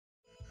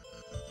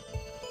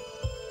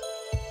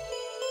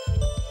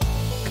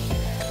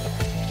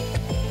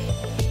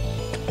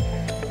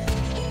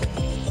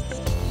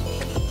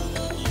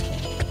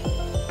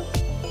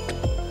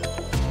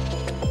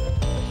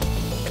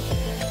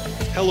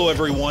Hello,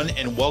 everyone,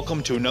 and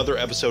welcome to another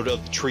episode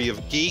of the Tree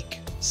of Geek,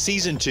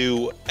 Season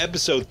 2,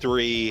 Episode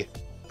 3,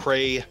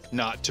 Prey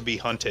Not to be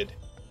Hunted.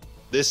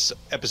 This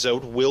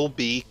episode will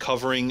be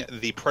covering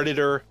the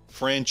Predator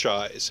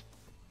franchise,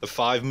 the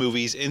 5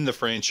 movies in the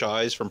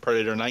franchise from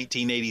Predator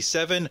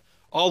 1987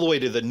 all the way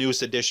to the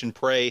newest edition,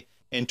 Prey,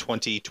 in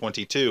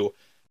 2022.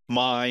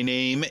 My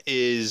name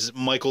is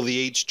Michael the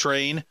H.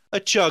 Train, a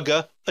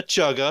chugga,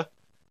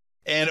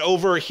 and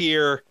over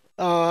here...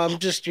 I'm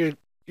just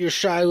your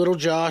shy little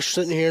Josh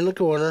sitting here in the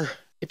corner.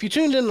 If you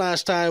tuned in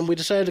last time, we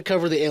decided to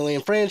cover the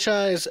Alien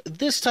franchise.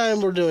 This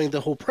time we're doing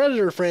the whole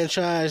Predator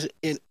franchise,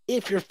 and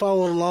if you're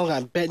following along,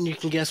 I'm betting you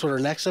can guess what our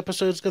next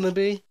episode's going to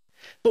be.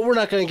 But we're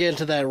not going to get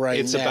into that right now.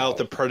 It's about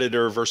the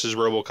Predator versus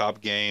RoboCop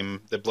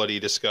game that Bloody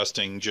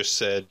Disgusting just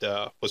said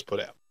was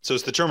put out. So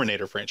it's the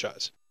Terminator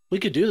franchise. We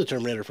could do the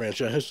Terminator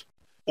franchise.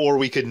 Or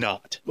we could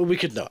not. But we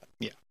could not.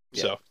 Yeah.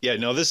 So,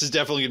 this is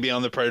definitely going to be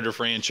on the Predator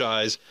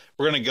franchise.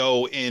 We're going to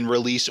go in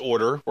release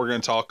order. We're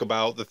going to talk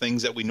about the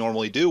things that we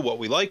normally do, what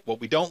we like, what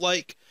we don't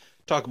like,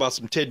 talk about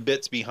some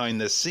tidbits behind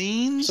the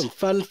scenes. Some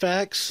fun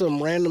facts,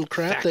 some random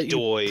crap that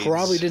you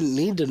probably didn't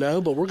need to know,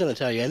 but we're going to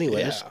tell you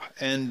anyways. Yeah,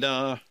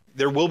 and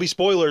there will be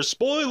spoilers.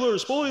 Spoiler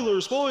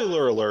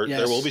alert. Yes,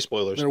 there will be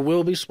spoilers. There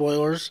will be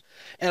spoilers.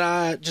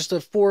 And just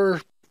a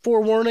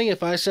forewarning,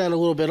 if I sound a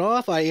little bit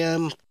off, I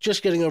am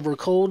just getting over a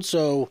cold,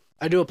 so...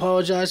 I do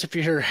apologize if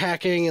you hear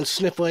hacking and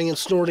sniffling and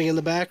snorting in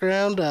the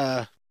background.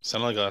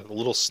 Sound like a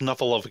little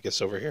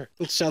snuffleupagus over here.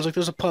 It sounds like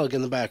there's a pug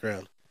in the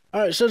background. All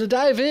right, so to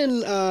dive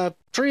in,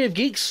 Tree of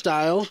Geeks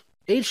style,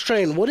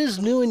 H-Train, what is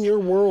new in your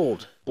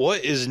world?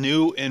 What is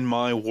new in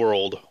my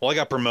world? Well, I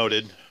got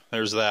promoted.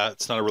 There's that.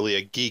 It's not really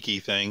a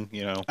geeky thing,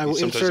 you know.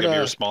 Sometimes you gotta be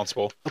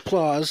responsible.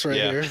 Applause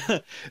here.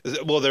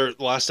 Well, their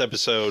last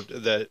episode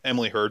that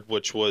Emily heard,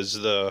 which was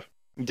the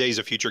Days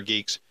of Future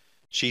Geeks,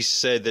 she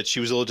said that she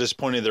was a little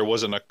disappointed there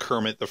wasn't a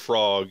Kermit the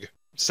Frog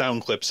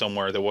sound clip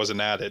somewhere that wasn't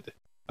added.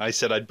 I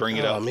said I'd bring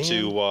it up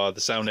to the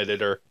sound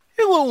editor.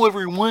 Hello,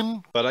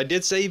 everyone. But I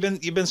did say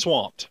you've been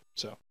swamped,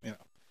 so you know.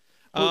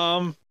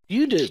 Well,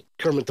 you did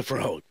Kermit the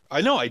Frog. I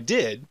know I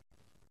did,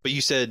 but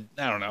you said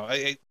I don't know.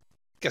 I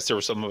guess there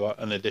was something about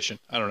an addition.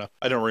 I don't know.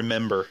 I don't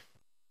remember.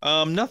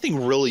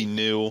 Nothing really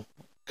new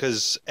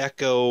because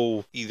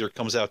Echo either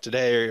comes out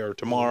today or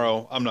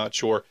tomorrow. I'm not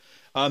sure.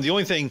 The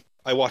only thing.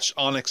 I watched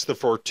Onyx the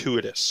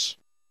Fortuitous,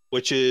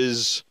 which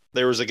is,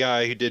 there was a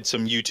guy who did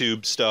some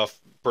YouTube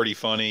stuff, pretty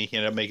funny. He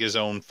ended up making his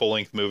own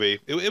full-length movie.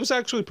 It was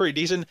actually pretty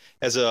decent,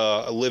 as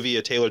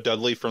Olivia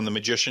Taylor-Dudley from The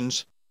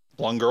Magicians,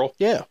 blonde girl.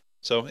 Yeah.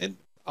 So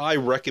I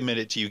recommend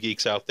it to you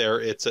geeks out there.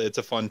 It's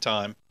a fun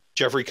time.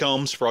 Jeffrey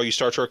Combs, for all you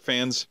Star Trek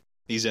fans,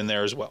 he's in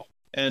there as well.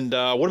 And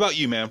what about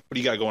you, man? What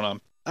do you got going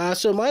on?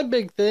 So my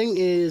big thing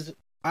is,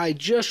 I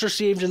just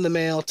received in the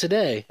mail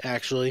today,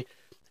 actually,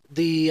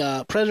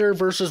 the Predator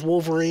versus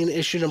Wolverine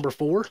issue number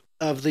 4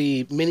 of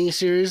the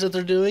mini-series that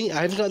they're doing.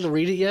 I haven't gotten to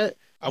read it yet.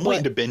 I'm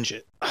waiting to binge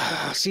it.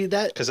 See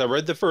that? Because I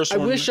read the first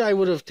one. I wish I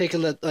would have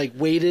taken that,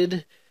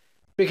 waited.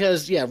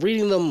 Because,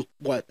 reading them,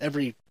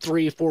 every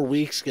 3-4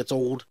 weeks gets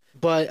old.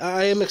 But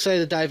I am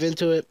excited to dive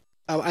into it.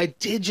 I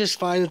did just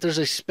find that there's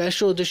a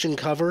special edition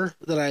cover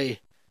that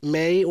I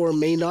may or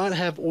may not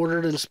have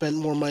ordered and spent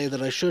more money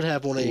than I should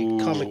have on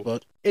a comic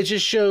book. It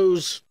just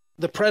shows...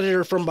 the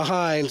Predator from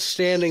behind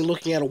standing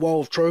looking at a wall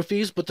of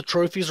trophies, but the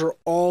trophies are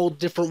all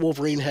different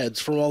Wolverine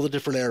heads from all the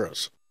different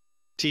eras.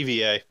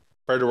 TVA.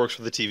 Predator works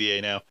for the TVA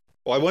now.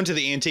 Well, I went to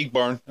the antique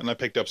barn and I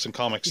picked up some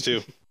comics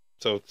too.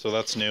 So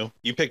that's new.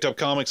 You picked up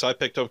comics, I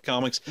picked up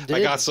comics.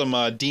 I got some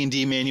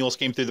D&D manuals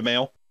came through the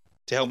mail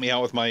to help me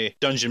out with my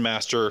Dungeon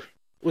Master.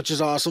 Which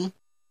is awesome.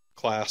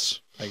 Class,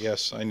 I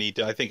guess. I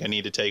think I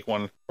need to take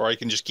one, or I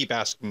can just keep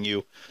asking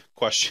you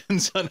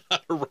questions on how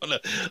to run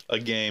a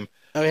game.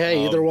 I mean,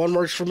 hey, either one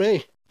works for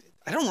me.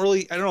 I don't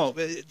know.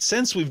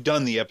 Since we've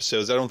done the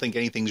episodes, I don't think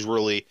anything's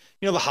really,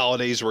 the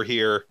holidays were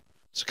here.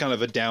 It's kind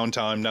of a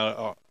downtime, not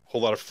a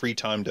whole lot of free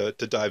time to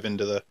dive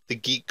into the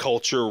geek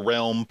culture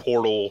realm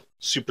portal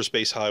super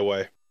space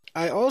highway.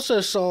 I also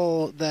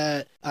saw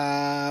that,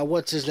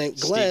 what's his name?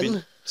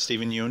 Glenn.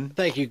 Steven Yeun.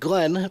 Thank you.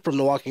 Glenn from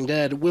The Walking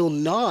Dead will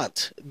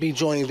not be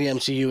joining the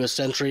MCU as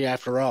Sentry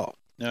after all.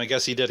 Now, I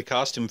guess he did a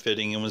costume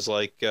fitting and was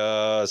like,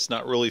 it's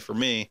not really for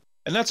me.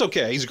 And that's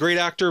okay. He's a great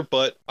actor,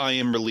 but I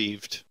am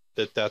relieved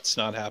that that's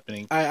not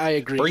happening. I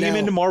agree. Bring him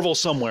into Marvel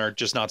somewhere,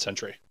 just not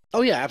Sentry.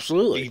 Oh, yeah,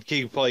 absolutely. He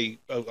can play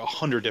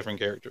 100 different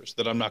characters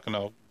that I'm not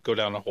going to go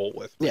down a hole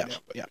with. Right now,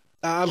 yeah.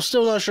 I'm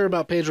still not sure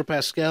about Pedro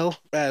Pascal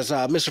as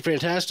Mr.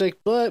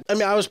 Fantastic, but,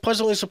 I was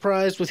pleasantly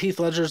surprised with Heath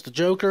Ledger as the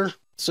Joker.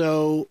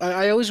 So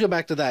I always go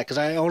back to that, because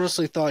I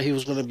honestly thought he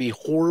was going to be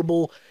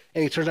horrible,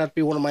 and he turned out to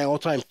be one of my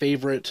all-time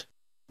favorite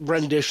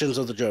renditions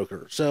of the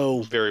Joker.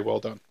 So very well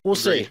done. We'll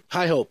see.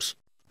 High hopes.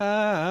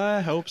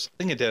 I hope. I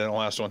think it did in the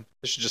last one.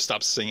 I should just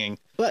stop singing.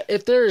 But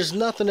if there is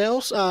nothing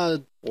else,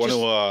 want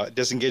to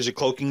disengage the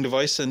cloaking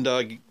device and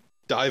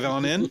dive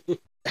on in?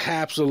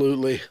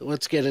 Absolutely.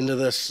 Let's get into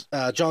this.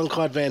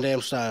 Jean-Claude Van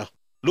Damme style.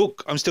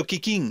 Look, I'm still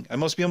kicking. I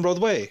must be on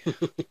Broadway.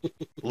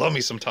 Love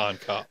me some time,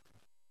 cop.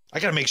 I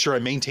got to make sure I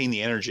maintain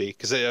the energy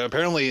because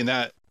apparently in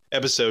that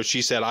episode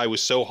she said I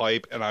was so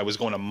hype and I was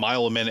going a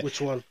mile a minute.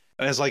 Which one?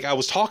 And it's like I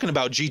was talking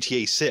about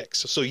GTA 6.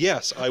 So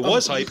yes, I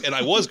was hype and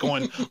I was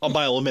going a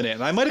mile a minute.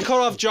 And I might have cut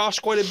off Josh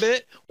quite a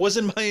bit.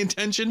 Wasn't my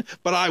intention,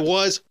 but I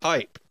was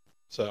hype.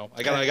 So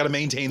I got to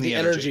maintain the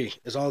energy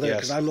is all there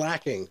because I'm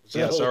lacking. So.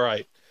 Yes, all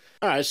right.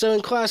 All right, so in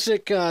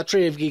classic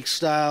Tree of Geeks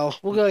style,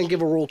 we'll go ahead and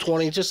give a roll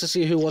 20 just to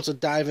see who wants to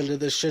dive into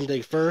this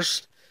shindig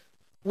first.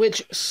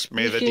 Which,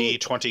 may the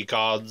D20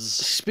 gods.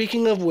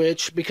 Speaking of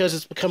which, because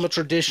it's become a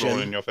tradition. Roll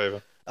in your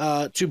favor.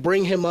 To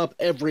bring him up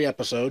every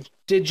episode.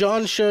 Did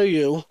John show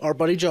you, our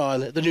buddy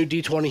John, the new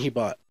D20 he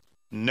bought?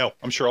 No,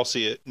 I'm sure I'll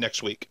see it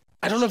next week.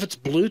 I don't know if it's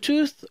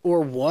Bluetooth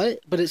or what,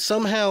 but it's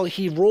somehow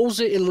he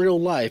rolls it in real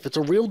life. It's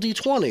a real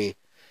D20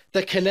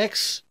 that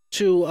connects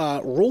to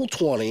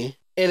Roll20,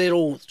 and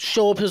it'll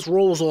show up his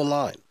rolls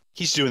online.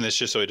 He's doing this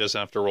just so he doesn't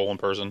have to roll in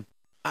person.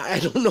 I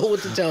don't know what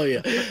to tell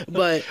you,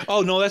 but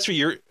oh no, that's for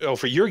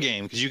your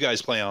game because you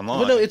guys play online.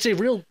 But no, it's a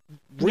real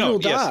die.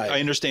 Yes, I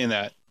understand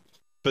that.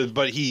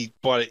 But he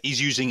bought it.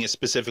 He's using it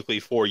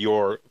specifically for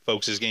your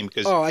folks' game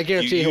because I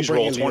guarantee he'll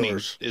bring it into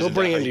yours. He'll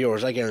bring it into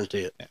yours. I guarantee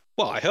it. Yeah.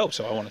 Well, I hope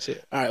so. I want to see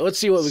it. All right, let's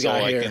see what we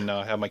got here. So I can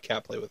have my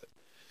cat play with it.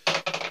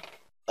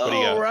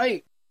 All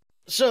right.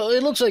 So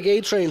it looks like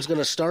A Train's going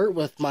to start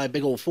with my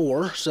big old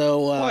 4.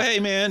 So. Well, hey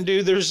man,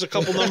 dude, there's a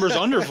couple numbers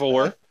under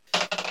 4.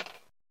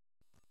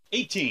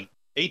 18.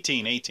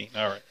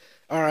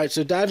 All right.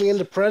 So diving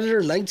into Predator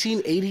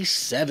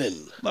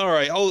 1987. All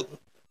right.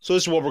 So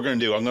this is what we're going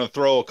to do. I'm going to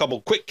throw a couple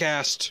quick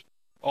cast,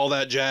 all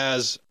that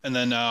jazz, and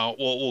then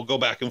we'll go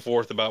back and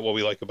forth about what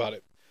we like about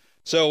it.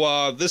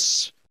 So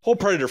this whole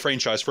Predator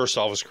franchise, first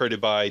off, was created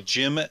by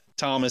Jim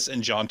Thomas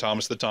and John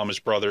Thomas, the Thomas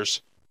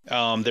brothers.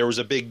 There was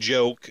a big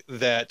joke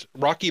that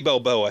Rocky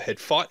Balboa had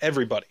fought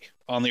everybody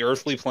on the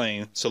earthly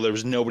plane, so there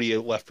was nobody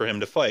left for him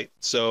to fight.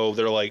 So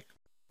they're like,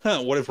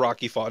 what if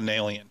Rocky fought an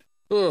alien?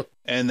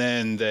 And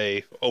then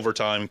they, over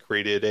time,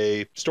 created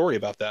a story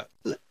about that.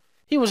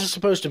 He wasn't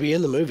supposed to be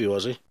in the movie,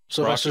 was he?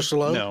 Sylvester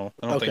Stallone? No,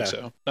 I don't think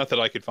so. Not that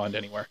I could find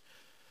anywhere.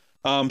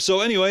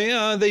 So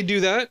anyway, they do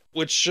that,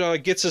 which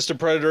gets us to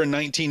Predator in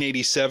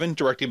 1987,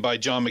 directed by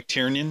John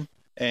McTiernan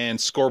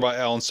and score by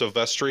Alan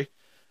Silvestri.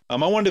 I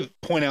wanted to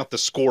point out the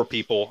score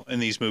people in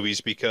these movies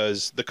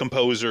because the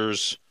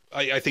composers,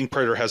 I think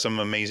Predator has some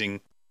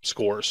amazing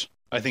scores.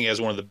 I think it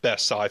has one of the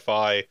best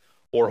sci-fi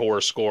or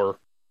horror score.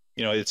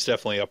 You know, it's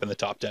definitely up in the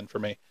top 10 for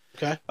me.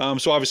 Okay.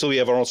 So obviously we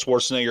have Arnold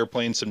Schwarzenegger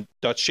playing some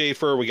Dutch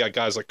Schaefer. We got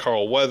guys like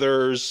Carl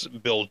Weathers,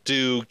 Bill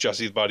Duke,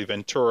 Jesse the Body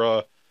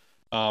Ventura,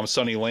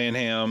 Sonny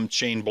Landham,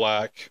 Shane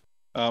Black,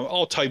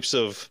 all types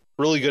of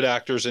really good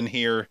actors in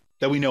here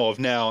that we know of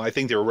now. I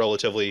think they were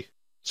relatively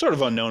sort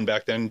of unknown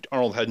back then.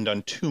 Arnold hadn't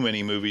done too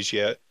many movies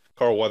yet.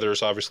 Carl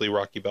Weathers, obviously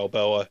Rocky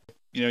Balboa.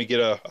 You know, you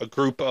get a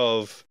group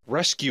of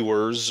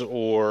rescuers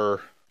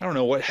or I don't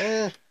know what.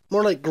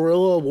 More like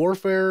guerrilla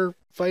warfare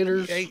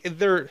fighters.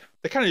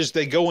 They kind of just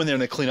they go in there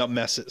and they clean up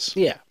messes.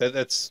 Yeah,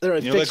 that's they're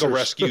like like a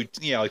rescue,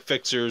 like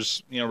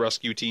fixers,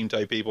 rescue team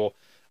type people.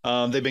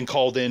 They've been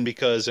called in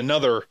because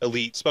another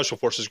elite special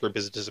forces group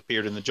has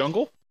disappeared in the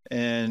jungle,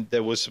 and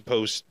that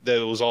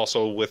was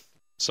also with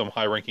some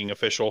high-ranking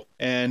official.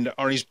 And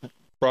Arnie's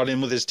brought in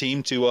with his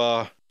team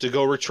to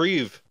go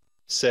retrieve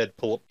said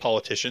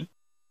politician.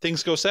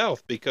 Things go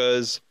south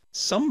because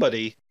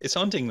somebody is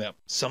hunting them.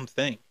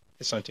 Something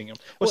is hunting them.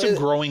 Some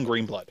growing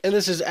green blood. And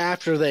this is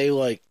after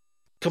they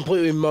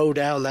completely mow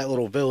down that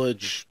little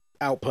village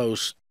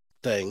outpost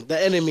thing, the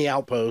enemy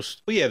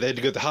outpost. Well, yeah, they had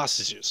to get the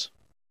hostages.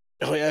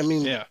 I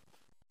mean, yeah.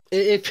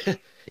 Even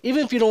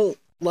if you don't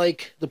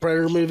like the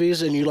Predator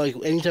movies and you like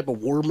any type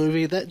of war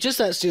movie, that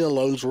scene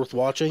alone is worth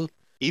watching.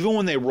 Even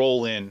when they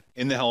roll in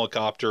the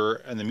helicopter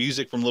and the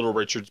music from Little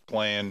Richard's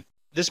playing,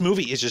 this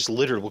movie is just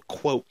littered with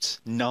quotes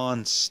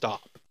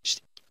nonstop.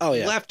 Just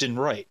left and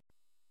right.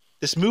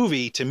 This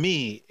movie, to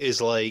me,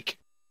 is like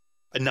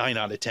a 9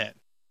 out of 10.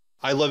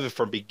 I love it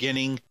from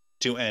beginning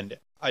to end.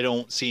 I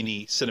don't see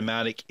any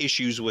cinematic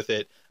issues with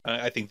it.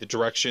 I think the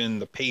direction,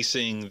 the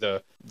pacing,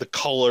 the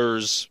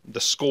colors, the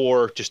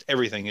score, just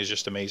everything is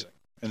just amazing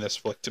in this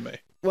flick to me.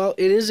 Well,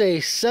 it is a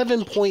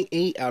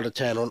 7.8 out of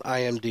 10 on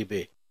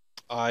IMDb.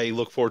 I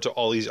look forward to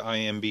all these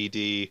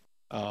IMDb.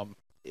 Well,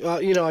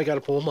 I got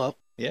to pull them up.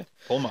 Yeah,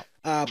 pull them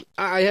up.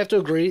 I have to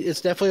agree. It's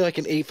definitely like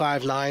an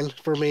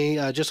 8.59 for me,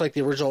 just like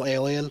the original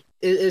Alien.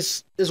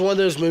 It's one of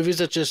those movies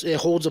that it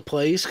holds a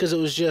place because it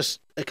was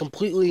just a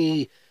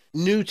completely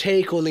new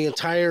take on the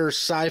entire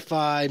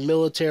sci-fi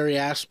military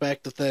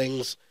aspect of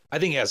things. I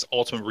think it has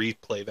ultimate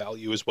replay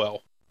value as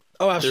well.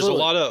 Oh, absolutely. There's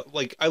a lot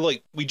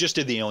of we just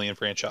did the Alien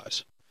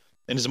franchise.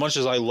 And as much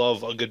as I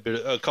love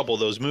a couple of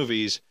those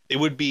movies, it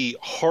would be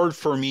hard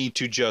for me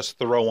to just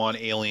throw on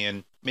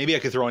Alien. Maybe I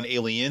could throw on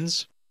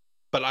Aliens,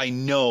 but I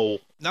know,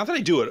 not that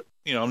I do it,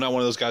 I'm not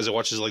one of those guys that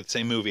watches the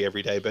same movie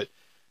every day, but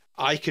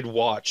I could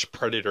watch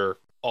Predator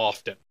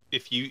often.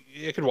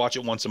 I could watch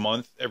it once a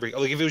month, if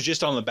it was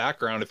just on the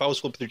background, if I was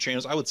flipping through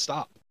channels, I would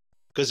stop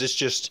because it's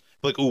just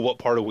like, ooh, what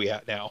part are we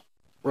at now?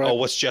 Right. Oh,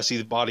 what's Jesse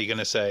the Body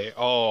gonna say?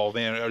 Oh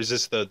man, is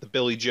this the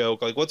Billy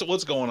joke? Like,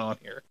 what's going on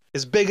here?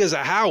 As big as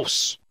a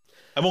house.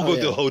 I won't go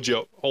through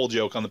the whole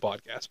joke on the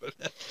podcast, but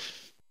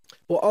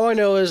well, all I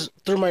know is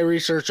through my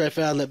research, I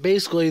found that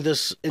basically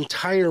this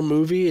entire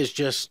movie is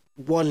just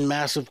one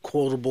massive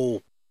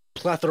quotable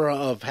plethora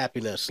of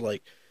happiness.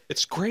 Like,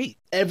 it's great.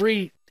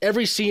 Every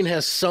scene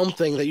has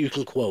something that you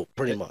can quote,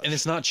 pretty much, and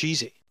it's not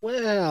cheesy.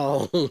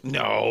 Well,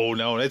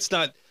 no, it's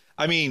not.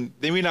 I mean,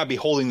 they may not be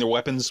holding their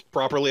weapons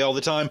properly all the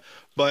time,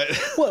 but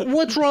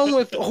what's wrong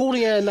with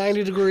holding at a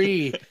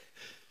 90-degree?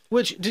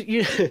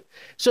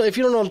 So if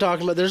you don't know what I'm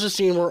talking about, there's a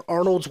scene where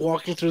Arnold's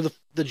walking through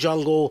the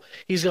jungle.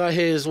 He's got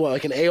his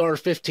like an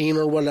AR-15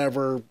 or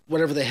whatever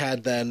they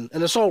had then,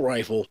 an assault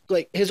rifle.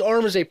 Like, his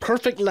arm is a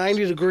perfect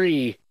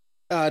 90-degree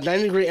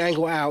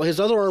angle out. His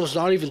other arm's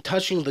not even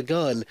touching the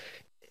gun.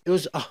 It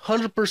was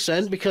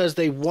 100% because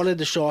they wanted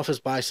to show off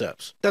his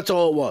biceps. That's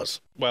all it was.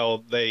 Well,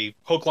 they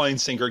hook, line,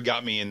 sinker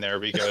got me in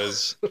there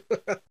because,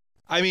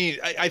 I mean,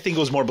 I think it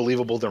was more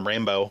believable than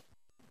Rambo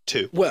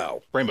 2.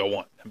 Well, Rambo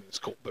 1, I mean, it's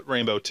cool, but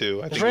Rambo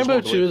 2, I think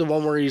Rambo 2, the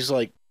one where he's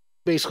like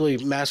basically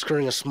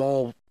massacring a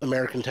small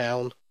American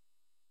town.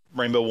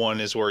 Rainbow 1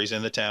 is where he's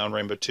in the town.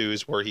 Rainbow 2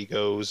 is where he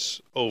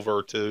goes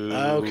over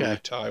to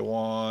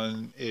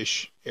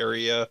Taiwan-ish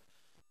area.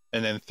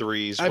 And then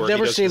 3 is where I've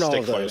never he does seen the all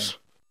stick of those. fighting.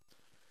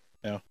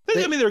 Yeah.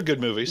 I mean, they're good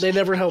movies. They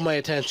never held my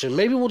attention.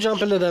 Maybe we'll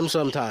jump into them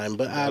sometime,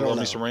 but I don't know. I love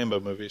me some Rambo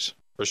movies,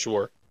 for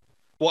sure.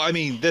 Well, I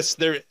mean,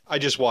 I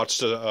just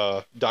watched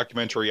a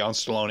documentary on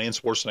Stallone and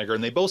Schwarzenegger,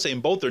 and they both say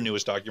in both their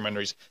newest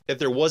documentaries that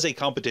there was a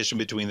competition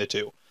between the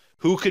two.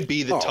 Who could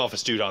be the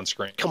toughest dude on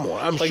screen? Come on,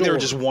 I'm like sure. They were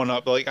just one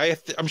up. Like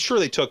I'm sure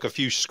they took a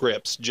few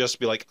scripts just to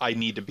be like, I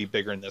need to be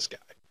bigger than this guy.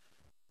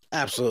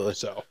 Absolutely.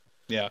 So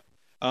yeah,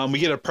 we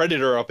get a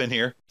Predator up in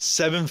here,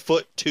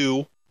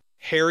 7'2",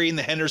 Harry and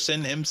the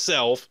Henderson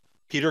himself.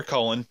 Peter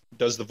Cullen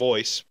does the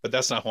voice, but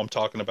that's not who I'm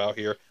talking about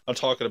here. I'm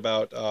talking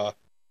about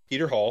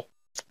Peter Hall,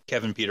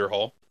 Kevin Peter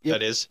Hall. Yep.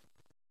 That is.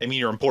 I mean,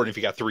 you're important if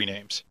you got 3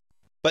 names.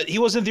 But he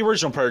wasn't the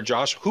original Predator,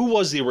 Josh. Who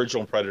was the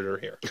original Predator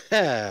here?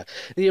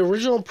 The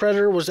original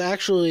Predator was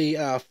actually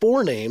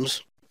 4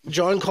 names.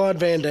 Jean-Claude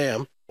Van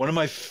Damme. One of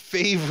my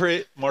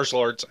favorite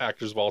martial arts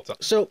actors of all time.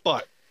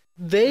 But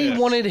they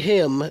wanted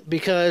him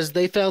because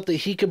they felt that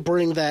he could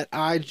bring that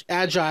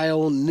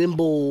agile,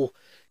 nimble,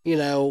 being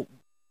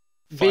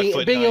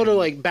able to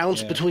like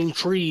bounce between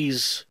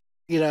trees,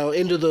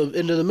 into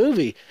the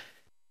movie,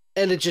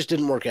 and it just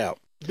didn't work out.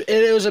 And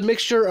it was a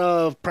mixture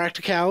of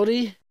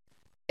practicality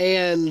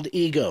and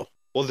ego.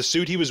 Well, the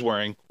suit he was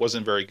wearing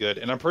wasn't very good,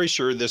 and I'm pretty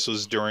sure this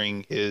was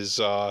during his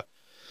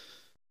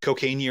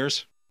cocaine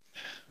years.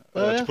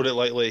 To put it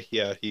lightly,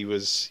 yeah, he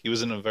was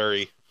in a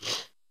very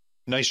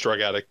nice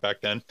drug addict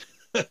back then.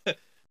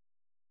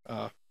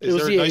 Is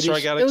there a nice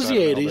drug addict? It was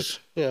the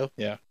 80s.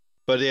 Yeah.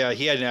 But yeah,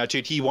 he had an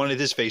attitude. He wanted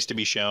his face to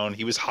be shown.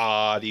 He was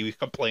hot. He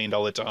complained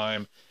all the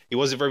time. He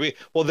wasn't very big.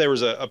 Well, there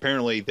was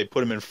apparently they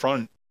put him in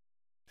front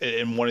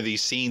in one of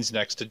these scenes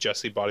next to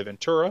Jesse Body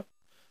Ventura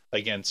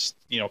against,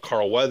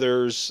 Carl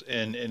Weathers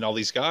and all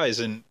these guys.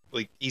 And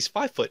like, he's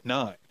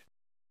 5'9".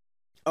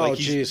 Oh,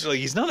 jeez. Like,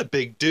 he's not a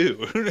big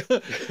dude.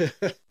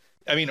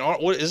 I mean,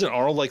 what isn't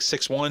Arnold like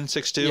 6'1",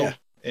 6'2"? Yeah.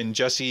 And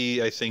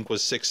Jesse, I think,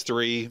 was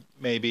 6'3",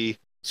 maybe.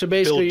 So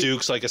basically, Bill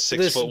Duke's like a 6'1"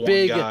 guy. This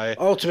big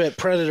ultimate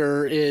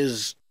Predator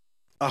is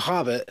a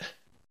hobbit.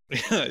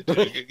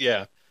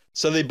 Yeah.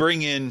 So they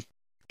bring in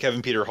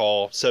Kevin Peter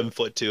Hall,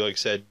 7'2", like I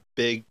said,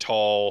 big,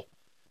 tall,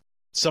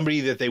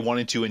 somebody that they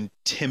wanted to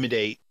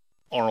intimidate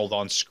Arnold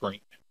on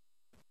screen.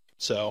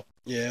 So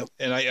yeah,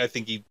 and I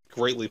think he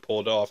greatly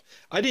pulled it off.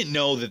 I didn't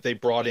know that they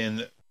brought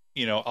in,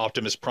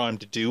 Optimus Prime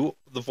to do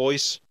the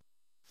voice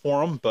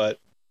for him, but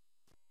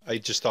I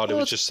just thought it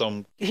was just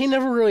some. He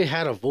never really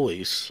had a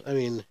voice. I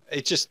mean,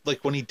 it's just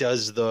like when he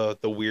does the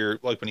weird,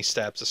 like when he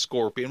stabs a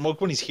scorpion,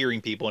 like when he's hearing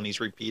people and he's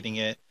repeating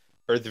it,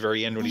 or at the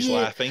very end when he's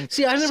laughing.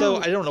 See, I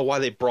don't know why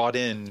they brought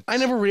in. I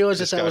never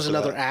realized that was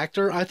another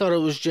actor. I thought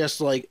it was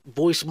just like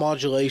voice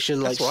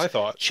modulation. That's what I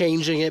thought.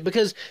 Changing it,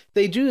 because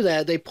they do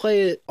that. They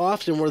play it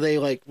often where they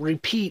like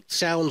repeat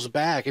sounds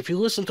back. If you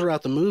listen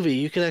throughout the movie,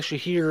 you can actually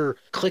hear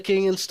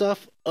clicking and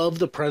stuff of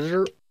the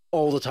Predator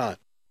all the time.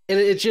 And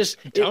it just,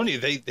 I'm telling you,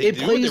 they do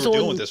what they were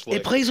doing with this flick.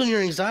 It plays on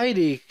your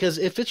anxiety, because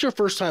if it's your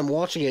first time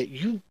watching it,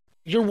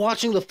 you're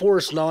watching the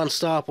forest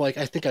nonstop. Like,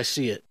 I think I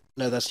see it.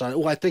 No, that's not it.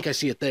 Well, I think I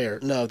see it there.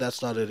 No,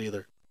 that's not it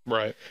either.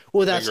 Right.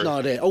 Well, that's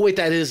not it. Oh, wait,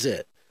 that is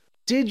it.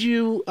 Did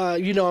you,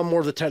 I'm more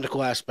of the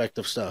technical aspect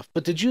of stuff,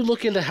 but did you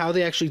look into how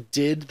they actually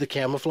did the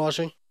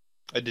camouflaging?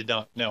 I did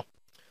not. No,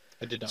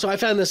 I did not. So I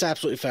found this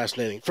absolutely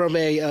fascinating from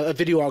a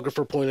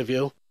videographer point of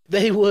view.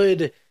 They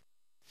would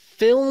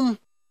film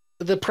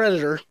the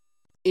Predator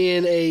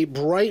in a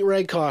bright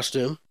red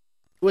costume,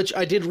 which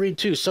I did read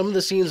too. Some of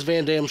the scenes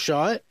Van Damme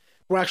shot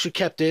were actually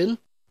kept in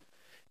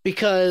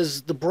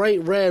because the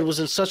bright red was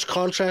in such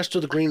contrast to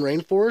the green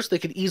rainforest, they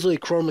could easily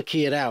chroma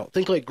key it out.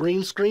 Think like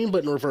green screen,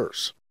 but in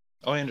reverse.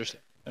 Oh, I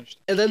understand.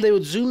 And then they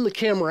would zoom the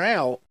camera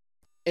out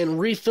and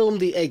refilm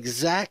the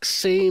exact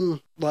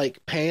same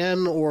like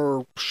pan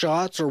or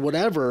shots or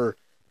whatever,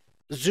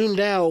 zoomed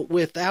out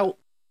without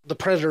the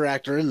Predator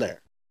actor in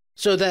there.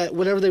 So that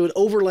whenever they would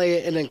overlay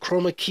it and then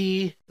chroma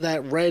key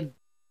that red,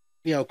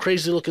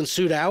 crazy looking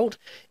suit out,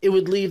 it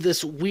would leave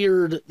this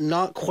weird,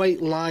 not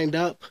quite lined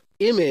up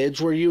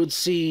image where you would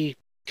see,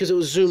 because it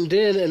was zoomed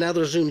in and now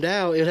they're zoomed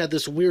out, it had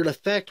this weird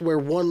effect where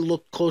one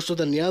looked closer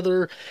than the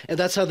other. And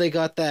that's how they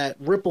got that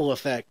ripple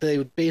effect. They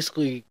would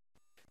basically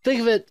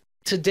think of it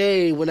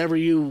today whenever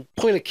you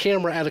point a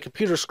camera at a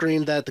computer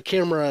screen that the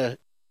camera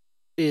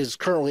is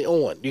currently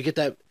on. You get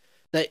that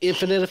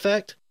infinite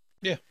effect.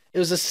 Yeah. It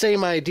was the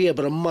same idea,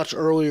 but a much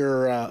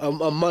earlier,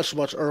 a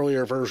much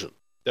earlier version.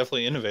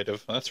 Definitely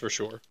innovative, that's for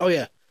sure. Oh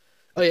yeah.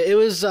 It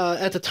was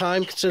at the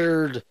time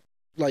considered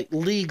like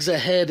leagues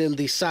ahead in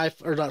the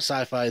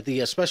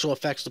the special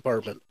effects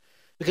department,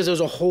 because it was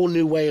a whole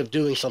new way of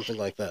doing something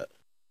like that.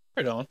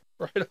 Right on.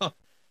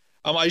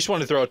 I just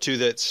want to throw out too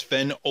that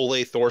Sven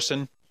Ole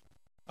Thorsen,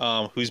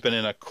 who's been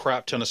in a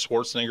crap ton of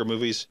Schwarzenegger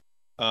movies,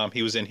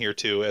 he was in here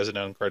too as an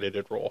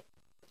uncredited role.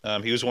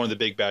 He was one of the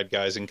big bad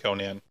guys in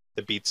Conan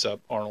that beats up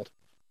Arnold.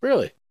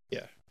 Really?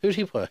 Yeah. Who'd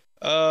he play?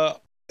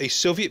 A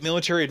Soviet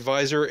military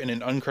advisor in an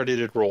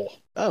uncredited role.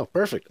 Oh,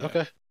 perfect.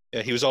 Okay.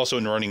 Yeah, he was also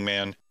in Running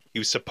Man. He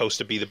was supposed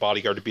to be the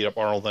bodyguard to beat up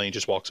Arnold, then he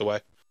just walks away.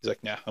 He's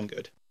like, nah, I'm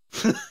good.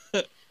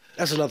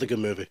 That's another good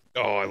movie.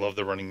 Oh, I love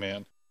The Running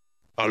Man.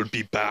 I'll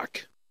be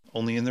back.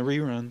 Only in the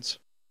reruns.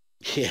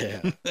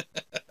 Yeah.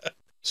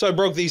 So I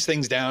broke these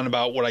things down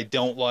about what I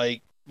don't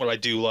like, what I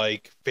do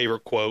like,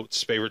 favorite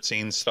quotes, favorite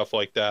scenes, stuff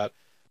like that.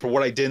 For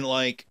what I didn't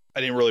like,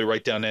 I didn't really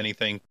write down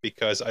anything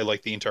because I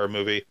liked the entire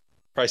movie.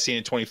 Probably seen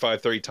it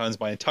 25, 30 times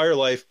my entire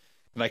life,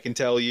 and I can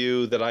tell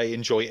you that I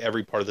enjoy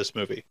every part of this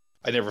movie.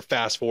 I never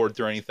fast forward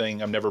through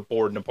anything. I'm never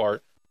bored and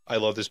apart. I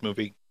love this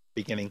movie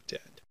beginning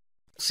to end.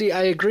 See,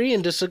 I agree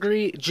and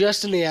disagree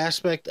just in the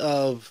aspect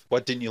of...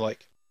 What didn't you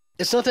like?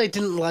 It's not that I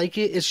didn't like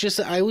it. It's just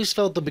that I always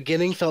felt the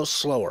beginning felt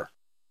slower.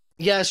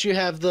 Yes, you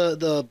have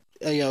the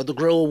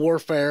guerrilla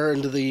warfare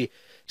and the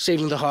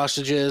saving the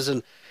hostages,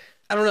 and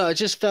I don't know. It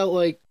just felt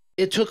like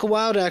it took a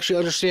while to actually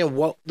understand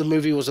what the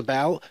movie was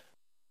about.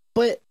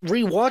 But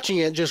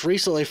rewatching it just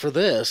recently for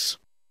this,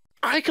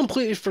 I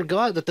completely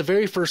forgot that the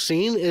very first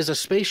scene is a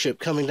spaceship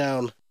coming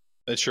down.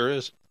 It sure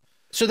is.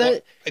 So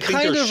that I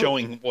think they're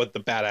showing what the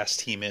badass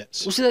team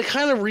is. Well, see, that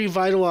kind of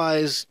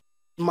revitalized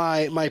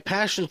my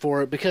passion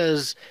for it,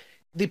 because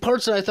the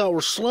parts that I thought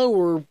were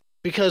slower,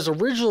 because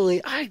originally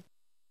I'd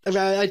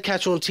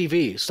catch on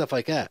TV, stuff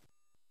like that.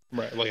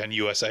 Right, like on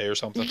USA or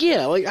something.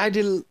 Yeah, like I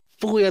didn't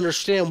fully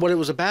understand what it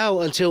was about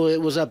until it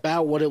was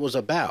about what it was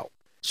about.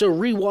 So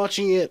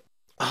rewatching it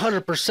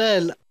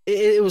 100%,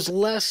 it was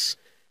less,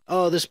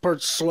 oh, this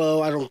part's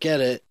slow, I don't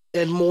get it,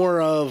 and more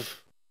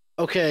of,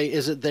 okay,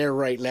 is it there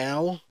right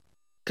now?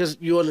 Because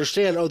you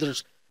understand, oh,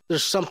 there's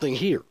something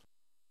here.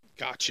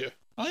 Gotcha.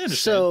 I understand.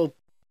 So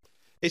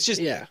it's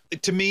just,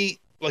 to me,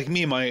 like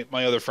me and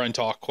my other friend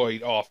talk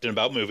quite often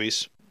about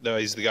movies.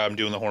 He's the guy I'm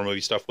doing the horror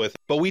movie stuff with.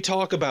 But we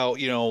talk about,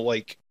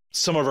 like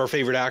some of our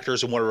favorite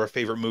actors and what our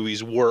favorite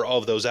movies were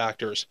of those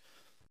actors.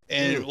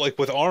 And like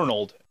with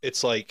Arnold,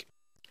 it's like...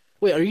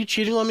 Wait, are you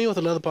cheating on me with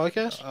another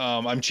podcast?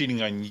 I'm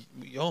cheating on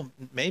you.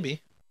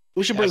 Maybe.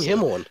 We should bring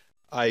him on.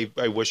 I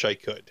wish I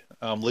could.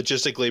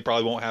 Logistically, it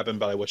probably won't happen,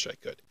 but I wish I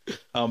could.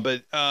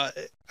 But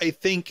I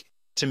think,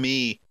 to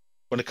me,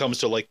 when it comes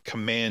to like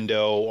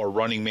Commando or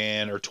Running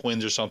Man or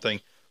Twins or something,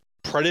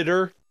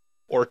 Predator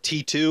or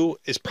T2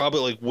 is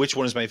probably like which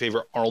one is my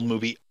favorite Arnold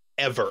movie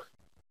ever.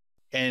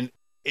 And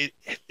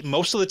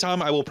most of the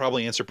time, I will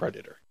probably answer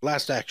Predator.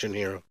 Last Action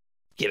Hero.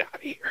 Get out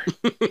of here.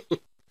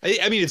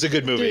 I mean, it's a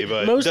good movie,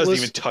 but it doesn't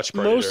even touch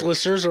Predator. Most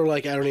listeners are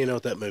like, I don't even know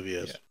what that movie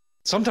is. Yeah.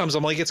 Sometimes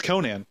I'm like, it's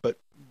Conan, but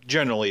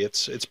generally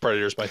it's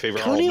Predator's my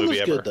favorite Arnold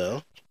movie ever. Conan was good,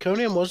 though.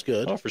 Conan was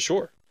good. Oh, for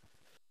sure.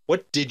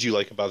 What did you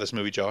like about this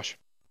movie, Josh?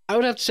 I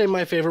would have to say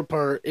my favorite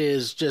part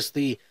is just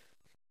the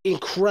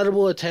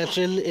incredible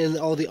attention in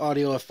all the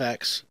audio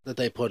effects that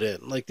they put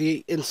in. Like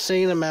the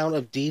insane amount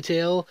of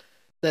detail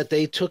that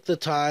they took the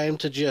time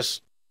to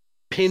just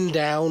pin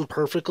down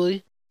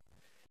perfectly.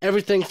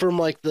 Everything from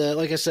like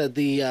I said,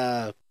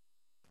 the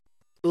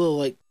little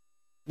like,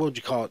 what would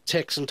you call it?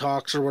 Ticks and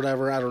talks or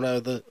whatever. I don't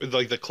know.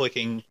 Like the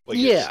clicking. Like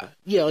you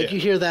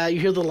hear that, you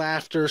hear the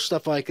laughter,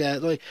 stuff like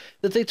that. Like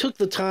that they took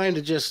the time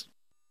to just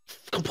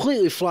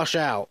completely flush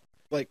out.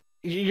 Like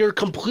you're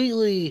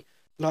completely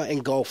not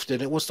engulfed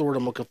in it. What's the word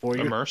I'm looking for?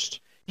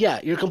 Immersed? Yeah,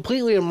 you're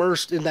completely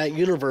immersed in that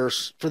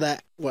universe for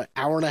that,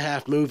 hour and a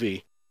half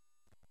movie.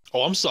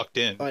 Oh, I'm sucked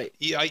in. Like,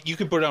 you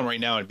could put it on right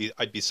now and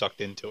I'd be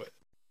sucked into it.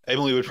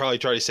 Emily would probably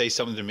try to say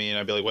something to me and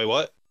I'd be like, wait,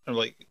 what? I'm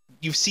like,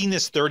 you've seen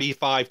this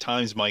 35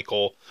 times,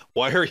 Michael.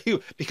 Why are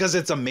you? Because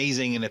it's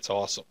amazing and it's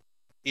awesome.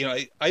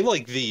 I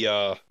like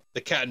the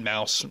cat and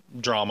mouse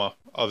drama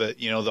of it.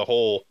 The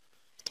whole,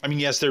 I mean,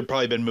 yes, there'd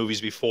probably been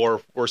movies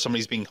before where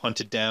somebody's being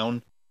hunted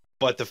down,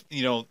 but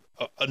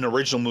an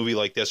original movie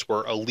like this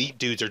where elite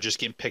dudes are just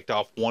getting picked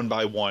off one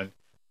by one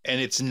and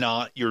it's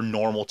not your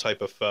normal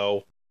type of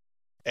foe.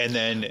 And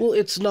then, Well,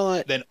 it's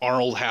not. then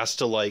Arnold has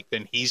to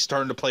then he's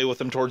starting to play with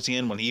him towards the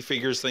end when he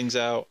figures things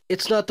out.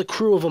 It's not the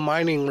crew of a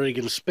mining rig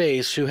in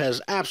space who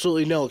has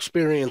absolutely no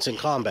experience in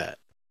combat.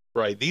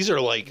 Right. These are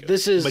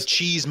This is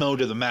machismo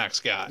to the max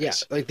guys. Yeah,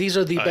 like these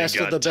are the best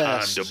of the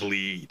best. Time to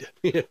bleed.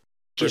 Yeah. We're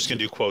just gonna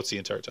do quotes the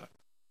entire time.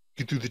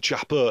 Get through the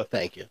chopper.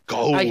 Thank you.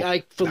 Go.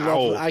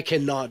 I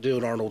cannot do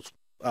an Arnold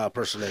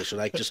impersonation.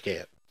 I just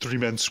can't.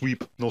 3-man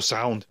sweep. No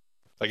sound.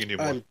 I can do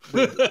more. I'm-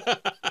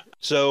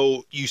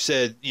 So you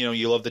said,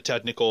 you love the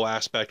technical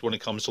aspect when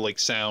it comes to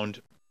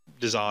sound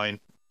design,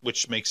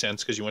 which makes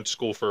sense because you went to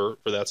school for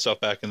that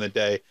stuff back in the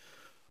day.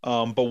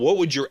 But what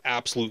would your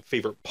absolute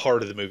favorite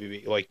part of the movie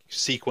be? Like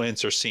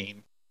sequence or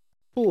scene?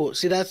 Ooh,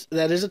 see, that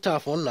is a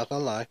tough one, not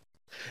gonna lie.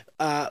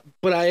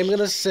 But I am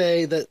gonna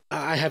say that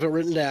I have it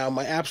written down.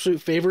 My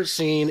absolute favorite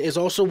scene is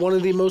also one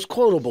of the most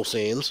quotable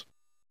scenes.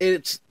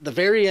 It's the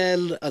very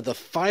end of the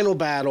final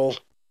battle.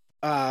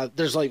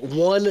 There's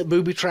one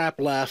booby trap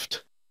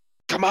left.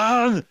 Come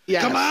on!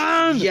 Yes. Come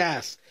on!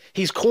 Yes.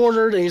 He's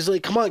cornered and he's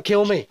like, come on,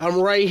 kill me.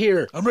 I'm right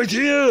here. I'm right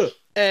here!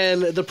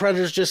 And the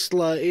Predator's just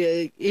like,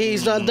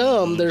 he's not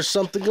dumb. There's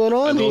something going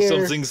on here. I know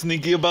something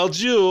sneaky about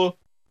you.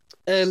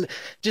 And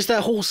just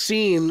that whole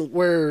scene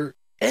where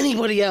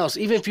anybody else,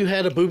 even if you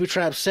had a booby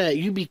trap set,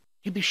 you'd be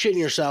shitting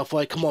yourself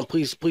like, come on,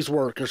 please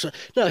work. Or so.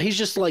 No, he's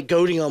just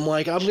doting him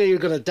like, you're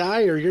going to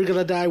die or you're going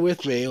to die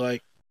with me.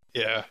 Like,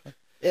 yeah.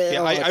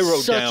 Yeah, I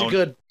wrote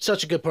down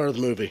such a good part of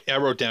the movie. I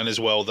wrote down as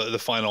well the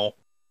final,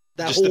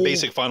 the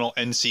basic final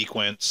end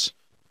sequence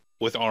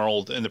with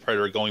Arnold and the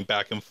Predator going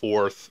back and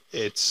forth.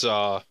 It's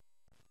and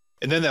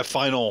then that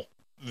final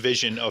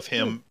vision of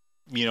him,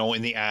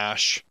 in the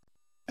ash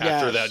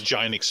after that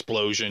giant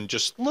explosion,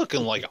 just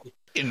looking like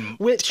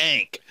a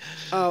tank.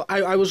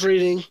 I was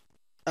reading,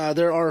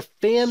 there are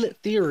fan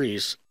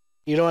theories.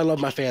 I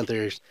love my fan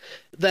theories.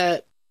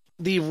 That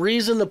the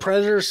reason the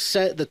Predator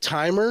set the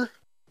timer,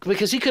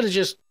 because he could have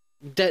just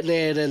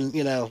detonated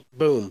and,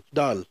 boom,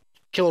 done.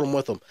 Killed him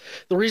with them.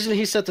 The reason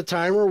he set the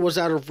timer was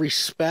out of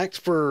respect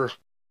for,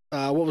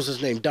 what was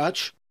his name?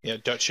 Dutch? Yeah,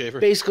 Dutch Shaver.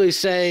 Basically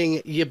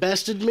saying, you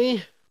bested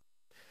me.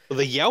 Well,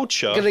 the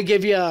Yautja. Gonna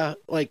give you,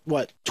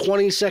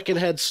 20-second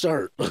head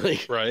start.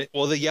 Right.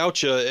 Well, the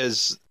Yautja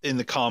is in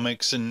the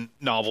comics and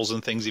novels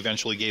and things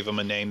eventually gave him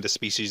a name. The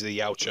species of the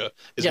Yautja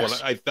is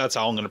that's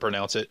how I'm going to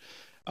pronounce it.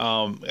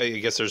 I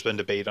guess there's been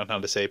debate on how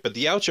to say it, but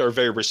the Yautja are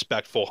very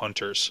respectful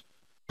hunters.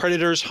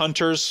 Predators,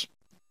 hunters,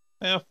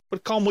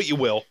 but call them what you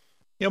will.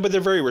 But they're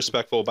very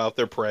respectful about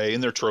their prey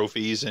and their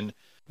trophies. And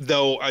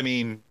though,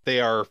 they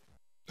are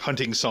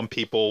hunting some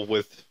people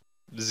with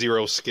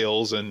zero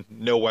skills and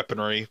no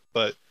weaponry,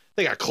 but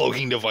they got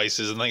cloaking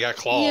devices and they got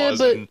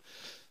claws and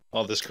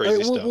all this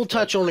crazy stuff. We'll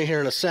touch on it here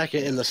in a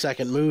second in the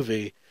second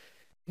movie.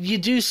 You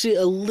do see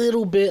a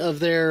little bit of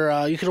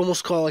their, you could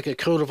almost call it a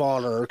code of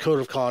honor or code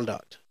of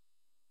conduct.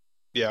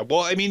 Yeah,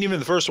 well, even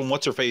the first one,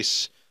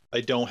 What's-Her-Face,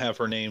 I don't have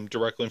her name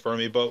directly in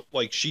front of me,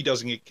 but she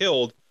doesn't get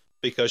killed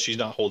because she's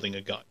not holding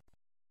a gun.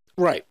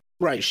 Right.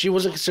 She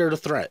wasn't considered a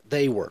threat.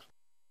 They were.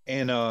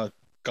 And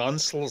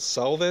Gonsalves.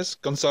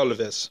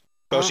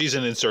 Oh, she's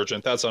an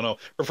insurgent. That's I know.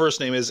 Her first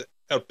name is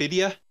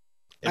Elpidia.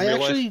 I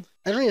don't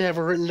even have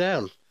her written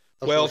down.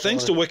 Well,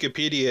 thanks to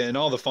Wikipedia and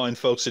all the fine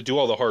folks that do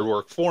all the hard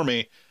work for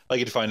me, I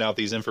get to find out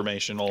these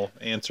informational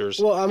answers.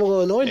 Well, I'm a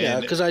little annoyed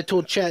now because I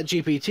told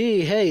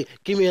ChatGPT, hey,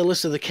 give me a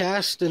list of the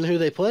cast and who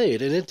they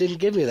played, and it didn't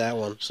give me that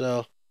one.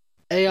 So,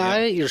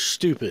 AI, you're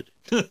stupid.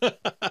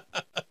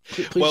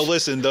 Well,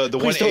 listen, the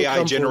one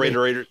AI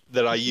generator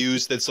that I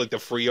use that's the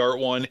free art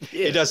one,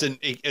 it doesn't,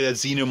 a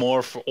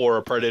xenomorph or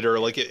a predator,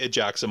 it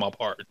jacks them up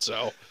hard.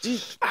 So,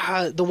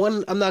 the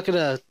one, I'm not going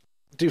to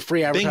do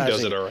free advertising. Bing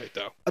does it all right,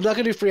 though. I'm not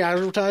going to do free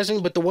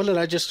advertising, but the one that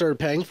I just started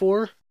paying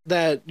for,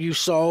 that you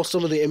saw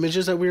some of the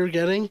images that we were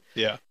getting.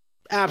 Yeah.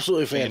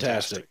 Absolutely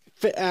fantastic.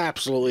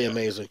 Absolutely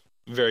amazing.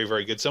 Very,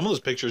 very good. Some of those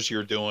pictures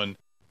you're doing,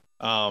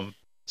 some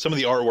of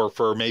the artwork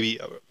for maybe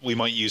we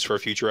might use for a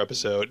future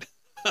episode.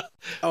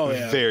 Oh,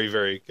 yeah. Very,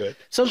 very good.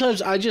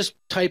 Sometimes I just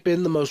type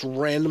in the most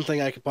random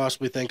thing I could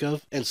possibly think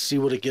of and see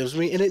what it gives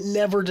me, and it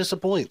never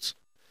disappoints.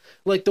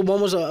 The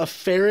one was a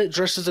ferret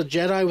dressed as a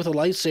Jedi with a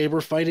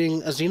lightsaber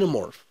fighting a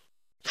xenomorph.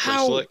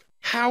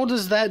 How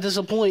does that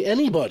disappoint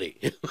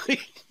anybody?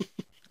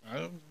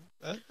 I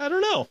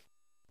don't know.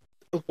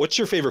 What's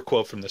your favorite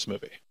quote from this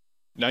movie?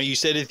 Now, you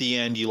said at the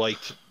end you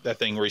liked that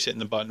thing where he's hitting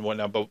the button and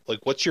whatnot, but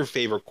what's your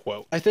favorite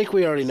quote? I think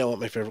we already know what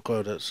my favorite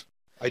quote is.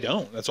 I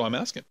don't. That's why I'm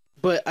asking.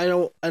 But I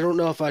don't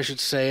know if I should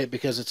say it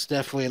because it's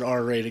definitely an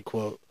R-rated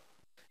quote.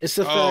 It's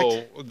the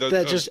fact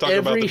that just talking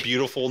about the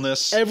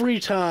beautifulness. Every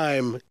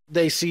time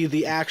they see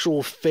the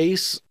actual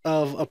face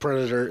of a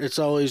predator, it's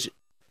always,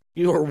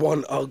 "You are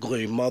one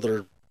ugly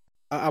mother."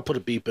 I'll put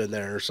a beep in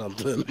there or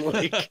something.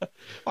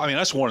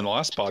 I swore in the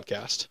last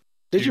podcast.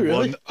 Did you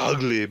really? One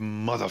ugly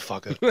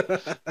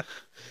motherfucker.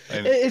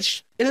 And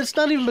it's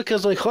not even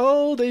because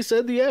they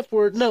said the F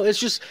word. No, it's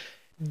just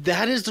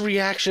that is the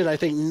reaction I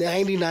think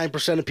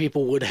 99% of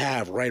people would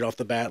have right off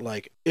the bat.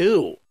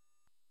 Ew,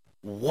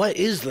 what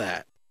is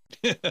that?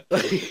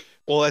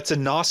 Well, that's a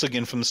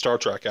Nausicaan from Star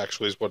Trek,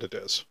 actually, is what it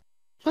is.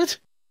 What?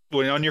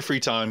 When on your free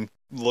time,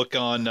 look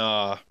on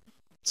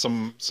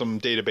some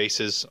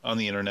databases on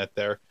the internet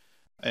there,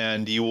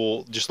 and you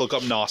will just look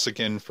up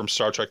Nausicaan from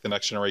Star Trek: The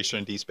Next Generation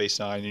and Deep Space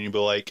Nine, and you'll be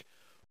like,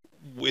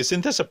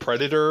 "Isn't this a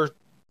Predator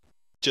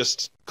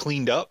just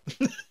cleaned up?"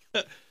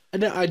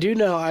 I do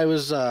know I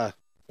was when I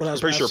was I'm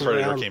pretty sure bouncing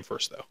Predator around. came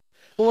first, though.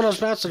 Well, when I was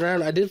bouncing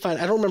around, I did find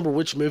I don't remember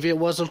which movie it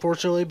was,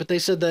 unfortunately, but they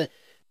said that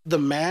the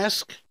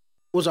mask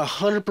was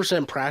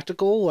 100%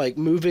 practical, like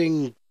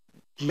moving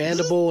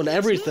mandible and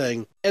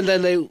everything. And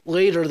then they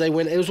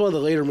went. It was one of the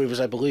later movies,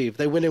 I believe.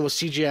 They went in with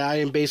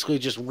CGI and basically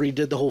just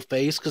redid the whole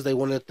face because they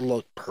wanted it to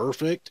look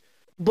perfect.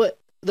 But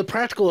the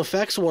practical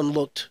effects one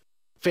looked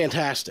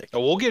fantastic.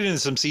 Oh, we'll get into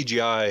some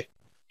CGI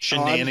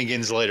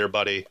shenanigans later,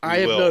 buddy. I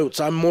have notes.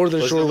 I'm more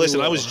than sure.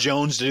 Listen, I was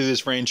Jones to do this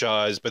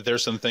franchise, but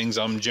there's some things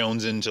I'm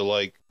Jones into,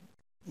 like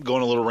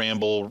going a little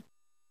ramble.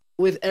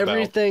 With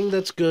everything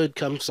that's good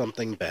comes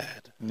something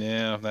bad.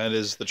 Yeah, that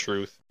is the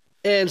truth.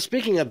 And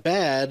speaking of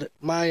bad,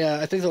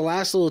 my I think the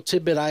last little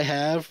tidbit I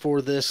have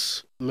for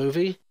this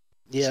movie,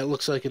 yeah, it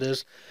looks like it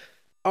is,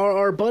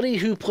 our buddy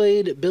who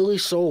played Billy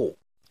Soul.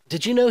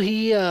 Did you know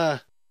he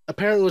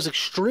apparently was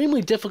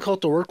extremely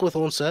difficult to work with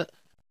on set?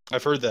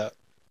 I've heard that.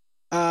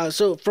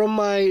 So from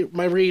my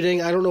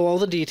reading, I don't know all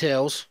the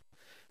details,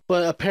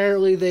 but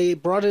apparently they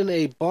brought in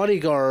a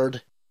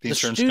bodyguard. The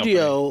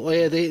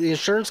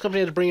insurance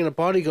company had to bring in a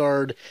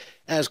bodyguard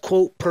as,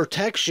 quote,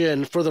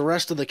 protection for the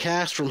rest of the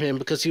cast from him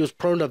because he was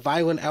prone to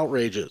violent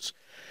outrages.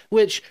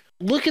 Which,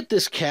 look at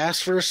this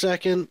cast for a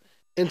second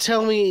and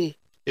tell me...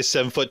 Is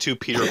 7'2"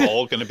 Peter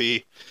Hall going to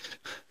be...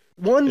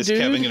 Is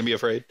Kevin going to be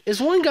afraid?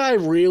 Is one guy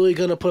really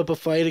going to put up a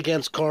fight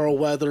against Carl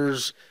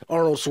Weathers,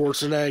 Arnold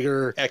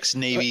Schwarzenegger?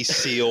 Ex-Navy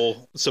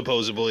SEAL,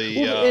 supposedly.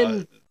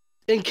 Well,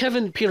 and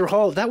Kevin Peter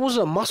Hall, that was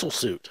a muscle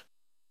suit.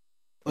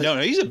 Like, no,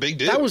 he's a big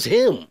dude. That was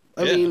him.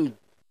 I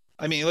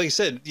mean, like I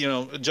said,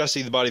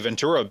 Jesse the Body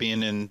Ventura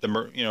being in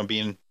the,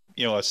 being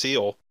a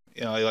SEAL,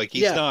 like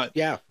he's not.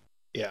 Yeah.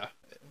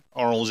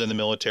 Arnold's in the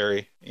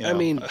military. I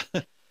mean,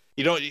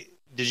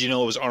 did you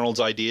know it was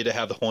Arnold's idea to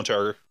have the whole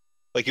entire,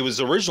 like it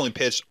was originally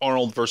pitched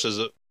Arnold versus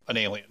an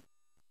alien,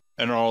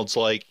 and Arnold's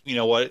like, you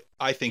know what?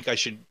 I think there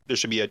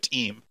should be a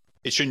team.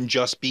 It shouldn't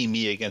just be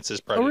me against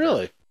this Predator. Oh,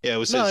 really? Yeah, it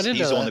was.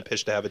 He's the one that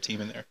pitched to have a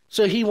team in there.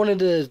 So he wanted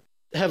to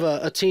have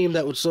a team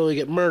that would slowly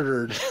get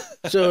murdered,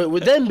 so it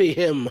would then be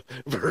him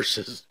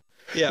versus.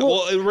 Yeah,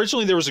 well,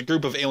 originally there was a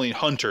group of alien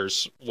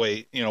hunters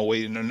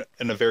waiting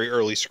in a very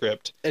early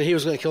script, and he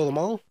was going to kill them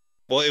all.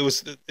 Well, it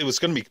was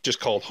going to be just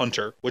called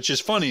Hunter, which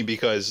is funny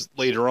because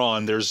later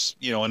on there's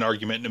an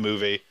argument in the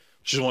movie,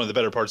 which is one of the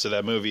better parts of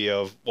that movie.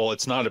 Of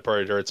it's not a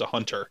predator, it's a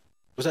hunter.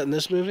 Was that in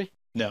this movie?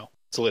 No,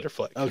 it's a later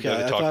flick.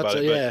 Okay, I thought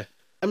so. Yeah.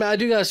 I mean, I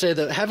do gotta say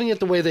that having it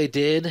the way they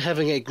did,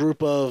 having a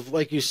group of,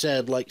 like you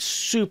said, like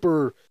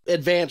super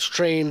advanced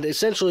trained,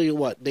 essentially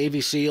Navy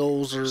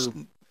SEALs or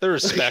they're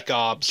spec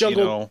ops,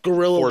 jungle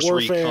guerrilla force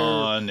warfare,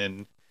 recon,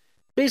 and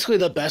basically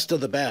the best of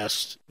the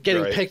best,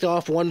 getting picked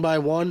off one by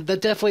one.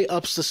 That definitely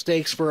ups the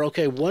stakes for what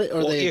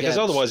are they? Yeah, because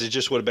otherwise it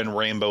just would have been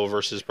Rambo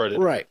versus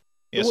Predator, right?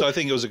 Yeah, so I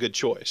think it was a good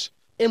choice.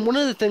 And one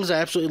of the things I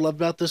absolutely love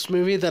about this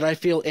movie that I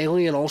feel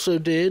Alien also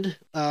did,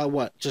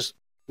 just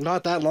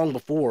not that long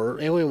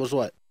before. Alien was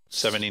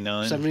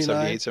 78,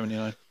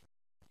 79.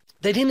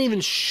 They didn't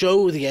even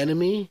show the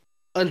enemy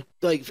in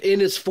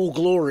its full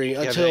glory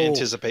until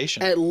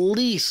anticipation. At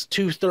least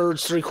 2/3,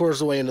 3/4 of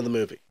the way into the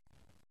movie.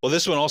 Well,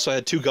 this one also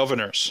had two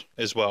governors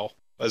as well,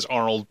 as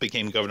Arnold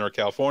became governor of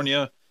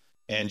California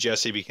and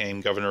Jesse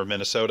became governor of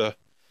Minnesota.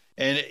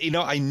 And,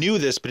 I knew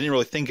this, but didn't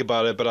really think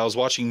about it. But I was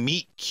watching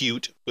Meet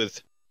Cute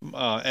with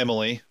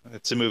Emily.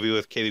 It's a movie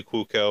with Kaylee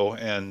Cuoco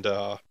and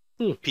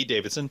Pete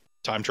Davidson,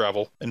 time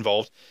travel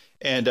involved.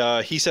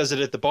 And he says it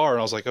at the bar, and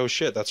I was like, oh,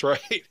 shit, that's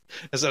right.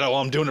 I said,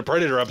 I'm doing a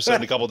Predator episode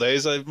in a couple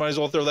days. I might as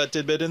well throw that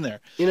tidbit in there.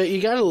 You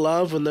got to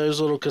love when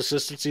those little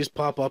consistencies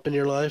pop up in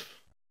your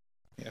life.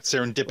 Yeah,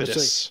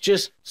 serendipitous.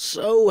 Just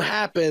so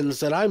happens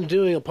that I'm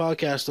doing a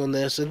podcast on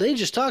this, and they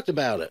just talked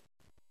about it.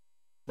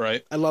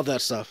 Right. I love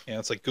that stuff. Yeah,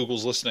 it's like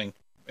Google's listening,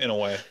 in a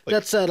way.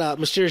 That's that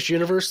Mysterious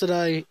Universe that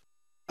I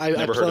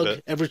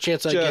plug every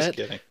chance I get.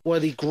 Kidding. One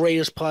of the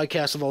greatest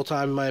podcasts of all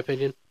time, in my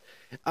opinion.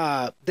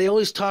 They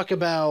always talk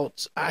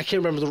about, I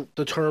can't remember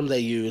the term they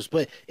use,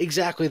 but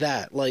exactly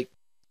that. Like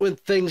when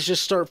things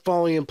just start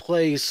falling in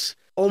place,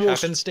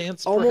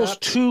 happenstance,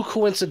 almost too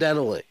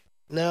coincidentally.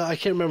 No, I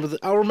can't remember.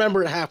 I'll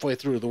remember it halfway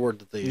through the word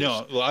that they use.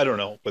 No, well, I don't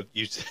know, but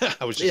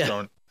I was just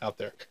throwing out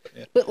there.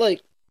 Yeah.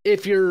 But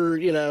if you're,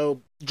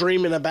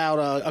 dreaming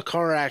about a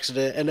car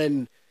accident and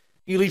then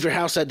you leave your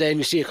house that day and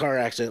you see a car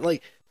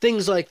accident,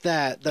 things like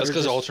that. That's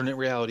because alternate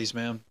realities,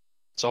 man.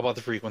 It's all about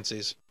the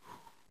frequencies.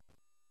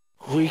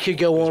 We could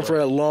go on for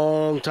a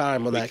long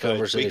time on that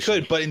conversation. We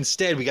could, but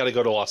instead we got to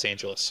go to Los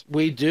Angeles.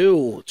 We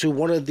do, to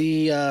one of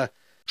the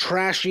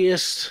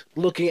trashiest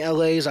looking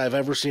LAs I've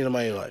ever seen in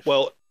my life.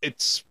 Well,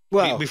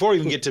 before we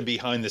even get to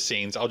behind the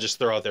scenes, I'll just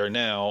throw out there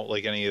now,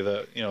 like any of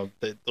the,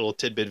 the little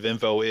tidbit of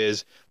info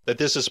is that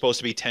this is supposed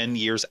to be 10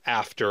 years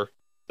after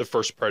the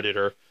first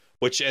Predator,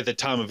 which at the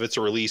time of its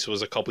release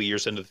was a couple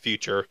years into the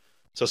future.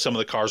 So some of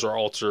the cars are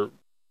altered,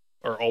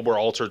 were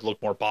altered,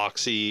 look more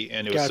boxy,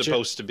 and it was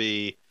supposed to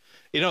be,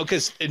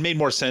 because it made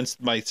more sense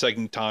my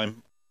second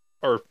time,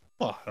 or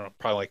well, I don't know,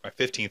 probably like my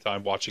 15th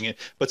time watching it.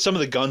 But some of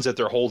the guns that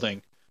they're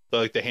holding,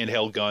 like the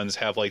handheld guns,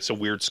 have like some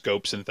weird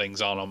scopes and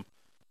things on them.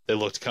 They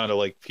looked kind of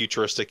like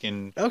futuristic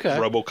and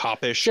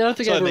RoboCop-ish. Yeah, I don't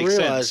think I ever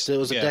realized it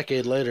was a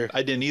decade later.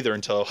 I didn't either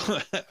until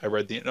I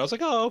read and I was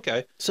like, oh,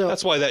 okay. So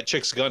that's why that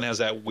chick's gun has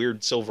that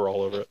weird silver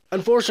all over it.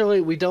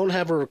 Unfortunately, we don't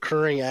have a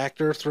recurring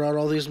actor throughout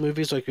all these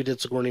movies like we did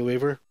Sigourney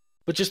Weaver.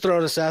 But just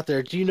throwing this out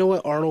there, do you know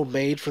what Arnold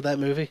made for that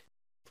movie?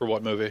 For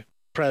what movie?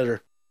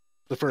 Predator.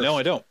 The first. No,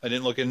 I don't. I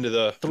didn't look into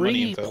the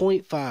money info.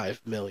 $3.5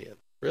 million.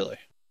 Really?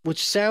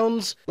 Which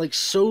sounds like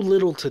so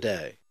little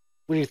today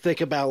when you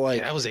think about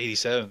like... that was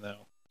 87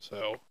 though.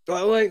 So,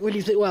 well, like when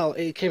you think, well,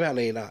 it came out in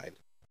 89,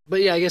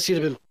 but yeah, I guess he'd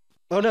have been.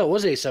 Oh no, it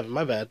was 87.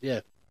 My bad. Yeah.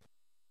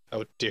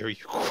 How dare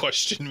you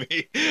question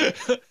me?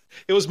 It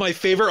was my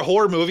favorite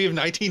horror movie of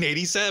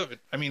 1987.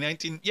 I mean,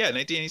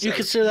 1987. You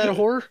consider that a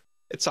horror?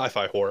 It's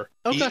sci-fi horror.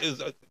 Okay.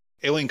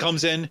 Alien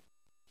comes in,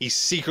 he's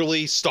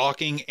secretly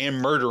stalking and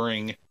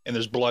murdering, and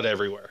there's blood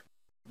everywhere.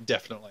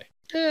 Definitely.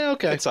 Yeah,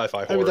 okay. It's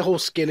sci-fi horror. I mean, the whole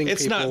skinning.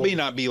 It's people. may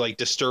not be like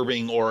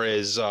disturbing or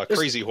as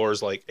crazy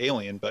horrors like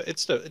Alien, but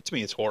to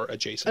me, it's horror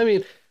adjacent. I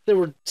mean, there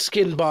were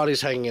skinned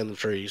bodies hanging in the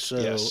trees. So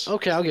yes.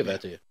 Okay, I'll give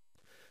that to you.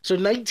 So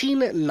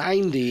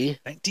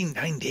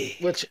 1990,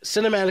 which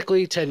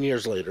cinematically 10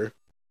 years later,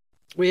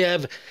 we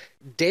have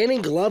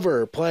Danny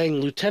Glover playing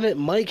Lieutenant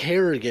Mike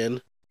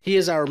Harrigan. He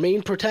is our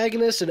main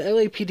protagonist, an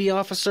LAPD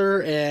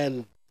officer,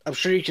 and I'm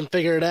sure you can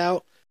figure it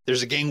out.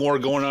 There's a gang war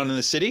going on in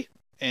the city,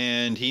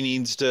 and he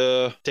needs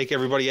to take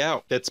everybody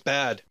out. That's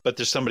bad, but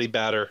there's somebody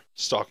badder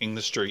stalking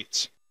the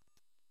streets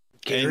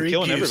and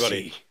killing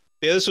everybody.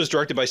 Yeah, this was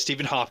directed by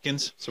Stephen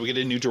Hopkins, so we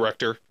get a new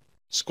director.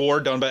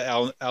 Score done by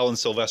Alan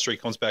Silvestri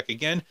comes back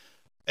again.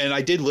 And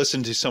I did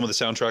listen to some of the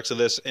soundtracks of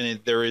this, and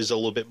there is a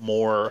little bit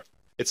more.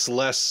 It's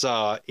less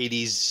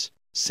 80s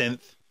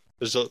synth.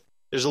 There's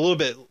a little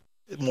bit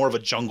more of a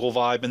jungle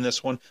vibe in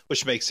this one,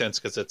 which makes sense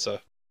because it's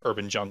a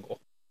urban jungle.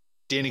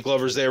 Danny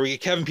Glover's there. We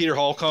get Kevin Peter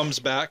Hall comes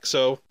back,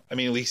 so I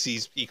mean at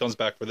least he comes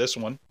back for this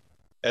one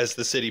as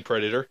the city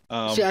predator.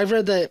 See, I've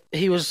read that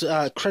he was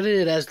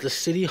credited as the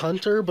city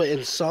hunter, but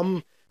in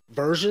some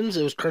versions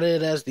it was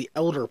credited as the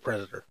elder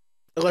predator.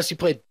 Unless he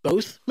played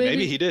both,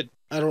 maybe he did.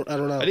 I don't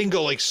know. I didn't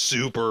go like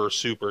super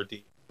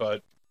deep,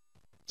 but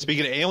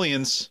speaking of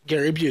aliens,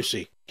 Gary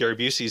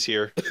Busey's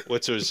here. Well,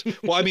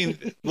 I mean,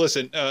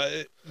 listen,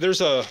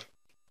 there's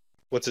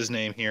what's his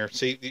name here?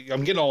 See,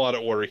 I'm getting all out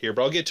of order here,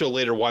 but I'll get to it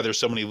later why there's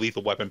so many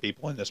Lethal Weapon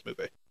people in this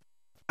movie.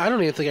 I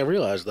don't even think I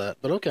realized that,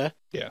 but okay.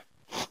 Yeah.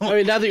 I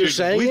mean, now that you're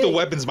saying Lethal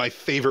Weapon's my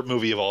favorite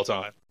movie of all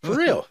time. For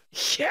real?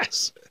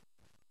 Yes.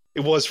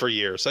 It was for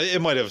years.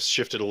 It might have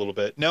shifted a little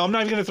bit. No, I'm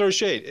not even going to throw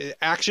shade.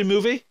 Action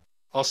movie?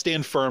 I'll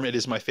stand firm. It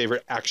is my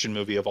favorite action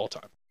movie of all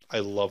time. I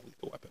love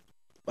Lethal Weapon.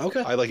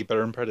 Okay. I like it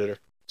better than Predator.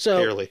 So,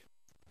 barely.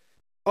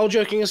 All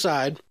joking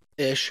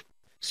aside-ish,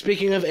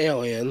 speaking of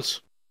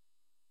aliens...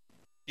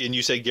 And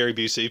you said Gary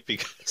Busey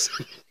because...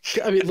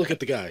 I mean, look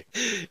at the guy.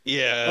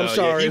 Yeah. I'm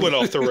sorry. Yeah, he went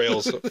off the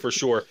rails for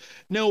sure.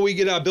 No, we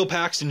get Bill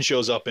Paxton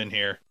shows up in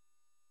here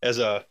as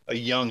a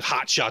young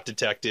hotshot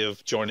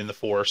detective joining the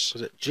force.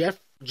 Was it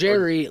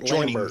Jerry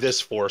joining Lambert. This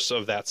force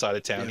of that side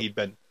of town. Yep. He'd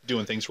been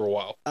doing things for a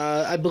while.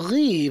 I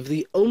believe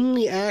the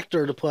only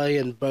actor to play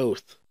in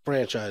both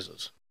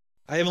franchises.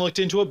 I haven't looked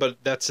into it,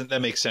 but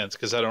that makes sense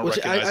because I don't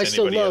recognize I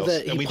still anybody love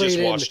else. That and we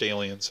just watched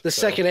Aliens. The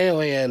second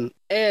Alien,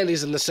 and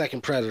he's in the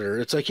second Predator.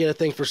 It's like he had a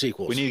thing for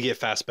sequels. We need to get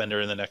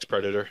Fassbender in the next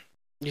Predator.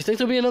 You think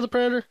there'll be another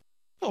Predator?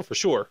 Oh, for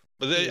sure.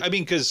 But I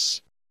mean,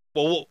 because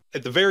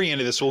at the very end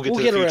of this, we'll get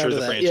to the future of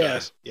the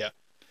franchise. Yeah.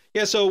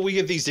 So we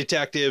get these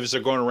detectives.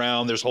 They're going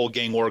around. There's a whole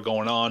gang war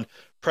going on.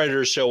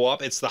 Predators show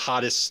up. It's the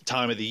hottest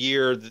time of the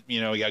year.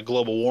 You got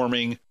global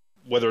warming.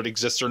 Whether it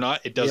exists or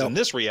not, it does in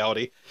this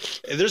reality.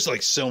 And there's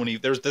like so many.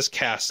 This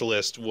cast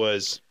list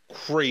was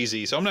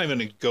crazy. So I'm not even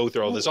going to go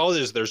through all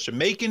this. There's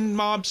Jamaican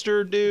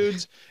mobster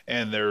dudes,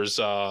 and there's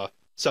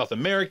South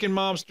American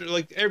mobster.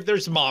 Like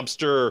there's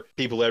mobster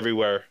people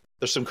everywhere.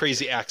 There's some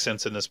crazy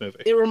accents in this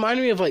movie. It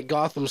reminded me of like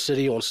Gotham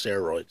City on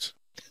steroids.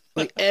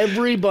 Like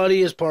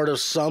everybody is part of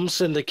some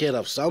syndicate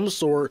of some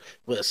sort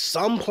with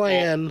some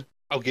plan.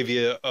 I'll give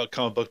you a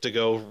comic book to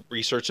go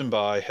research and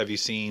buy. Have you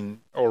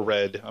seen or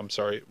read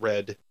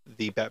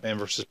the Batman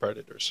vs.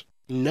 Predators?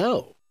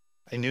 No.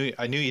 I knew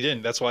you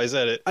didn't. That's why I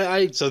said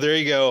it. So there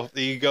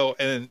you go.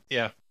 And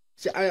yeah.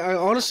 See, I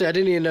honestly, I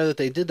didn't even know that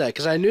they did that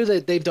because I knew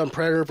that they've done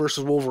Predator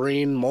versus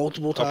Wolverine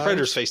multiple times.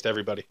 Predators faced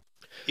everybody.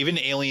 Even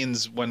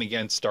Aliens went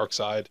against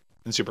Darkseid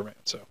and Superman.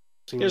 So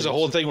there's a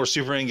whole thing where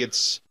Superman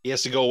he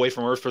has to go away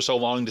from Earth for so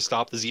long to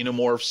stop the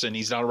xenomorphs, and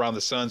he's not around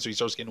the sun, so he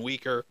starts getting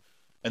weaker.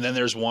 And then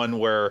there's one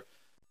where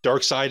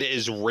Darkseid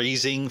is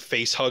raising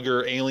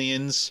facehugger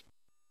aliens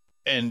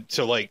and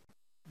to like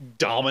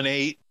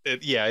dominate.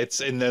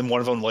 And then one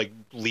of them like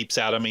leaps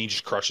at him and he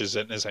just crushes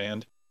it in his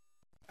hand,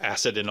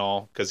 acid and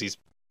all, because he's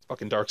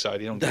fucking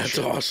Darkseid. You don't. That's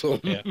awesome.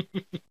 Yeah,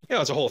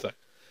 it's a whole thing.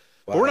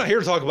 Wow. We're not here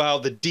to talk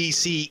about the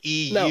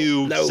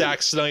DCEU No.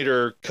 Zack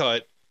Snyder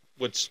cut,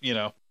 which,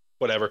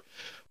 whatever.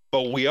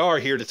 But we are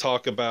here to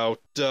talk about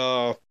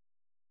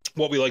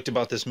what we liked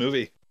about this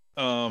movie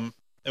and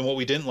what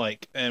we didn't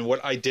like. And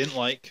what I didn't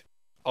like,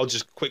 I'll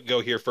just quick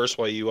go here first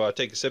while you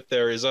take a sip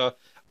there, is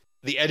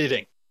the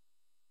editing.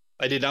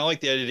 I did not like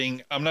the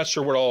editing. I'm not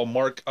sure what all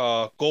Mark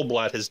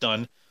Goldblatt has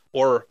done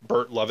or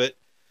Burt Lovett,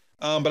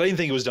 but I didn't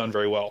think it was done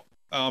very well.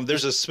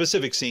 There's a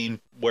specific scene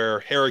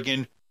where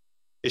Harrigan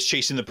is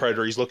chasing the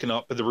Predator. He's looking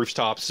up at the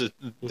rooftops,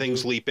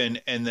 things leaping,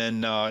 and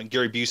then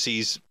Gary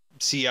Busey's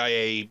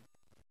CIA,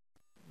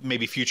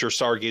 maybe future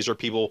Stargazer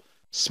people,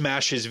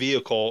 smash his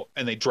vehicle,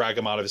 and they drag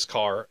him out of his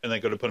car, and they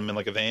go to put him in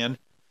like a van.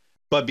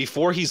 But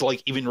before he's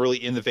like even really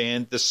in the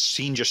van, the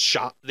scene just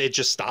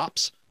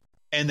stops.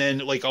 And then,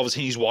 like, all of a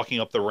sudden, he's walking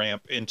up the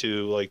ramp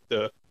into, like,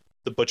 the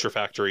butcher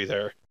factory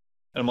there.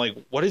 And I'm like,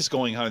 what is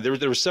going on?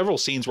 There were several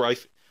scenes where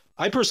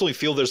I personally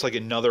feel there's, like,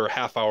 another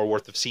half hour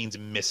worth of scenes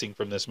missing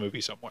from this movie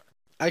somewhere.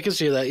 I can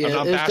see that, yeah. I'm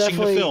not bashing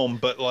the film,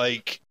 but,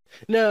 like...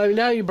 No,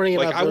 now you bring it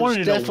like, up. I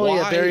wanted to know definitely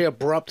why, a very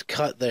abrupt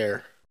cut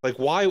there. Like,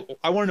 why...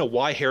 I want to know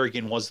why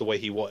Harrigan was the way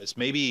he was.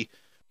 Maybe...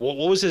 What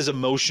was his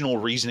emotional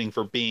reasoning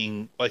for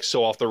being, like,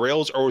 so off the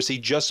rails? Or was he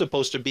just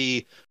supposed to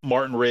be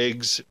Martin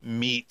Riggs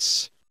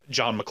meets...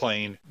 John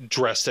McClane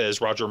dressed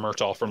as Roger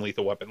Murtaugh from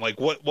Lethal Weapon? Like,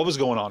 what was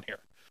going on here?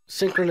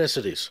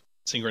 Synchronicities.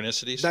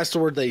 Synchronicities? That's the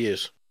word they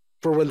use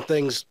for when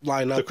things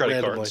line up the credit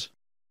randomly. cards.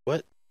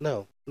 What?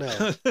 No.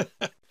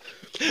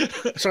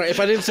 Sorry,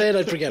 if I didn't say it,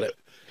 I'd forget it.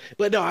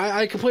 But no,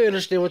 I completely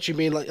understand what you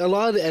mean. Like, a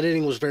lot of the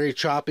editing was very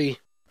choppy.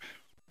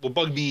 What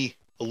bugged me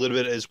a little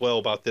bit as well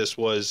about this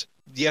was,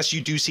 yes, you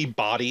do see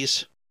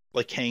bodies,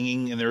 like,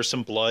 hanging, and there's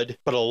some blood,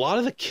 but a lot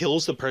of the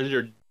kills the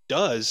Predator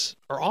does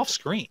are off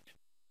screen.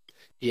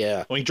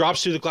 Yeah. When he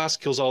drops through the glass,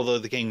 kills all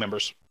the gang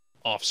members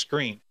off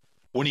screen.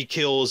 When he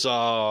kills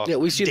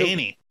we see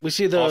Danny, we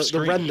see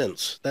the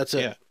remnants. That's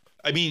it. Yeah.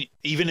 I mean,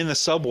 even in the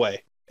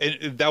subway,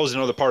 and that was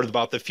another part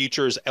about the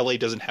future is LA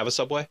doesn't have a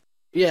subway.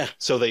 Yeah.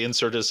 So they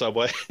inserted a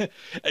subway.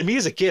 And me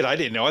as a kid, I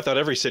didn't know. I thought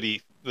every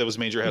city that was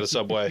major had a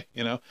subway,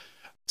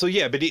 So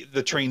yeah, but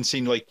the train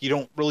scene, like, you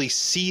don't really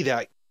see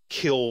that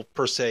kill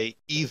per se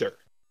either.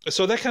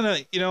 So that kind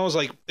of, was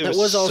like, it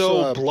was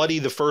also so bloody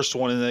the first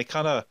one, and they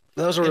kind of,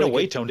 that was a really in a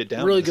way, toned it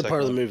down. Really good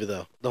part of the movie,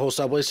 though. The whole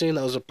subway scene,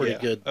 that was a pretty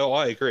good. Oh,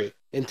 I agree.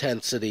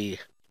 Intensity.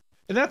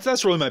 And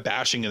that's really my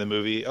bashing in the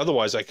movie.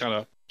 Otherwise, I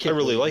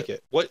really like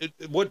it.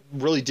 What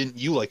really didn't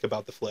you like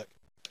about the flick?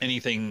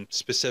 Anything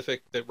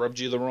specific that rubbed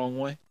you the wrong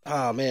way?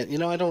 Oh,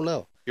 man. I don't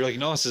know. You're like,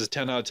 no, this is a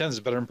 10 out of 10. This is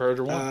better than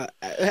Predator 1.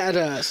 I had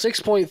a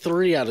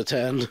 6.3 out of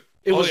 10.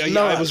 It was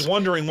I was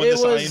wondering when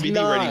this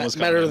IMDb rating was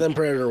coming better than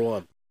Predator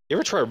 1. You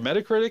ever try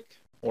Metacritic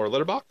or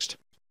Letterboxd?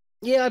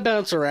 Yeah, I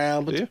bounce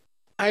around, but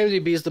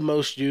IMDb is the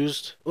most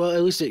used. Well,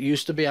 at least it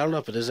used to be. I don't know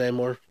if it is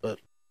anymore, but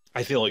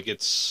I feel like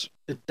it's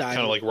kind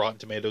of like Rotten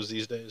Tomatoes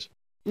these days.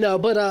 No,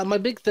 but my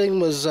big thing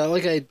was,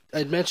 like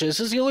I'd mentioned, this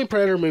is the only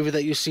Predator movie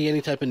that you see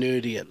any type of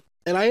nudity in.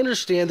 And I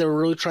understand they were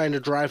really trying to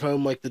drive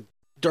home, like, the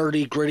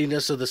dirty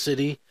grittiness of the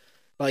city,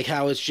 like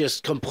how it's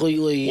just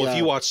completely... Well, if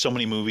you watch so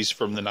many movies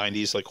from the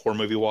 90s, like horror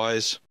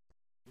movie-wise,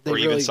 or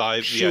really even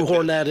sci-fi...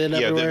 shoehorn that in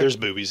everywhere. There's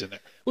boobies in there.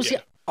 Well, see,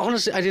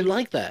 honestly, I didn't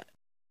like that.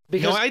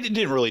 Because I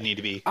didn't really need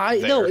to be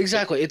there. No,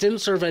 exactly. It didn't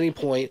serve any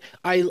point.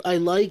 I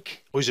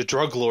like... Oh, he's a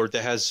drug lord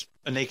that has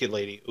a naked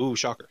lady. Ooh,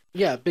 shocker.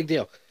 Yeah, big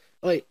deal.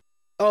 Like,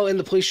 oh, and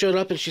the police showed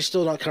up and she's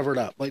still not covered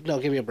up. Like, no,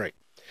 give me a break.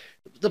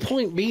 The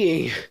point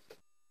being,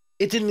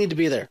 it didn't need to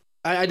be there.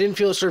 I didn't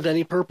feel it served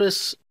any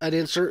purpose. I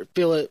didn't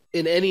feel it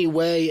in any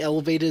way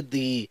elevated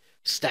the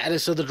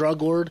status of the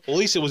drug lord. Well, at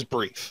least it was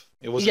brief.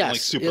 It wasn't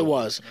like super... it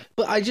was.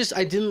 But I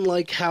didn't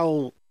like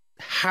how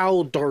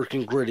dark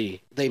and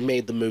gritty they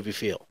made the movie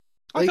feel.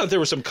 I thought there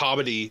was some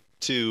comedy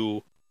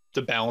to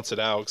balance it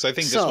out, because I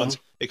think this one's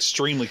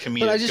extremely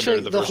comedic. But I just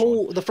feel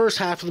like the first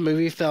half of the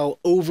movie felt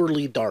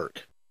overly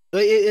dark.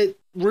 It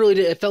really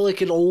did. It felt like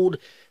an old...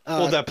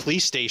 that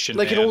police station,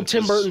 like an old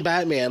Tim Burton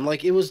Batman.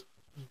 Like, it was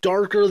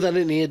darker than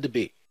it needed to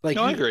be. Like,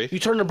 I agree. You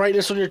turn the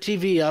brightness on your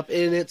TV up,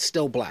 and it's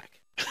still black.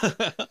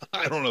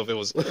 I don't know if it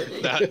was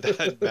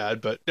that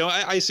bad, but no,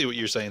 I see what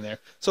you're saying there.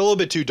 It's a little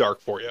bit too dark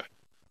for you.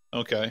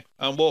 Okay.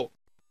 Well,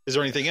 is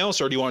there anything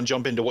else, or do you want to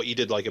jump into what you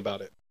did like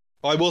about it?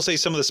 Oh, I will say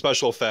some of the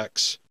special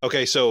effects.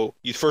 Okay, so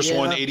the first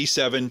one,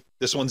 87.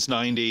 This one's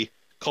 90. A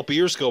couple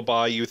years go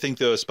by, you think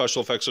the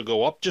special effects will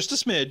go up just a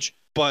smidge,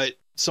 but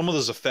some of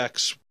those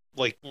effects,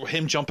 like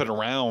him jumping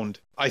around,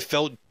 I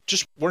felt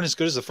just weren't as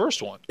good as the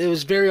first one. It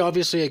was very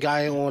obviously a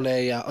guy on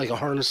a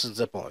harness and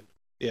zip on.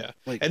 Yeah,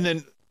 and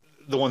then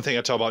the one thing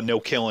I talk about, no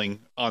killing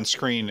on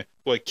screen,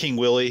 like King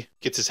Willie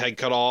gets his head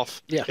cut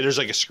off. Yeah, and there's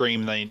like a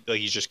scream, and like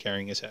he's just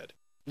carrying his head.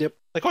 Yep.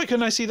 Like, why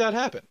couldn't I see that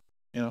happen?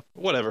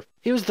 Whatever.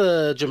 He was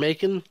the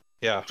Jamaican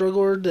drug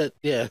lord that,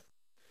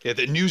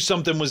 that knew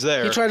something was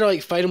there. He tried to,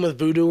 like, fight him with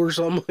voodoo or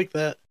something like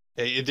that.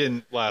 It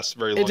didn't last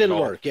very long. It didn't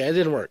work. Yeah, it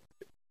didn't work.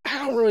 I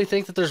don't really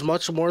think that there's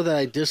much more that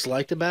I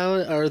disliked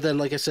about it, other than,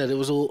 like I said, it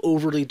was a little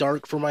overly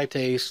dark for my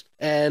taste.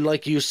 And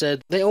like you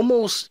said, they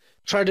almost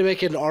tried to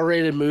make an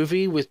R-rated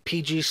movie with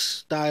PG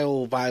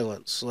style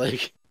violence.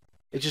 Like,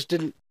 it just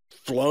didn't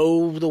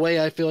flow the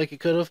way I feel like it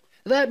could have.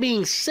 That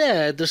being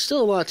said, there's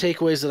still a lot of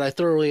takeaways that I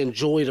thoroughly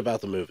enjoyed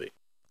about the movie.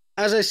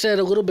 As I said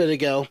a little bit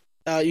ago,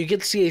 you get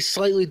to see a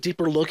slightly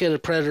deeper look at a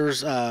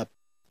Predator's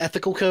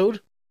ethical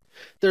code.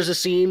 There's a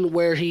scene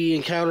where he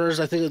encounters,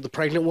 I think, the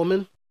pregnant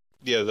woman.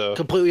 Yeah,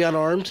 completely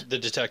unarmed. The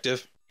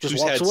detective. Just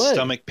who's walks had away.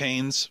 stomach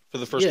pains for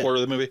the first quarter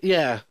of the movie.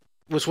 Yeah,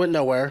 which went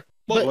nowhere.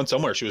 Well, it went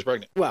somewhere. She was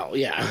pregnant. Well,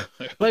 yeah.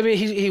 But I mean,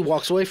 he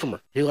walks away from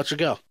her. He lets her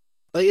go.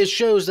 Like, it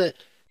shows that,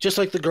 just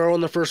like the girl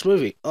in the first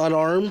movie,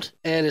 unarmed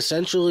and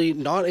essentially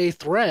not a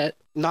threat,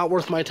 not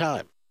worth my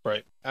time.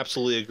 Right.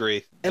 Absolutely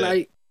agree. And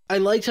I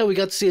liked how we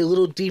got to see a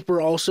little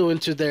deeper also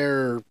into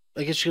their,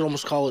 I guess you could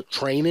almost call it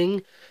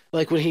training.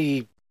 Like when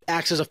he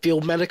acts as a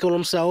field medic on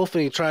himself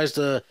and he tries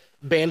to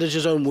bandage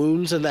his own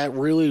wounds in that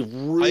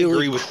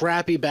really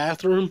crappy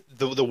bathroom.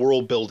 The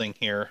world building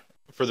here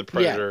for the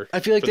Predator. Yeah, I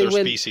feel like they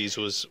went. Species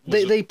was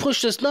they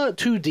pushed us not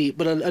too deep,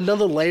 but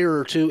another layer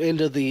or two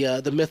into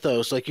the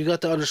mythos. Like you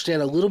got to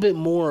understand a little bit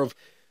more of,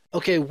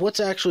 okay, what's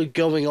actually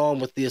going on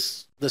with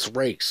this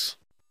race.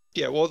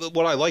 Yeah, well,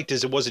 what I liked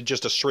is it wasn't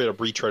just a straight up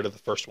retread of the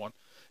first one.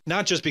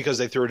 Not just because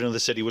they threw it into the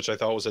city, which I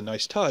thought was a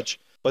nice touch,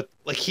 but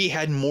like he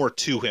had more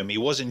to him. He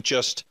wasn't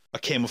just a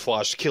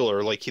camouflaged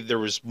killer. Like there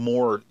was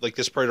more. Like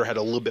this Predator had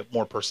a little bit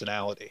more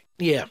personality.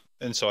 Yeah,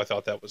 and so I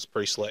thought that was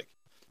pretty slick.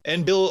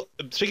 And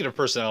speaking of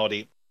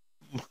personality,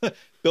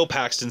 Bill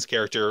Paxton's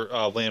character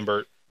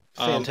Lambert,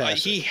 fantastic.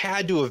 He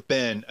had to have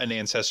been an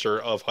ancestor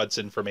of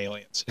Hudson from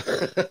Aliens.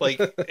 Like,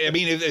 I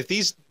mean, if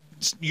these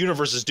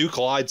universes do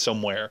collide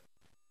somewhere,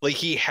 like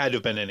he had to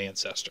have been an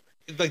ancestor.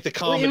 Like the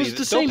comedy,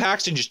 Bill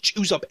Paxton just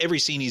chews up every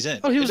scene he's in.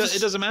 Oh, it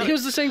doesn't matter. He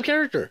was the same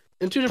character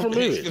in two different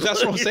movies.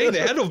 That's what I'm saying. They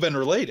had to have been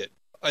related.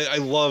 I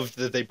loved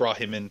that they brought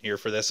him in here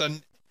for this.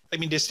 And I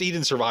mean, he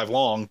didn't survive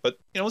long, but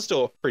it's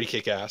still pretty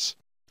kick-ass.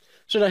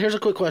 So now here's a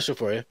quick question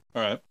for you.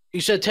 All right.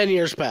 You said 10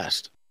 years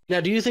passed. Now,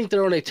 do you think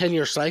they're on a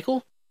 10-year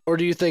cycle? Or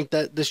do you think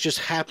that this just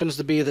happens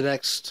to be the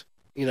next,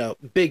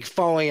 big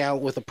falling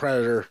out with a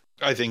Predator?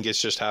 I think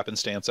it's just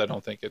happenstance. I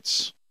don't think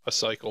it's a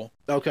cycle.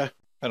 Okay.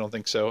 I don't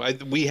think so.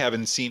 We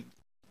haven't seen...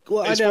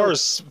 Well, as far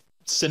as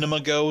cinema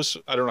goes,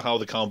 I don't know how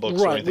the comic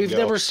books right. We've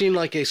never seen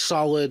like a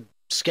solid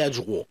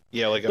schedule.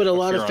 Yeah, but a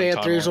lot of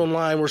fan theories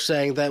online were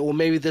saying that, well,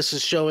 maybe this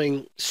is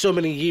showing so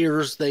many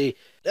years. They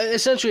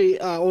essentially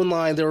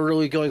online they were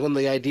really going on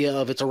the idea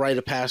of it's a rite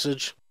of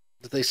passage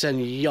that they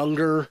send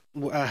younger.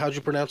 How'd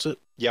you pronounce it?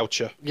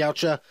 Yautja.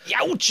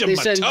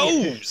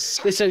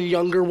 They send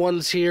younger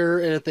ones here,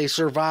 and if they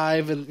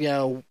survive, and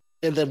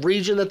in the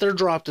region that they're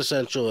dropped,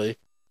 essentially.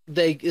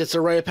 It's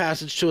a rite of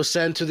passage to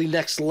ascend to the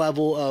next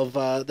level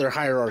of their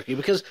hierarchy,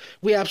 because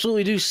we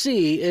absolutely do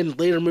see in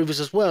later movies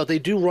as well, they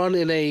do run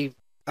in a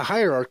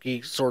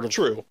hierarchy sort of.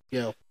 True.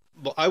 Well,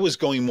 I was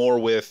going more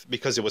with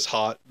because it was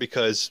hot,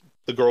 because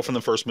the girl from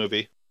the first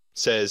movie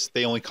says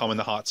they only come in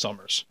the hot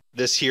summers.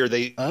 This here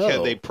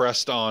they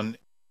pressed on,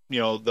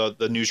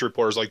 the news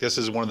reporters like this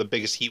is one of the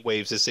biggest heat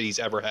waves the city's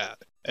ever had,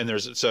 and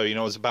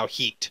it's about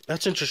heat.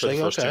 That's interesting. For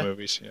the first two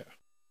movies, yeah.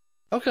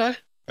 Okay.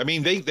 I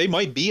mean, they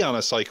might be on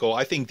a cycle.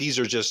 I think these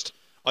are just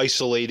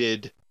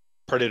isolated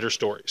Predator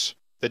stories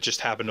that just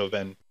happen to have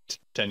been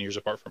 10 years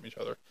apart from each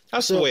other.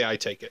 That's the way I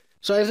take it.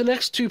 So I have the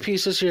next two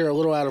pieces here a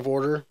little out of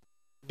order,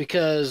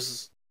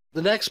 because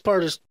the next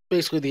part is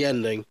basically the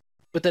ending.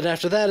 But then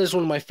after that is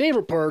one of my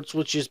favorite parts,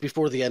 which is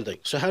before the ending.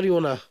 So how do you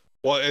want to...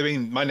 Well, I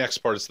mean, my next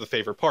part is the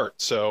favorite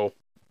part, so...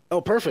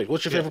 Oh, perfect.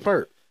 What's your favorite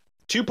part?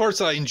 Two parts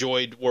that I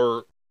enjoyed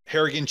were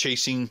Harrigan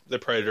chasing the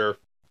Predator,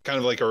 kind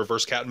of like a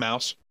reverse cat and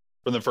mouse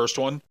from the first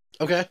one.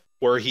 Okay.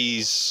 Where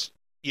he's,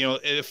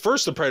 at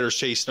first the Predator's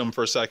chasing him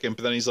for a second,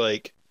 but then he's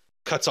like,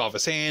 cuts off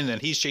his hand and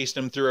he's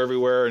chasing him through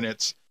everywhere. And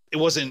it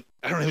wasn't,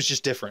 I don't know, it was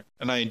just different.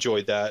 And I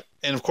enjoyed that.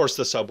 And of course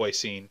the subway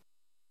scene.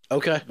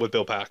 Okay. With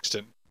Bill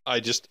Paxton. I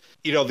just,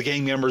 the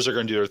gang members are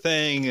going to do their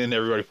thing and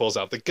everybody pulls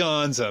out the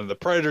guns and the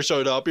Predator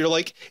showed up. You're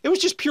like, it was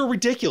just pure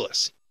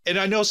ridiculous. And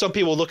I know some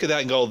people look at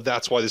that and go,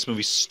 that's why this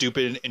movie's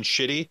stupid and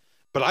shitty.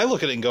 But I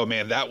look at it and go,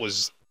 man, that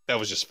was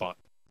just fun.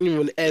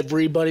 When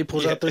everybody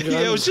pulls out their guns.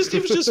 Yeah, it was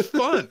just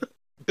fun.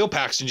 Bill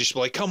Paxton just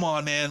like, come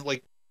on, man,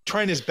 like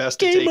trying his best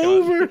to take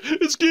over.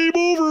 It's game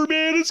over,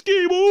 man. It's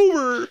game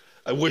over.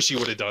 I wish he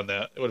would have done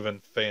that. It would have been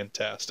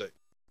fantastic.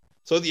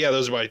 So yeah,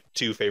 those are my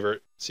two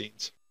favorite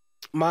scenes.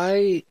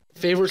 My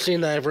favorite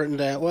scene that I've written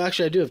down, well,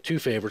 actually I do have two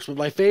favorites, but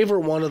my favorite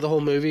one of the whole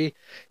movie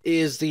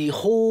is the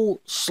whole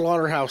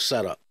slaughterhouse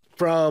setup.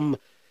 From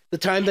the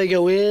time they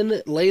go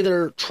in, lay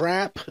their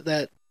trap,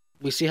 that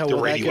we see how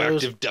well that goes. The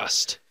radioactive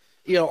dust.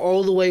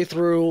 All the way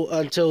through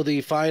until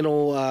the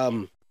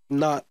final,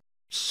 not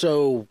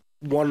so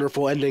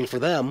wonderful ending for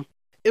them.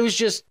 It was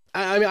just,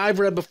 I mean, I've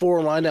read before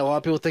online that a lot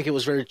of people think it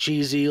was very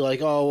cheesy,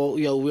 like, oh,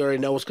 well, we already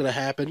know what's going to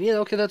happen. Yeah,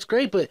 okay, that's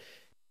great, but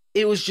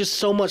it was just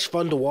so much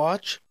fun to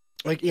watch.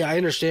 Like, yeah, I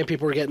understand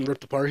people are getting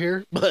ripped apart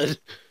here, but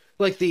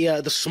like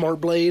the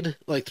smart blade,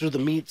 like through the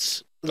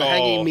meats, the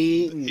hanging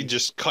meat. He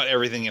just cut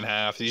everything in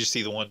half. You just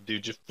see the one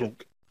dude just.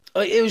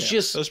 It was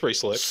just that was pretty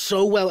slick.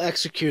 so well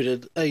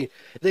executed.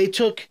 They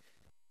took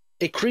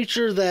a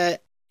creature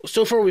that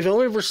so far we've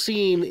only ever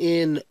seen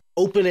in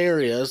open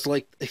areas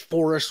like a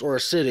forest or a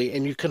city,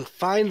 and you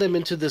confine them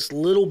into this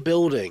little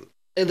building,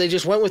 and they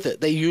just went with it.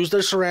 They used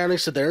their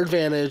surroundings to their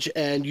advantage,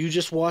 and you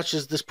just watch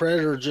as this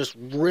predator just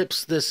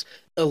rips this,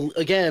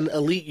 again,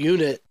 elite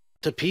unit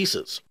to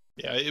pieces.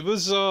 Yeah, it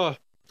was...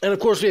 And of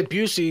course we have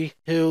Busey,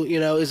 who,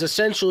 is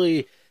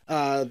essentially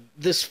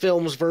this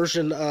film's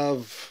version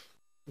of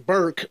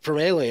Burke from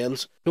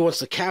Aliens, who wants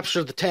to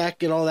capture the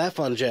tech and all that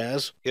fun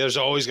jazz. Yeah, there's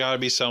always got to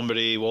be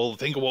somebody. Well,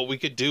 think of what we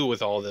could do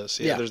with all this.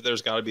 Yeah.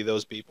 There's got to be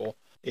those people.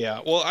 Yeah.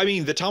 Well, I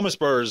mean, the Thomas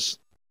Burrs,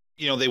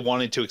 they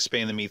wanted to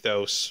expand the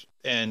mythos,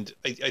 and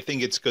I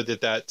think it's good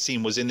that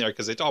scene was in there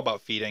because it's all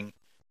about feeding,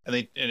 and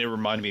it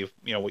reminded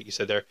me of what you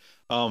said there,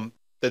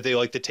 that they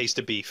like the taste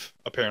of beef.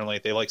 Apparently,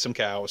 they like some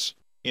cows.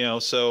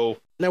 So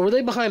now were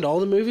they behind all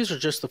the movies or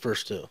just the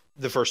first two?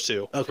 The first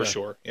two, okay. For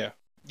sure. Yeah.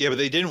 Yeah, but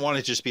they didn't want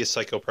it to just be a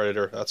psycho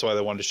predator. That's why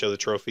they wanted to show the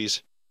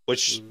trophies,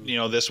 which,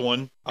 this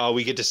one,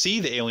 we get to see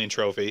the alien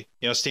trophy.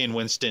 Stan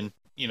Winston,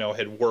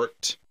 had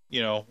worked,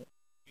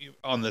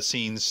 on the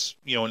scenes,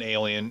 in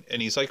Alien,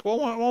 and he's like, well,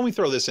 why don't we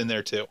throw this in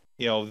there too?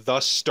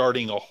 Thus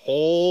starting a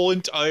whole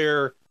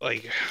entire,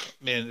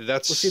 man,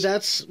 that's... Well, see,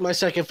 that's my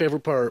second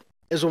favorite part,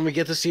 is when we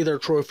get to see their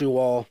trophy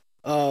wall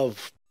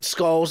of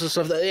skulls and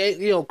stuff,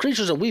 that,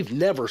 creatures that we've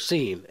never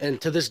seen,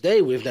 and to this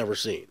day we've never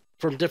seen.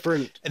 From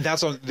different, and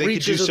that's on. They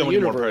could do so many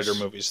more Predator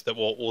movies that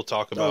we'll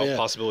talk about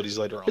possibilities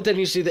later on. But then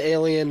you see the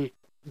alien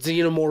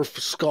xenomorph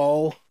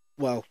skull,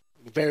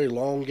 very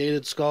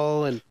elongated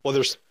skull, and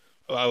there's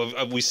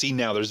we see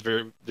now there's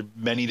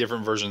many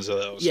different versions of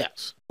those.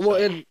 Yes. Well,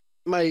 and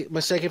my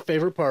second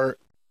favorite part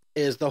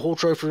is the whole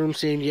trophy room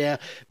scene. Yeah,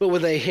 but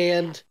when they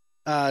hand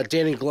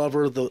Danny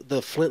Glover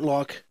the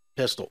flintlock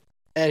pistol,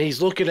 and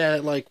he's looking at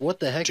it like, what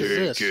the heck is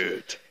this? Take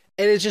it.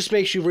 And it just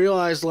makes you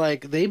realize,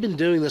 they've been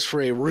doing this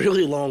for a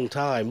really long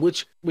time,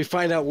 which we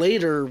find out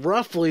later,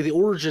 roughly the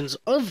origins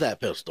of that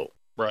pistol.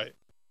 Right.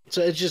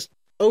 So it's just,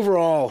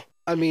 overall,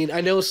 I mean, I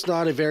know it's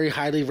not a very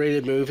highly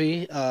rated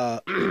movie,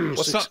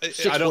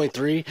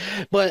 6.3,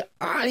 but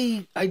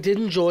I did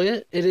enjoy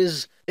it.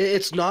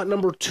 It's not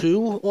number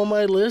 2 on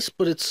my list,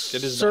 but it's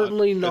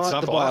certainly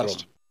not the bottom.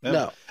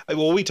 No.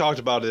 Well, we talked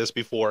about this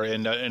before,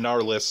 and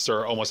our lists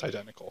are almost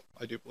identical,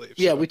 I do believe.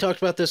 Yeah, we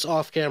talked about this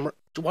off camera.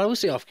 Why do we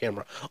say off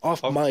camera?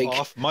 Off mic.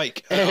 Off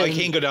mic. I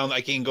can't go down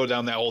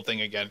that whole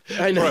thing again.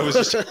 I know. I was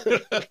just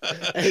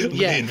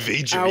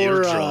invade your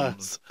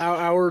eardrums.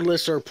 Our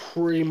lists are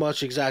pretty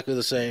much exactly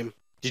the same.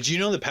 Did you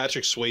know that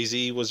Patrick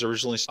Swayze was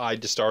originally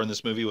eyed to star in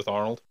this movie with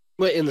Arnold?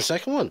 Wait, in the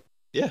second one?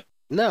 Yeah.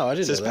 No, I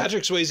didn't know that.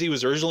 Patrick Swayze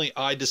was originally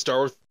eyed to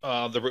star with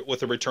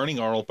the returning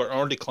Arnold, but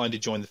Arnold declined to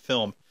join the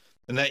film.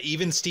 And that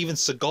even Steven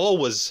Seagal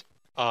was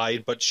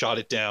eyed, but shot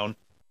it down.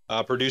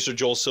 Producer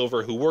Joel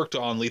Silver, who worked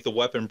on Lethal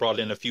Weapon, brought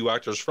in a few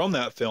actors from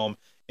that film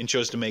and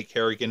chose to make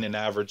Harrigan an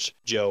average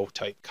Joe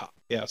type cop.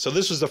 Yeah, so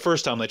this was the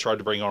first time they tried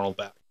to bring Arnold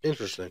back.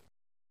 Interesting.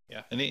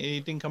 Yeah, and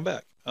he didn't come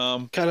back.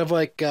 Kind of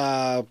like,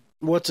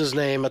 what's his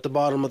name at the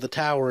bottom of the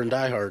tower in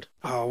Die Hard?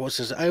 Oh, what's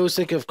his... I always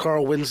think of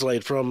Carl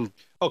Winslade from...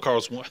 Oh,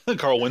 Carl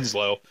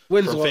Winslow.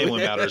 From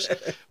Family Matters.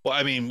 Well,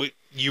 I mean,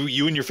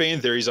 you and your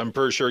fan theories, I'm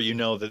pretty sure you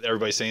know that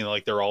everybody's saying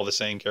they're all the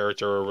same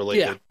character or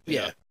related.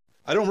 Yeah.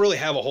 I don't really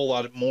have a whole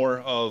lot more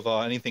of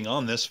anything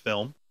on this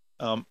film.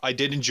 I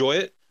did enjoy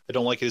it. I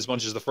don't like it as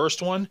much as the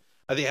first one.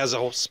 I think it has a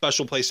whole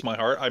special place in my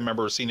heart. I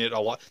remember seeing it a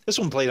lot. This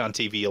one played on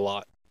TV a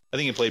lot. I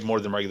think it played more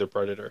than regular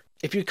Predator.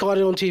 If you caught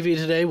it on TV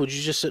today, would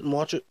you just sit and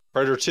watch it?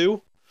 Predator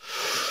 2?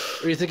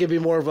 Or you think it'd be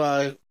more of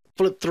a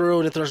flip through,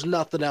 and if there's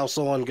nothing else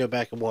on, go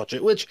back and watch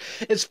it? Which,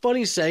 it's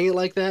funny saying it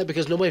like that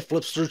because nobody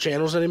flips through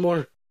channels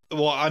anymore.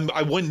 Well,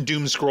 I wouldn't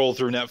doom scroll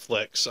through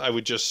Netflix. I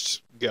would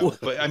just go.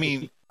 But, I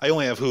mean... I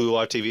only have Hulu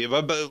Live TV,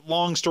 but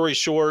long story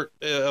short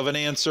of an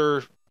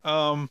answer,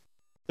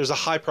 there's a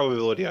high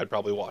probability I'd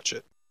probably watch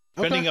it,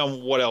 depending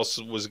on what else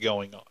was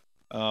going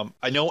on.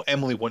 I know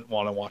Emily wouldn't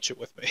want to watch it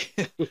with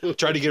me.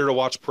 Tried to get her to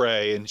watch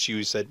Prey, and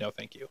she said no,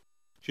 thank you.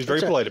 She was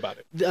very polite about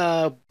it.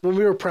 When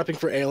we were prepping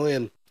for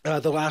Alien,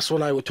 the last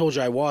one I told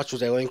you I watched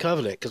was Alien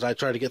Covenant, because I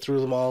tried to get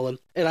through them all, and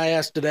I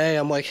asked today,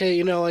 I'm like, hey,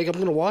 I'm going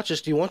to watch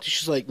this. Do you want to?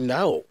 She's like,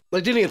 no.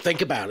 Didn't even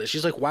think about it.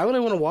 She's like, why would I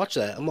want to watch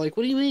that? I'm like,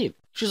 what do you mean?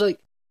 She's like,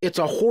 it's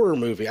a horror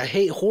movie. I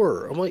hate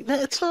horror. I'm like,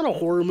 it's not a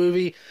horror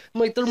movie. I'm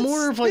like, they're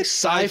more of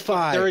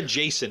sci-fi. They're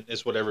adjacent,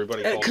 is what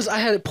everybody calls it. Because I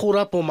had it pulled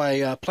up on my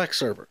Plex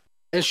server.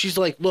 And she's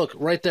like, look,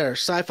 right there,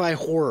 sci-fi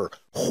horror.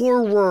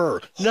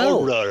 Horror.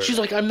 No. Horror. She's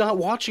like, I'm not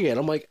watching it.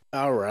 I'm like,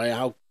 all right,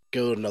 I'll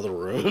go to another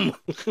room.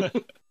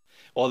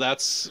 Well,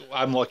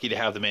 I'm lucky to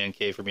have the man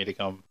cave for me to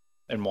come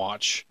and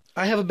watch.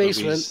 I have a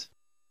basement. Movies.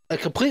 A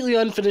completely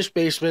unfinished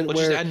basement where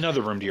just add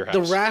another room to your house.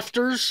 The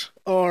rafters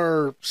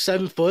are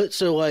 7 foot,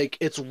 so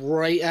it's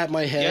right at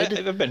my head.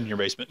 Yeah, I've been in your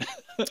basement.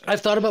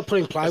 I've thought about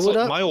putting plywood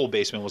up. My old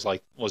basement was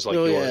like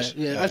yours.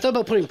 Yeah. I thought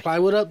about putting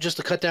plywood up just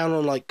to cut down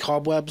on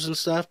cobwebs and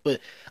stuff,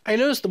 but I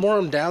noticed the more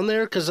I'm down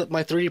there, because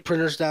my 3D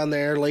printer's down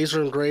there,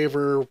 laser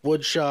engraver,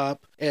 wood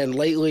shop, and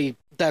lately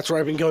that's where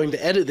I've been going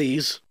to edit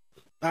these.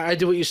 I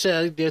did what you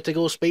said. You have to take a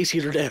little space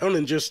heater down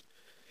and just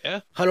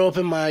Yeah. huddle up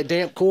in my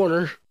damp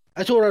corner.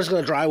 I told her I was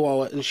going to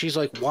drywall it, and she's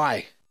like,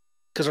 "Why?"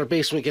 Because our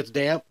basement gets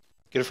damp.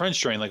 Get a French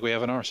drain like we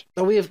have in ours.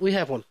 Oh, we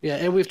have one. Yeah,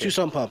 and we have two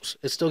sump pumps.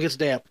 It still gets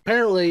damp.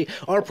 Apparently,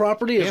 our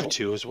property We is have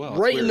two as well.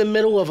 right in the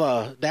middle of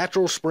a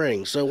natural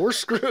spring, so we're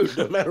screwed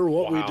no matter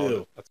what we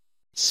do.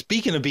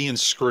 Speaking of being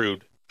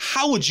screwed,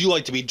 how would you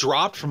like to be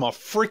dropped from a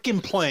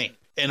freaking plane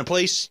in a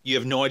place you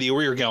have no idea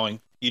where you're going?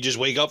 You just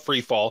wake up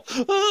free fall.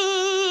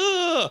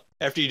 Ah!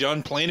 After you're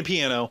done playing a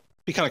piano.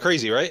 Be kind of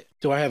crazy, right?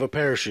 Do I have a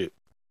parachute?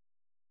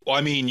 Well,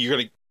 I mean, you're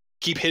going to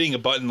keep hitting a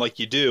button like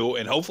you do,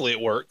 and hopefully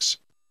it works.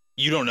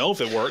 You don't know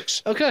if it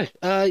works. Okay.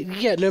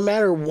 Yeah, no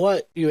matter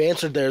what you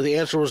answered there, the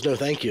answer was no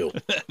thank you.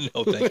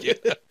 No, thank you.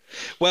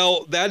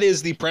 Well, that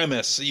is the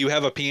premise. You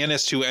have a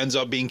pianist who ends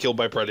up being killed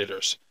by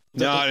predators.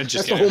 No, I'm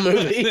just That's kidding. the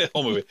whole movie. The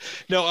whole movie.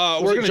 No,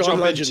 we're going to John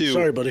jump Legend. into...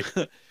 Sorry, buddy.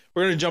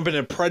 We're going to jump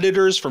into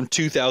Predators from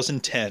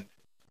 2010.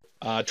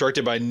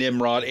 Directed by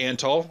Nimrod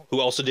Antal, who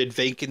also did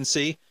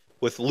Vacancy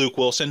with Luke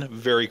Wilson.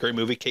 Very great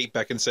movie. Kate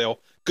Beckinsale.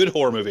 Good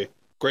horror movie.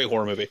 Great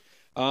horror movie.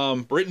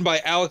 Written by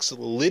Alex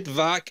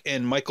Litvak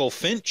and Michael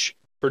Finch.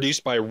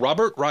 Produced by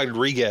Robert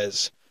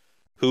Rodriguez,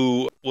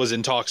 who was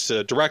in talks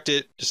to direct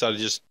it. Decided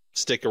to just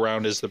stick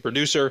around as the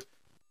producer.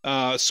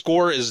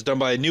 Score is done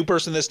by a new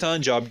person this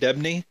time, John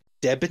Debney.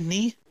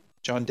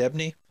 John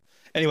Debney?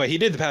 Anyway, he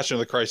did The Passion of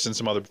the Christ and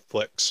some other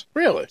flicks.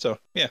 Really? So,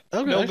 yeah.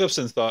 Okay. Mel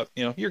Gibson thought,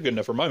 you're good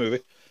enough for my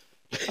movie.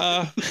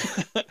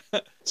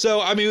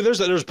 So, I mean, there's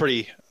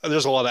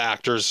a lot of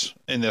actors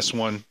in this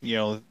one,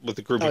 with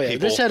the group of people.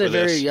 This had a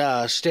very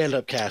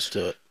stand-up cast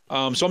to it.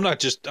 So I'm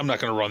not going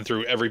to run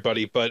through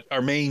everybody, but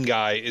our main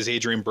guy is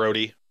Adrian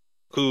Brody,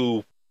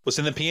 who was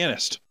in The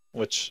Pianist,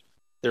 which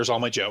there's all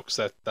my jokes.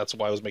 That's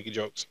why I was making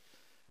jokes.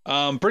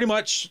 Pretty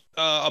much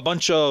a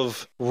bunch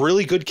of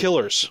really good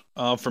killers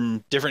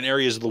from different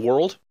areas of the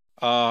world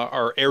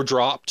are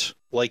airdropped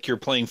like you're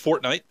playing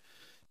Fortnite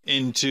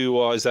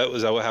into is that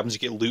what happens? You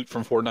get loot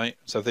from Fortnite?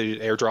 Is that they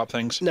airdrop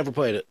things? Never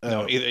played it.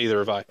 No, either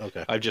have I.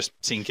 Okay. I've just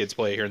seen kids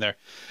play here and there.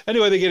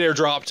 Anyway, they get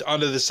airdropped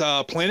onto this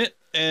planet,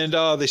 and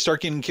they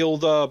start getting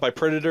killed by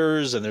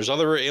predators, and there's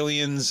other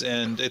aliens,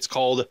 and it's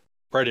called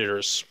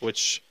Predators,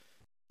 which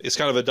is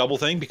kind of a double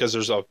thing because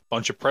there's a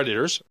bunch of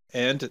predators,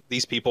 and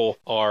these people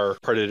are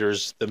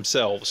predators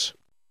themselves.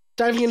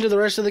 Diving into the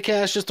rest of the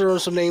cast, just throwing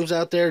some names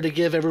out there to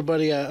give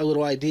everybody a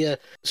little idea.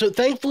 So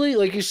thankfully,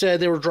 like you said,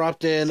 they were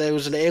dropped in. It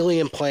was an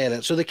alien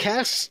planet. So the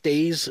cast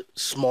stays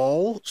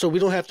small, so we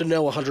don't have to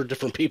know 100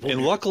 different people.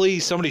 And luckily,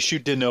 somebody's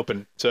chute didn't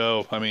open.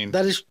 So, I mean...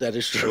 That is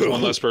true.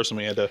 One less person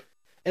we had to...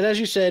 And as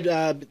you said,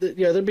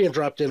 they're being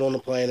dropped in on the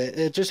planet.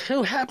 And it just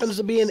who happens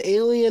to be an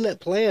alien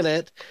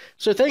planet.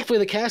 So thankfully,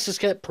 the cast is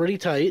kept pretty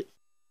tight.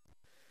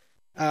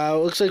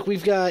 Looks like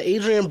we've got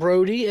Adrian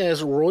Brody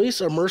as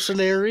Royce, a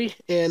mercenary,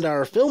 and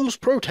our film's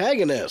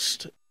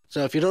protagonist.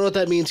 So if you don't know what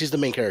that means, he's the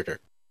main character.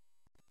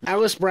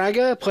 Alice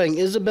Braga playing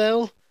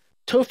Isabel,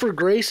 Topher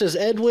Grace as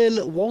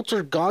Edwin,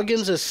 Walter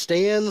Goggins as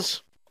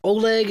Stans,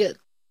 Oleg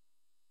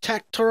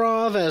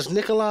Taktarov as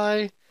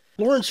Nikolai,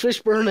 Lawrence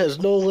Fishburne as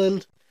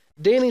Nolan,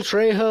 Danny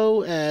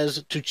Trejo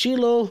as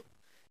Tuchilo,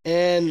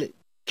 and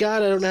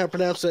God, I don't know how to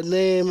pronounce that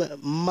name,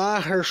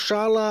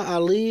 Mahershala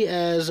Ali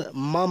as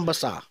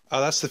Mombasa. Oh,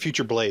 that's the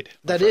future Blade.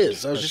 That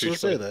is. I was just going to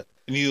say that.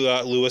 And you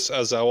Louis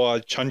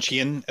Azawa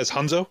Chunchian as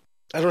Hanzo?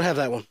 I don't have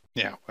that one.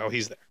 Yeah, well,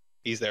 he's there.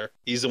 He's there.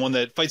 He's the one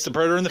that fights the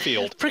predator in the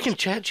field. Freaking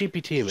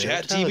ChatGPT,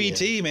 man.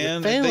 ChatGPT,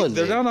 man.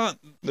 They're not.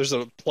 There's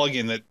a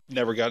plugin that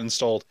never got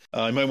installed.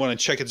 You might want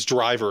to check its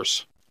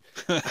drivers.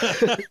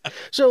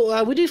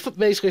 So we do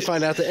basically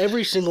find out that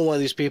every single one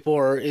of these people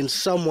are in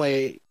some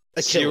way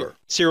a killer.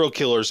 Serial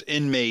killers,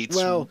 inmates.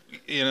 Well,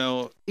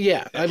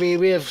 Yeah, I mean,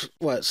 we have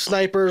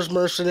snipers,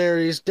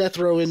 mercenaries, death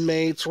row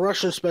inmates,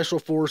 Russian special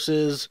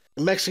forces,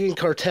 Mexican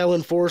cartel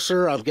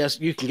enforcer.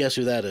 You can guess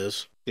who that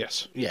is.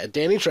 Yes. Yeah,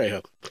 Danny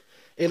Trejo.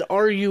 An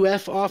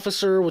RUF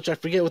officer, which I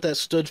forget what that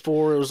stood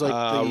for. It was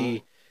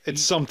like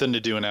it's something to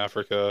do in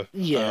Africa.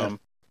 Yeah.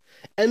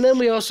 And then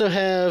we also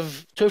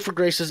have Topher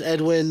Grace's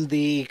Edwin,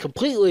 the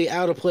completely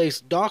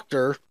out-of-place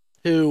doctor,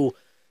 who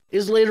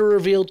is later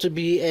revealed to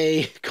be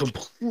a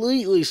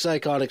completely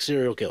psychotic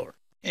serial killer.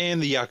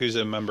 And the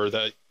Yakuza member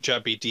that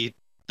ChatGPT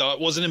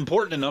thought wasn't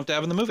important enough to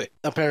have in the movie.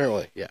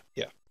 Apparently, yeah.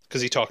 Yeah,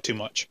 because he talked too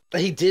much.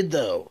 He did,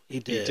 though. He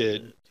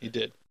did.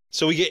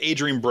 So we get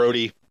Adrian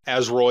Brody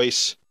as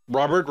Royce.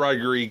 Robert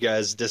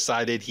Rodriguez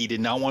decided he did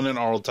not want an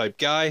Arnold-type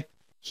guy.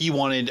 He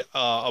wanted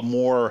a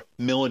more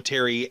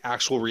military,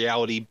 actual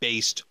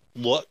reality-based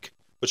look,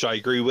 which I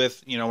agree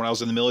with. When I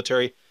was in the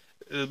military,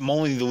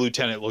 only the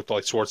lieutenant looked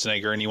like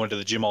Schwarzenegger, and he went to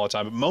the gym all the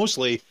time. But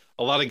mostly,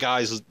 a lot of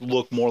guys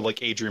look more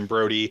like Adrian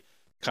Brody,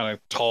 kind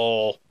of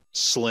tall,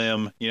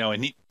 slim,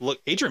 and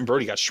Adrian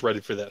Brody got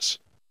shredded for this.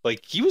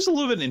 Like, he was a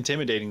little bit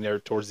intimidating there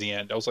towards the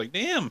end. I was like,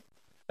 damn,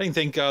 I didn't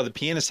think The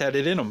Pianist had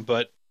it in him,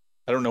 but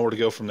I don't know where to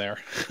go from there.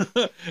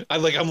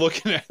 I'm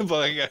looking at it,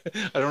 but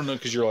I don't know,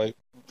 because you're like...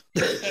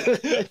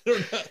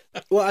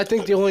 Well, I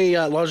think the only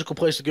logical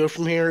place to go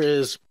from here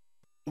is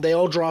they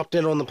all dropped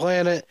in on the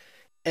planet,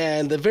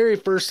 And the very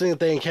first thing that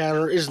they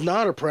encounter is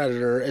not a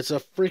predator. It's a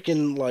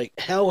freaking like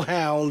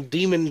hellhound,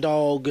 demon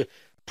dog,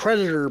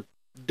 predator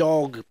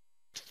dog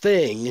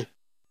thing.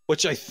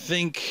 Which I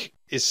think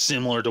is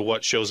similar to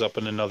what shows up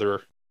in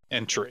another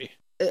entry.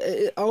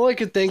 All I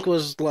could think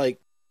was like,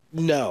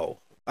 no,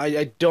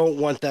 I don't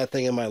want that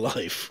thing in my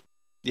life.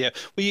 Yeah,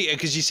 well,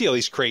 because you see all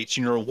these crates,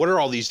 what are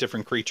all these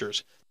different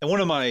creatures? And one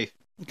of my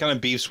kind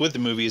of beefs with the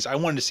movie is I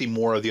wanted to see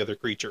more of the other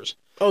creatures.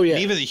 Oh, yeah.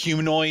 And even the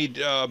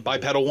humanoid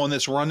bipedal one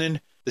that's running,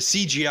 the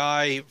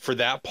CGI for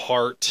that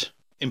part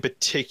in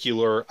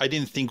particular, I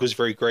didn't think was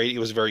very great. It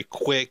was very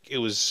quick.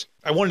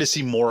 I wanted to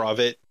see more of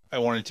it. I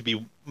wanted to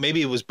be,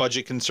 maybe it was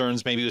budget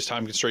concerns, maybe it was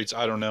time constraints,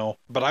 I don't know.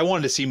 But I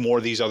wanted to see more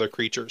of these other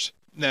creatures.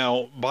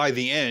 Now, by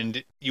the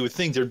end, you would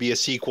think there'd be a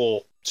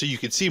sequel so you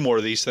could see more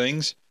of these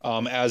things.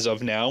 As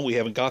of now, we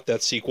haven't got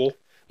that sequel.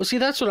 Well, see,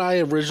 that's what I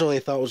originally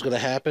thought was going to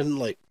happen.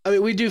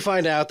 We do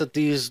find out that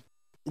these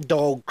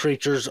dog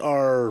creatures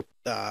are,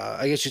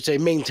 I guess you'd say,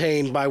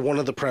 maintained by one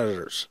of the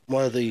predators.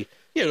 One of the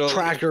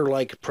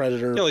tracker-like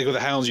predator. Yeah, like with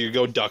the hounds, you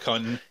go duck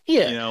hunting.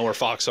 Yeah. Or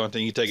fox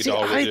hunting. You take a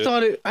dog with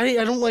you.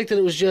 I don't like that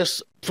it was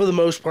just, for the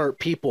most part,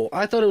 people.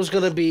 I thought it was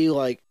going to be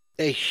like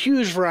a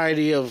huge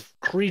variety of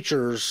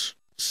creatures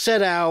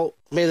set out,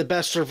 may the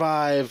best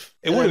survive,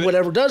 and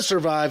whatever does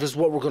survive is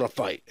what we're going to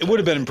fight. It would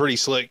have been pretty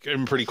slick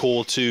and pretty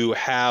cool to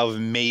have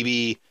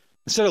maybe,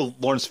 instead of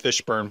Lawrence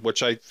Fishburne,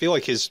 which I feel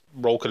like his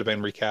role could have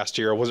been recast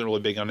here, I wasn't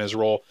really big on his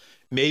role,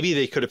 maybe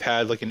they could have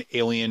had like an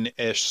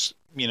alien-ish,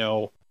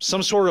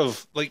 some sort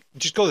of, like,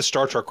 just go the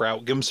Star Trek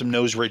route, give him some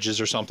nose ridges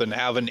or something,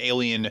 have an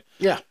alien,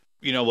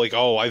 like,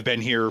 oh, I've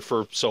been here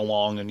for so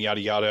long and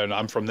yada yada, and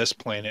I'm from this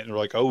planet, and we're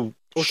like, oh,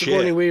 shit.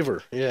 Sigourney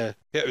Weaver, yeah.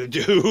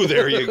 Dude,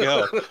 there you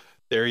go.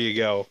 There you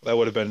go. That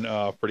would have been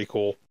pretty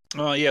cool.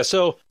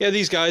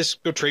 These guys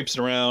go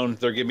traipsing around.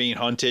 They're being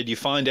hunted. You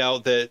find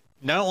out that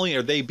not only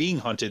are they being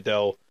hunted,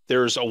 though,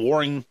 there's a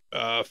warring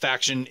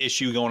faction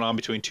issue going on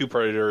between two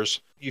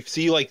predators. You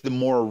see, like, the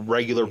more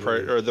regular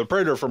predator, or the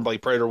predator from, like,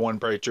 Predator 1,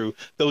 Predator 2,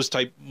 those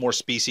type more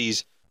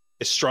species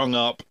is strung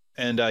up,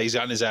 and he's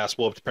gotten his ass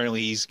whooped. Apparently,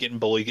 he's getting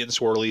bullied, getting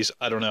swirlies.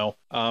 I don't know.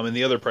 And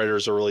the other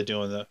predators are really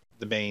doing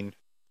the main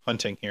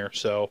hunting here,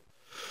 so...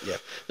 Yeah,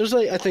 there's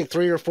I think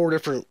 3 or 4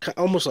 different,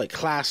 almost like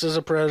classes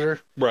of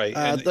predator. Right,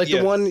 the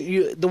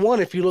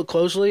one if you look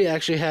closely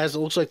actually has, it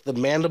looks like the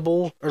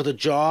mandible or the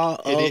jaw.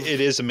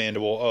 It is a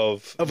mandible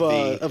of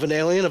an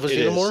alien, of a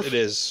xenomorph. It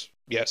is.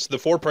 Yes, the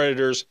 4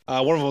 predators.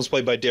 One of them was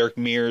played by Derek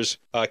Mears,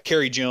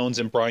 Kerry Jones,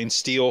 and Brian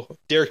Steele.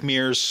 Derek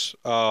Mears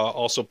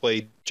also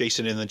played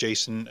Jason in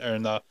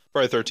the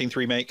Friday the 13th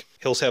remake.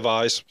 Hills Have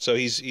Eyes, so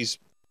he's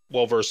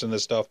well versed in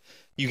this stuff.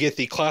 You get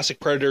the classic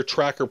predator,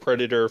 tracker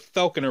predator,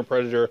 falconer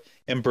predator,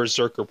 and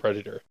berserker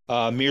predator.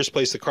 Mears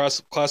plays the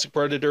classic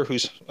predator,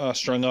 who's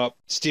strung up.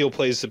 Steele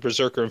plays the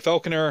berserker and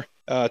falconer,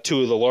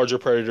 2 of the larger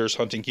predators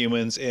hunting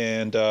humans,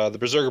 and the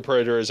berserker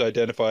predator is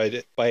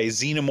identified by a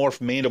xenomorph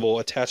mandible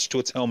attached to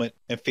its helmet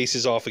and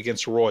faces off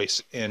against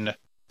Royce in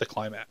the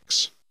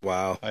climax.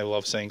 Wow. I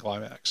love saying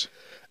climax.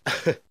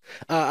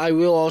 I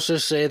will also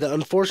say that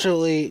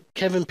unfortunately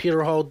Kevin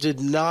Peter Hall did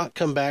not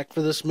come back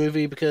for this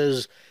movie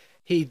because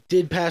he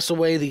did pass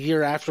away the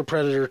year after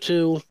Predator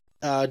 2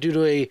 due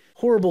to a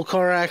horrible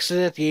car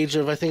accident at the age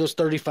of, I think it was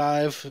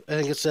 35, I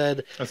think it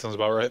said. That sounds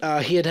about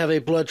right. He had to have a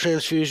blood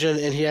transfusion,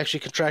 and he actually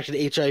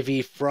contracted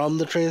HIV from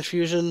the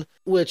transfusion,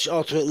 which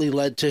ultimately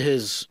led to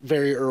his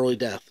very early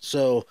death.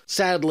 So,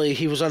 sadly,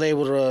 he was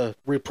unable to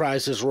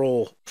reprise his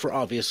role for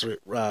obvious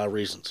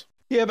reasons.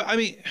 Yeah, but I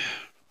mean,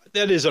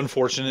 that is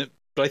unfortunate,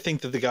 but I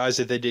think that the guys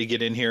that they did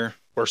get in here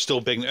are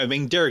still big. I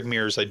mean, Derek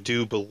Mears, I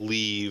do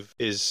believe,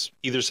 is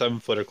either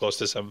 7 foot or close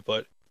to 7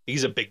 foot.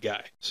 He's a big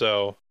guy.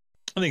 So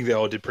I think they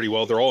all did pretty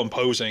well. They're all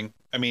imposing.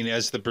 I mean,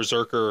 as the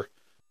berserker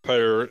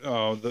player,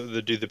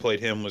 the dude that played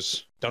him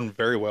was done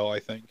very well,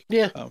 I think.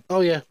 Yeah.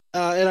 And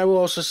I will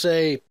also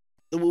say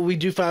we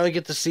do finally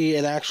get to see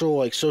an actual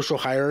like social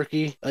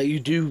hierarchy. You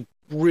do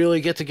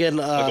really get to get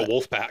like a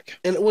wolf pack.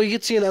 And you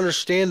get to see an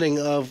understanding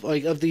of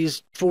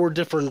these 4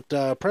 different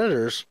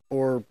predators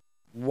or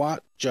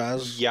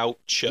Yautja.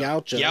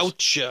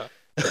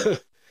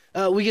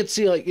 We could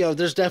see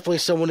there's definitely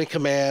someone in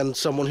command,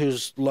 someone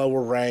who's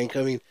lower rank.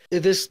 I mean,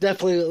 this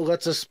definitely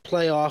lets us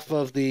play off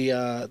of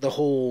the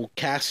whole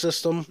caste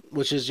system,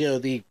 which is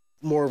the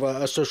more of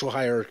a social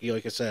hierarchy,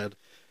 like I said.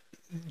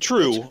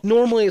 True.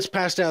 Normally, it's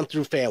passed down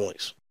through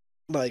families.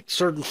 Like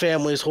certain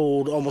families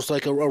hold almost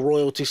like a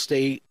royalty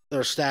state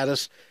or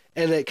status,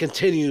 and it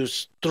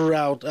continues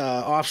throughout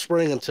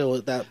offspring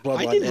until that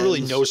bloodline I didn't really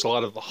ends. notice a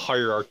lot of the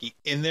hierarchy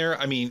in there.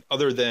 I mean,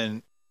 other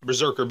than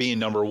Berserker being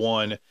number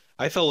 1,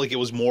 I felt like it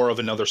was more of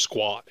another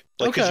squad.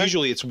 Like, because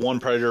usually it's one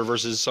predator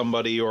versus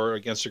somebody or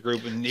against a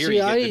group, and here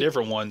you get the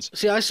different ones.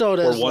 See, I saw it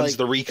as one's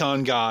the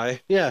recon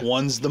guy,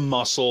 one's the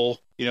muscle,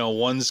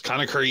 one's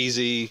kind of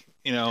crazy.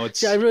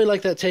 It's. I really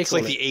like that take. It's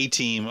like the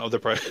A-team of the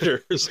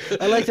predators.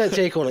 I like that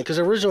take on it because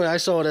originally I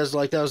saw it as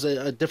like that was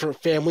a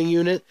different family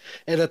unit,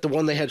 and that the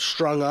one they had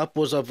strung up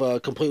was of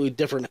a completely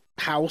different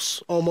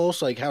house,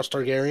 almost like House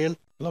Targaryen.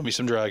 Love me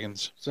some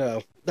dragons.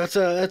 So that's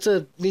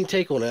a neat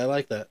take on it. I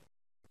like that.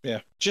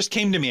 Yeah. Just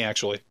came to me,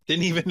 actually.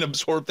 Didn't even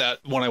absorb that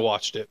when I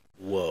watched it.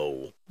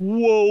 Whoa.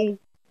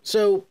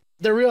 So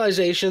the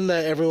realization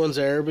that everyone's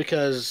there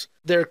because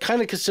they're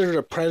kind of considered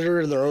a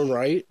predator in their own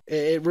right,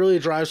 it really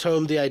drives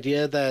home the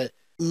idea that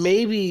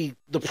maybe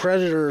the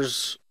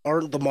predators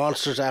aren't the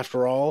monsters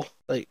after all.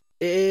 Like,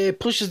 it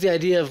pushes the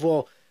idea of,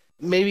 well,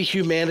 maybe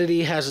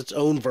humanity has its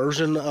own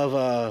version of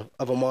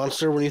a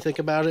monster when you think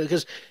about it,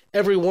 because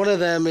every one of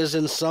them is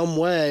in some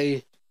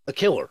way a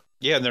killer.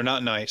 Yeah, and they're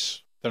not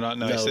nice. They're not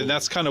nice. No. And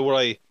that's kind of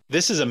what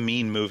this is a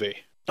mean movie.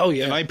 Oh,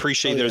 yeah. And I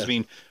appreciate there's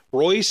been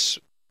Royce,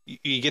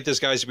 you get this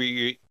guy to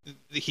be,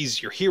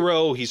 he's your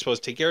hero. He's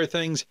supposed to take care of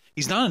things.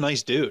 He's not a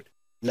nice dude.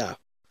 No.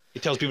 He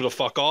tells people to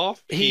fuck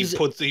off. He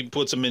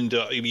puts them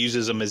into, he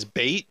uses them as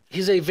bait.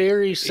 He's a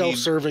very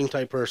self-serving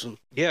type person.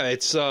 Yeah,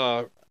 it's,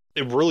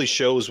 it really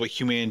shows what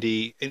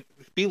humanity, and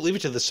leave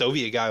it to the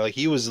Soviet guy. Like,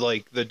 he was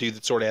like the dude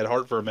that sort of had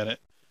heart for a minute.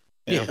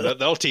 You know,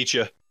 that'll teach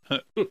you.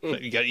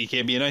 You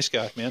can't be a nice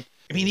guy, man.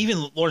 I mean,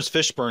 even Lawrence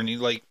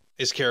Fishburne,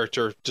 his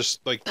character, just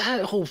like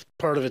that whole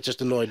part of it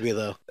just annoyed me,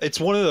 though.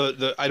 It's one of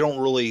the I don't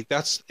really.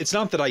 It's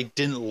not that I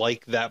didn't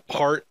like that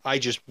part. I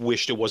just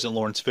wished it wasn't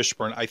Lawrence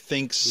Fishburne. I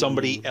think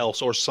somebody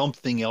else or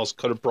something else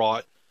could have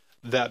brought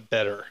that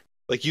better.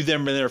 Like, you've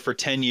then been there for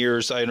 10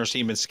 years. I understand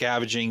you've been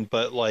scavenging,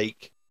 but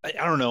like,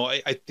 I don't know.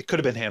 It could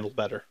have been handled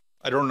better.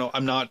 I don't know.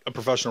 I'm not a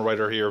professional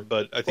writer here,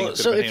 but I think it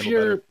could have been handled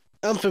better.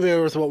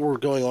 Unfamiliar with what we're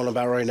going on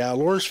about right now,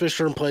 Lawrence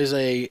Fishburne plays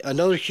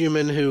another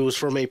human who was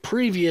from a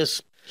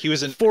previous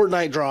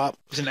Fortnite drop.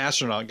 He's an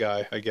astronaut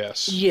guy, I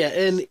guess. Yeah,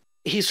 and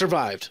he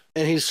survived.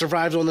 And he's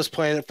survived on this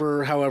planet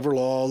for however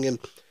long. And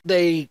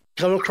they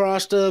come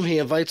across him. He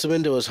invites them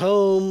into his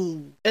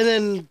home. And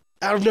then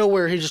out of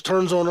nowhere, he just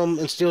turns on them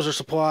and steals their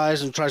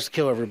supplies and tries to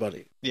kill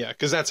everybody. Yeah,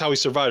 because that's how he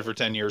survived for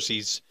 10 years.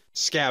 He's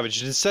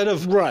scavenged. Instead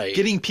of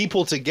getting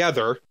people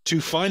together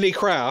to find a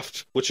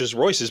craft, which is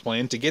Royce's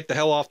plan, to get the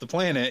hell off the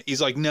planet, he's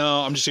like,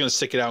 no, I'm just going to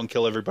stick it out and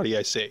kill everybody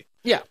I see.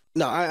 Yeah.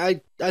 No, I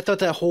thought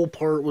that whole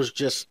part was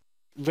just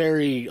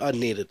very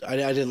unneeded. I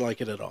didn't like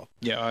it at all.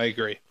 Yeah, I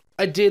agree.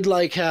 I did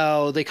like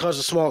how they caused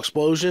a small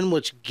explosion,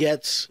 which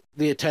gets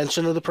the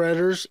attention of the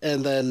predators,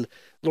 and then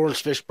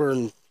Lawrence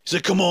Fishburne... He's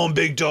like, come on,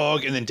 big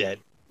dog, and then dead.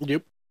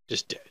 Yep.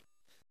 Just dead.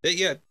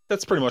 Yeah,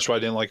 that's pretty much what I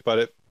didn't like about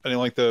it. I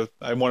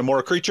wanted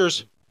more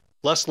creatures,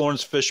 less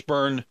Lawrence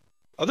Fishburne.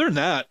 Other than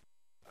that,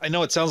 I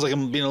know it sounds like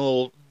I'm being a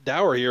little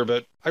dour here,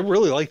 but I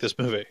really like this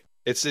movie.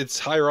 It's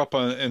higher up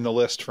in the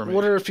list for me.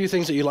 What are a few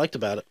things that you liked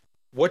about it?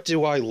 What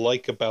do I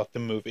like about the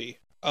movie?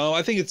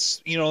 I think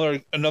it's,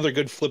 another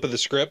good flip of the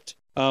script.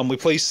 We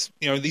place,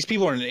 these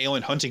people are in an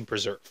alien hunting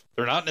preserve.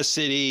 They're not in a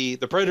city.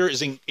 The predator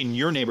is in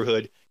your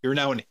neighborhood. You're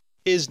now in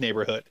his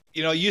neighborhood.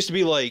 It used to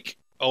be like,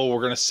 oh,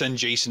 we're going to send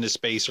Jason to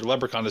space or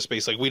Leprechaun to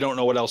space. Like, we don't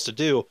know what else to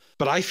do.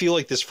 But I feel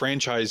like this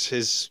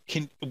franchise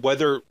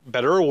whether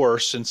better or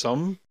worse in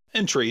some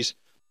entries,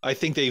 I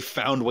think they've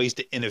found ways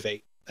to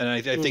innovate. And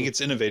I think it's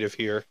innovative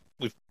here.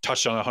 We've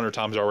touched on it 100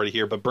 times already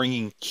here, but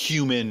bringing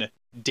human,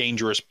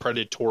 dangerous,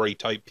 predatory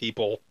type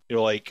people,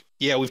 you're like,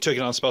 yeah, we've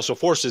taken on special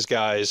forces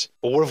guys,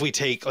 but what if we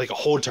take like a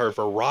whole entire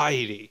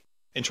variety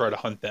and try to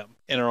hunt them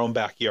in our own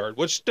backyard,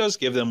 which does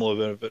give them a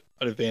little bit of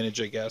an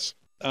advantage, I guess.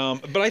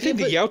 But I think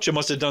the Yautja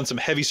must have done some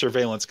heavy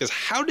surveillance, because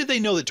how did they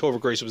know that Topher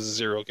Grace was a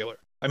serial killer?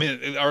 I mean,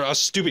 us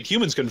stupid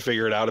humans couldn't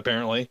figure it out,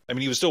 apparently. I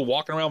mean, he was still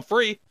walking around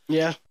free.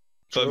 Yeah.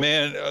 But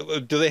man,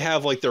 do they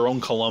have like their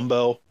own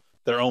Columbo,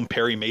 their own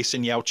Perry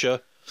Mason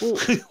Yautja? Well,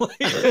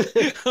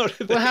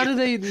 how did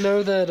they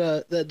know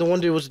that that the one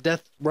dude was a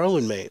death row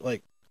inmate?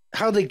 Like,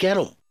 how'd they get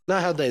him?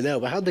 Not how'd they know,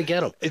 but how'd they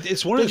get him?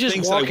 It's one of the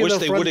things that I wish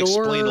they would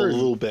explain a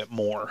little bit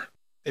more.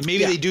 And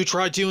maybe they do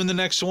try to in the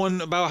next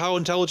one about how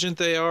intelligent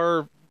they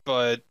are,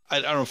 but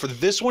I don't know. For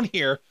this one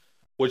here,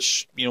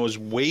 which, is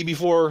way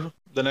before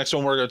the next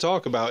one we're going to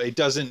talk about, it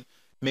doesn't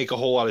make a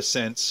whole lot of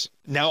sense.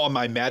 Now, am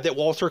I mad that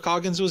Walter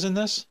Coggins was in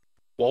this?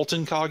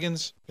 Walton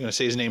Coggins? I'm going to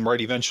say his name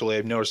right eventually.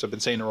 I've noticed I've been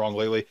saying it wrong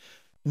lately.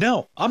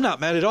 No, I'm not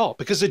mad at all,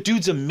 because the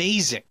dude's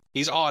amazing.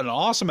 He's an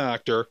awesome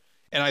actor,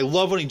 and I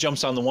love when he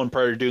jumps on the one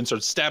predator dude and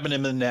starts stabbing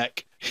him in the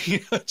neck.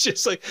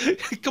 Just like,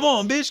 come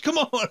on, bitch, come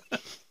on.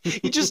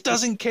 He just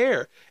doesn't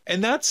care.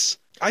 And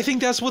I think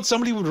that's what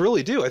somebody would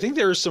really do. I think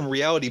there are some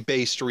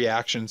reality-based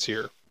reactions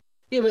here.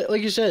 Yeah, but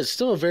like you said, it's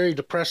still a very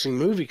depressing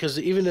movie, because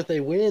even if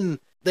they win,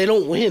 they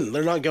don't win.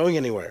 They're not going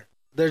anywhere.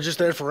 They're just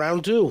there for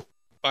round 2.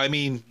 I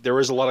mean, there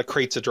is a lot of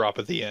crates to drop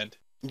at the end.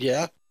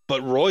 Yeah.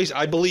 But Royce,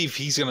 I believe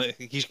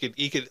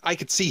I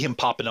could see him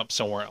popping up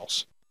somewhere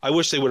else. I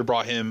wish they would have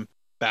brought him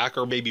back,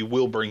 or maybe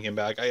will bring him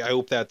back. I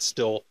hope that's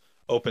still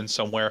open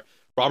somewhere.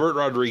 Robert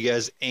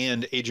Rodriguez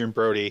and Adrian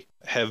Brody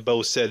have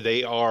both said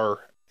they are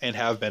and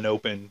have been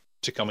open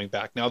to coming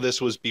back. Now, this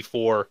was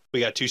before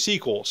we got 2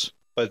 sequels,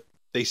 but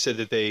they said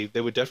that they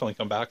would definitely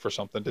come back for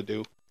something to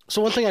do.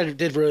 So one thing I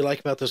did really like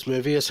about this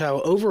movie is how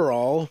the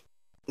overall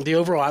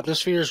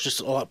atmosphere is just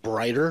a lot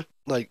brighter.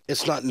 Like,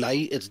 it's not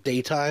night, it's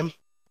daytime.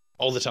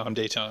 All the time,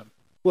 daytime.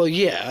 Well,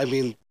 yeah, I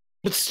mean,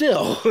 But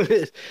still,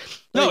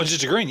 No, like, it's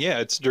just agreeing. Yeah,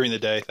 it's during the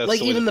day. That's like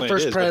the way even the planet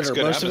first is, but it's Predator,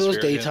 good most of it was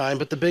atmosphere, yeah. daytime,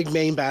 but the big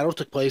main battle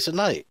took place at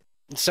night.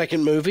 The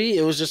second movie,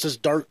 it was just this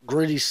dark,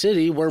 gritty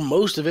city where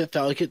most of it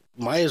felt like it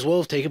might as well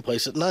have taken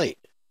place at night.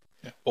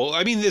 Yeah. Well,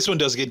 I mean, this one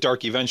does get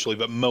dark eventually,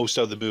 but most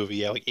of the movie,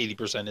 yeah, like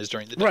 80% is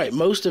during the day. Right,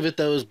 most of it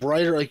though is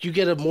brighter. Like you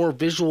get a more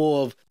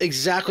visual of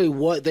exactly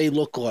what they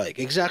look like,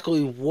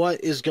 exactly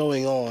what is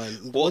going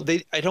on. Well,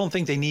 I don't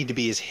think they need to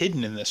be as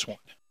hidden in this one.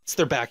 It's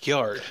their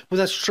backyard. Well,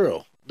 that's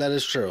true. That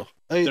is true.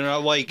 I mean, They're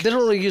not like... they don't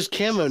really use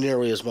camo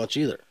nearly as much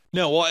either.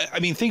 No, well, I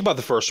mean, think about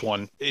the first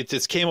one.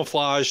 It's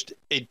camouflaged.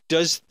 It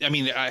does, I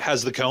mean, it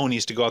has the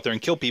cojones to go out there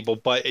and kill people,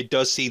 but it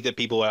does see that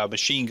people have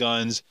machine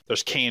guns.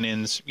 There's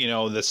cannons. You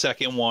know, the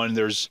second one,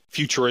 there's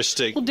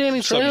futuristic... Well, Danny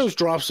Trejo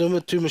drops him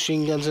with 2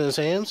 machine guns in his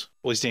hands.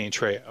 Well, he's Danny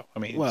Trejo. I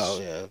mean,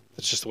 well, yeah.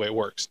 That's just the way it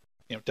works.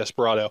 You know,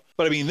 Desperado.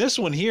 But I mean, this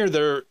one here,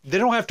 they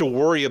don't have to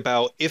worry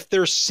about if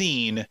they're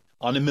seen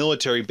on a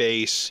military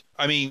base.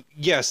 I mean,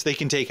 yes, they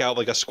can take out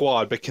like a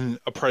squad, but can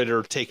a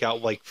Predator take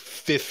out like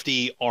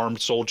 50 armed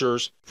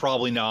soldiers?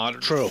 Probably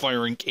not. True.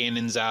 Firing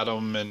cannons at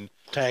them and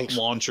Tanks.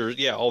 launchers.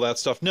 Yeah, all that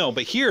stuff. No,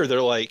 but here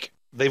they're like,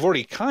 they've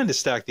already kind of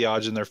stacked the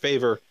odds in their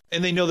favor,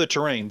 and they know the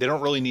terrain. They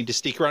don't really need to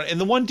sneak around.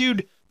 And the one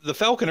dude, the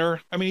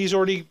Falconer, I mean, he's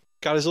already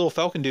got his little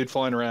Falcon dude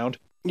flying around.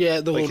 Yeah,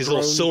 the like his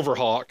little Silver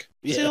Hawk.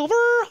 Yeah. Silver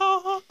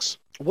Hawks.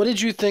 What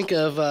did you think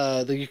of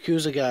the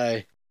Yakuza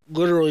guy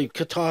literally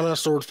katana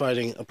sword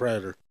fighting a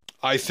Predator?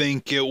 I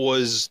think it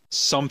was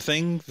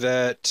something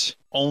that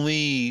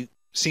only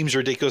seems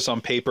ridiculous on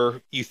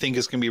paper. You think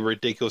it's going to be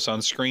ridiculous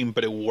on screen,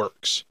 but it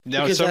works.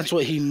 Now, because that's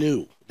what he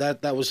knew.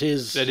 That was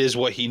his... That is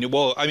what he knew.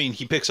 Well, I mean,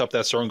 he picks up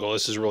that sword and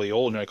goes, this is really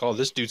old. And you're like, oh,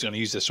 this dude's going to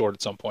use this sword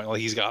at some point.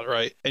 Like, he's got it,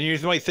 right? And you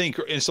might think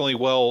instantly,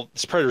 well,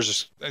 this Predator's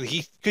just...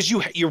 Because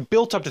you're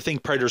built up to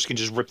think Predators can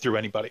just rip through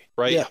anybody,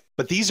 right? Yeah.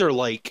 But these are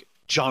like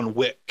John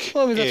Wick.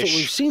 Well, I mean, that's what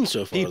we've seen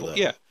so far, though.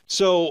 Yeah.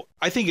 So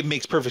I think it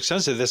makes perfect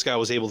sense that this guy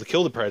was able to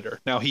kill the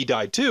Predator. Now, he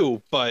died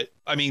too, but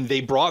I mean,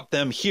 they brought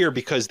them here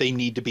because they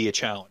need to be a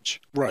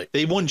challenge. Right.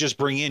 They wouldn't just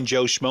bring in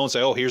Joe Schmo and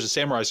say, oh, here's a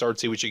samurai sword,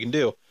 see what you can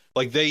do.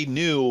 Like, they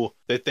knew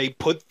that they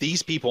put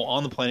these people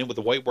on the planet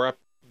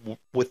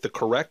with the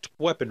correct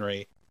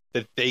weaponry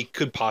that they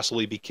could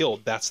possibly be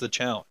killed. That's the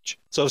challenge.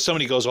 So if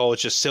somebody goes, oh,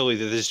 it's just silly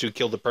that this dude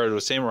killed the Predator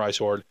with a samurai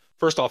sword,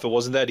 first off, it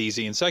wasn't that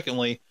easy. And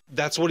secondly,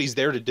 that's what he's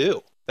there to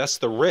do. That's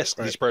the risk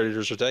these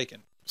Predators are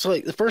taking. So,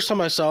 like, the first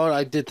time I saw it,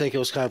 I did think it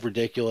was kind of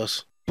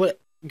ridiculous. But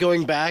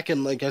going back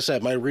and, like I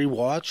said, my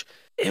rewatch,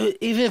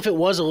 even if it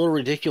was a little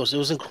ridiculous, it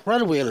was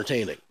incredibly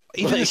entertaining.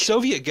 Even the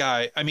Soviet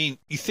guy, I mean,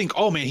 you think,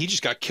 oh, man, he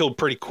just got killed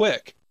pretty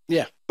quick.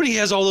 Yeah. But he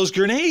has all those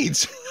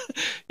grenades.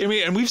 I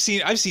mean, and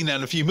I've seen that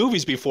in a few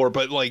movies before,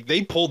 but, like,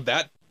 they pulled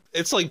that.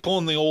 It's like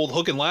pulling the old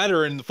hook and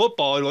ladder in the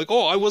football. You're like,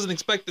 oh, I wasn't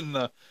expecting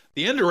the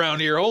end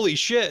around here. Holy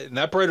shit. And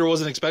that Predator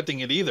wasn't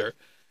expecting it either.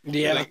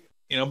 Yeah. Like,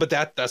 you know, but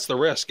that's the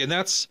risk. And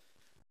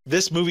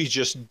this movie's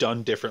just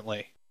done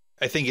differently.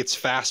 I think it's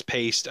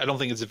fast-paced. I don't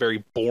think it's a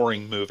very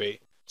boring movie.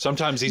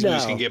 Sometimes these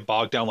movies can get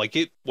bogged down. Like,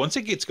 once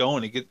it gets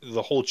going,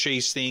 the whole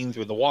chase scene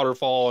through the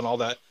waterfall and all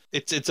that.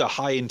 It's a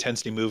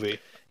high-intensity movie.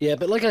 Yeah,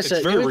 but like I said,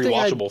 it's very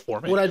rewatchable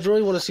for me. What I'd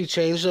really want to see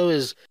change, though,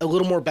 is a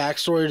little more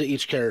backstory to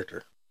each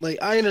character. Like,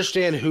 I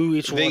understand who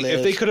each one is.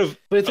 If they could have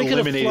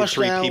eliminated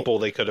 3 out... people,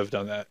 they could have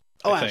done that.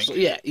 Oh,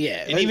 absolutely.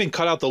 Yeah. And even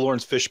cut out the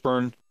Lawrence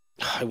Fishburne.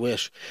 I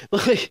wish.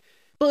 But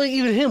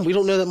even him, we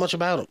don't know that much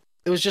about him.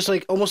 It was just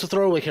like almost a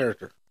throwaway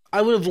character.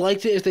 I would have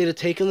liked it if they'd have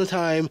taken the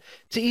time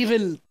to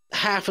even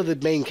half of the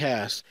main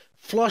cast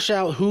flush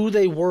out who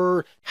they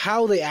were,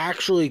 how they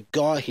actually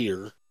got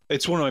here.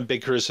 It's one of my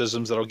big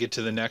criticisms that I'll get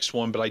to the next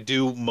one, but I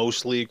do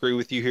mostly agree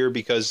with you here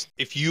because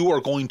if you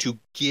are going to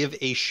give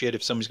a shit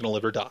if somebody's going to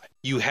live or die,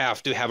 you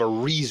have to have a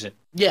reason.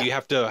 Yeah. You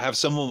have to have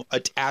some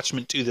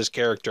attachment to this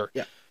character.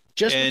 Yeah.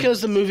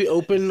 Because the movie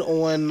opened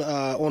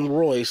on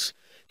Royce,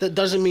 that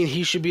doesn't mean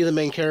he should be the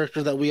main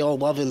character that we all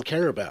love and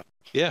care about.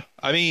 Yeah.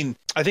 I mean,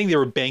 I think they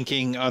were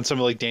banking on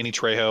somebody like Danny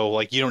Trejo.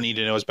 Like, you don't need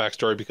to know his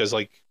backstory because,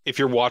 like, if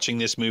you're watching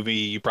this movie,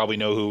 you probably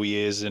know who he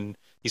is, and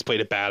he's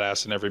played a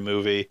badass in every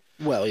movie.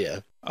 Well, yeah.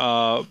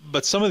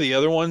 But some of the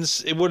other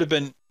ones, it would have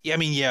been,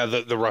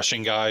 the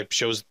Russian guy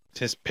shows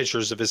his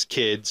pictures of his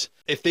kids.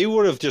 If they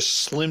would have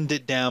just slimmed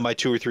it down by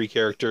 2 or 3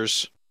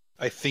 characters,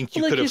 I think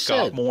you could have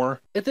got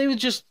more. If they would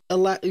just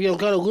got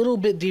a little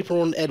bit deeper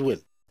on Edwin.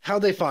 How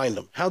they find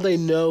him, how they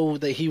know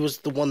that he was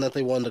the one that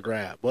they wanted to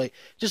grab. Like,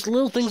 just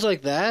little things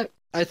like that,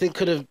 I think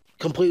could have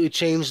completely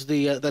changed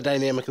the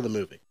dynamic of the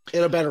movie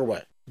in a better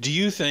way. Do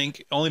you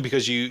think, only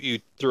because you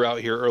threw out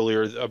here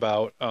earlier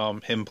about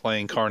him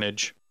playing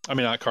Carnage, I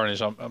mean, not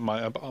Carnage,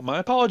 my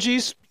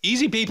apologies.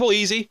 Easy, people,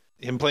 easy.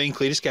 Him playing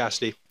Cletus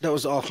Cassidy. That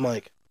was off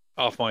mic.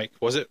 Off mic,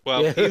 was it?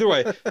 Well, yeah. Either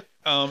way,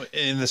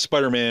 in the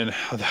Spider-Man,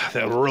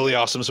 that really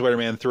awesome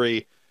Spider-Man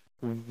 3,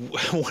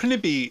 wouldn't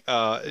it be...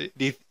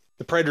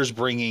 the Predator's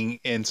bringing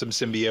in some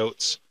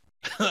symbiotes.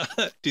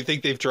 Do you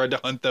think they've tried to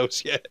hunt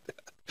those yet?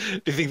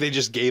 Do you think they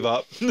just gave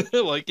up?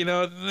 Like,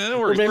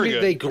 we're maybe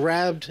good. They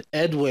grabbed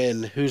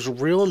Edwin, whose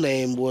real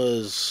name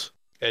was...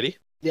 Eddie?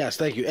 Yes,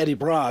 thank you. Eddie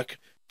Brock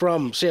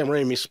from Sam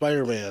Raimi's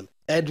Spider-Man.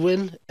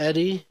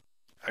 Eddie,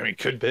 I mean,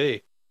 could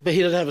be. but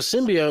he doesn't have a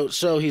symbiote,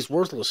 so he's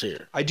worthless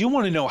here. I do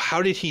want to know,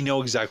 how did he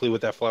know exactly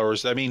what that flower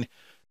is? I mean,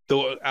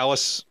 though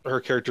Alice, her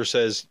character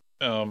says,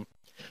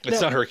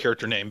 it's not her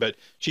character name, but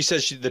she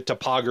says the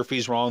topography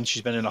is wrong.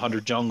 She's been in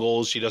 100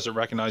 jungles. She doesn't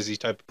recognize these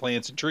type of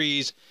plants and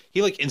trees.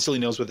 He like instantly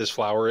knows what this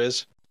flower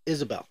is.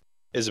 Isabel.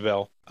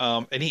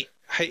 And he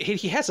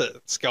has a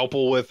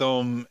scalpel with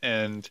him,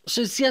 and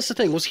So see, that's the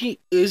thing.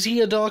 Is he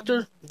a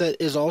doctor that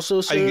is also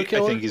a serial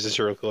killer? I think he's a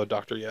serial killer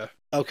doctor. Yeah.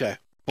 Okay.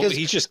 Well,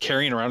 he's just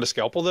carrying around a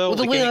scalpel though. Well,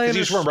 the like, way I he's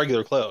just wearing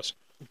regular clothes.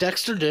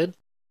 Dexter did.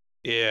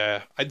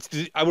 Yeah, I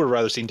would have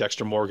rather seen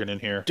Dexter Morgan in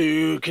here.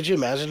 Dude, could you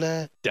imagine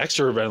that?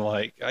 Dexter would have been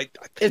like, I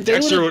If think they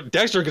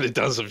Dexter could have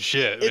done some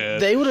shit, man.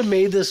 They would have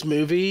made this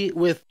movie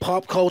with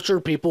pop culture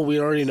people we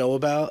already know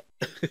about.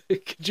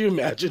 Could you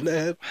imagine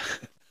that?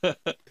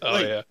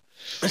 Yeah.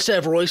 Instead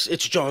of Royce,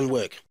 it's John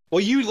Wick.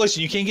 Well, you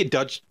can't get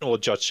Dutch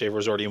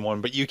Shaver's already in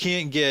one, but you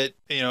can't get,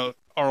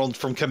 Arnold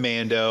from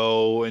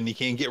Commando, and you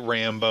can't get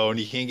Rambo, and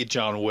you can't get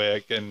John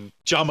Wick, and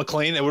John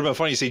McClane. It would have been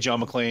funny to see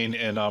John McClane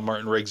and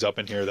Martin Riggs up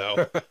in here,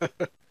 though.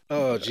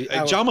 Oh, gee.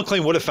 John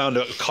McClane would have found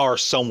a car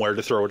somewhere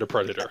to throw at a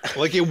predator.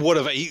 Like, it would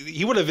have.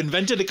 He would have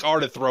invented a car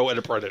to throw at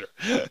a predator.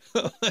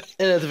 And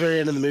at the very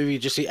end of the movie, you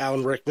just see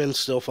Alan Rickman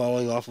still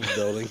falling off of a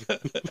building.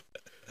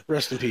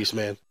 Rest in peace,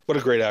 man. What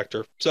a great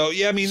actor. So,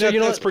 yeah, I mean,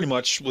 that's pretty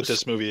much what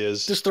this movie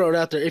is. Just throw it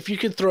out there. If you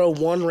could throw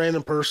one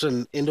random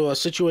person into a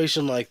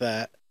situation like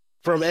that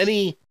from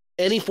any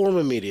form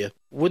of media,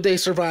 would they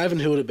survive, and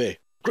who would it be?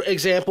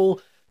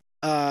 Example,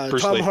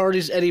 Tom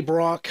Hardy's Eddie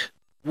Brock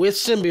with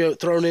symbiote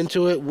thrown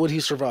into it. Would he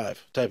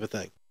survive? Type of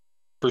thing.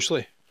 Bruce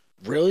Lee.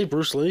 Really?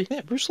 Bruce Lee?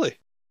 Yeah, Bruce Lee.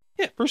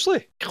 Yeah, Bruce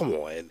Lee. Come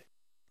on.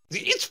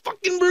 It's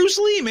fucking Bruce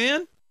Lee,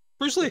 man.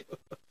 Bruce Lee.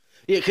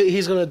 Yeah,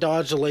 he's going to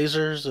dodge the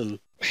lasers and...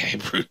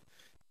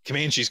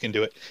 Comanches can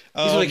do it.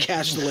 He's going to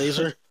catch the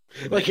laser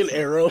like an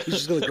arrow. He's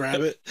just going to grab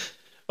it.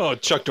 Oh,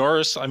 Chuck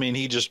Norris. I mean,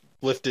 he just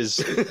lifted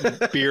his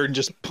beard and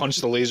just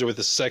punched the laser with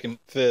his second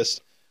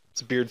fist.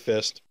 It's a beard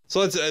fist. So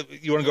let's.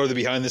 You want to go to the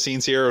behind the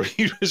scenes here, or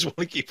you just want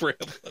to keep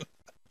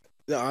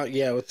rambling?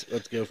 Yeah,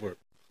 let's go for it.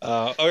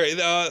 All right.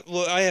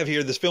 Well, I have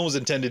here. This film was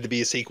intended to be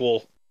a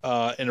sequel,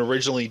 and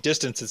originally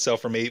distanced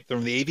itself from the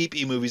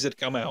AVP movies that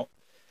come out,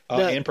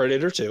 and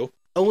Predator 2.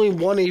 Only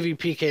one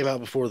AVP came out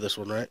before this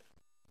one, right?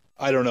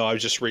 I don't know. I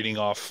was just reading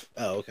off.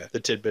 Oh, okay. The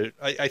tidbit.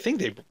 I think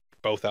they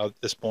both out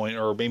at this point,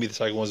 or maybe the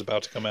second one's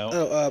about to come out.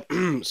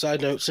 Oh,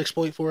 side note,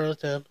 6.4 out of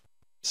 10.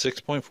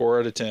 6.4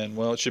 out of 10.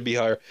 Well, it should be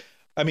higher.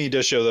 I mean, it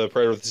does show the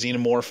Predator with the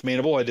Xenomorph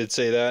mandible. I did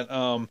say that.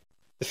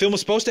 The film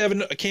was supposed to have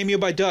a cameo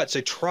by Dutch.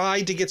 They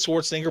tried to get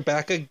Schwarzenegger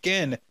back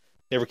again.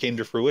 Never came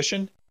to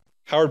fruition.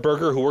 Howard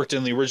Berger, who worked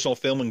in the original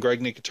film, and Greg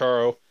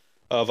Nicotero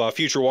of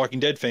future Walking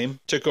Dead fame,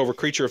 took over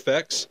creature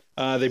effects.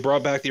 They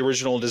brought back the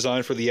original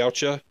design for the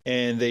Yautja,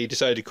 and they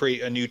decided to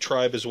create a new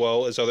tribe as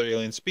well as other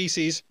alien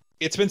species.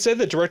 It's been said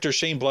that director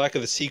Shane Black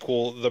of the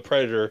sequel, The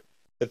Predator,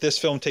 that this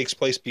film takes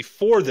place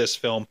before this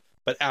film,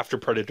 but after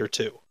Predator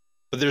 2.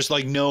 But there's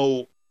like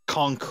no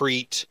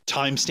concrete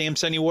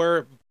timestamps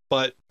anywhere.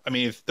 But I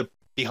mean, if the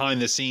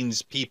behind the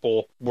scenes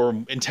people were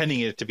intending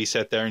it to be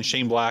set there, and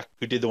Shane Black,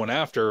 who did the one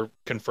after,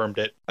 confirmed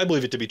it, I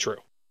believe it to be true.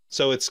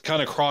 So it's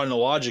kind of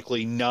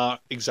chronologically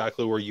not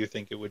exactly where you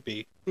think it would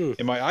be.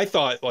 I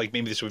thought like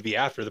maybe this would be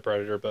after The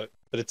Predator, but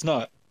it's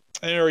not.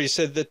 I already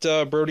said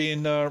that Brody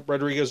and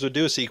Rodriguez would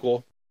do a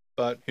sequel,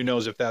 but who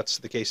knows if that's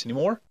the case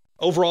anymore.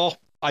 Overall,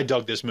 I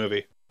dug this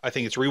movie. I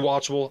think it's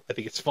rewatchable. I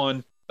think it's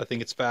fun. I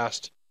think it's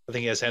fast. I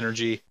think it has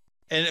energy.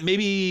 And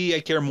maybe I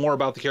care more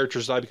about the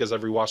character side because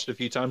I've rewatched it a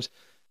few times.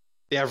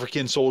 The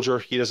African soldier,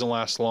 he doesn't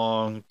last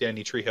long.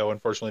 Danny Trejo,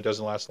 unfortunately,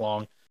 doesn't last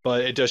long.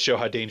 But it does show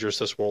how dangerous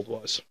this world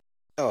was.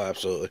 Oh,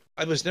 absolutely.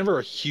 I was never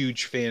a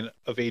huge fan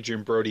of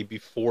Adrian Brody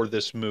before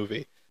this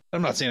movie.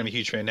 I'm not saying I'm a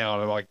huge fan now,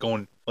 and I'm like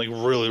going like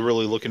really,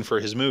 really looking for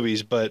his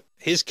movies, but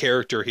his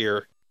character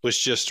here was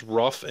just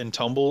rough and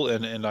tumble,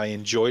 and I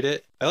enjoyed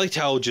it. I liked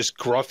how just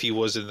gruff he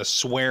was in the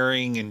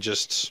swearing and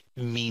just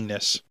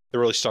meanness. That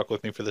really stuck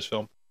with me for this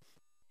film.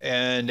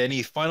 And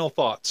any final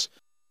thoughts?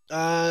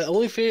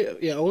 Only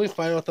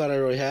final thought I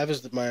really have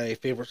is my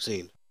favorite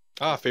scene.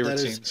 Favorite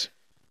scenes.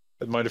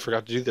 I might have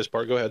forgot to do this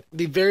part. Go ahead.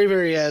 The very,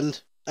 very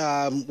end,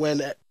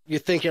 when you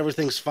think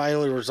everything's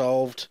finally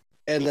resolved,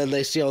 and then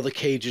they see all the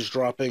cages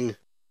dropping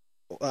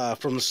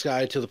from the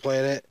sky to the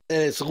planet,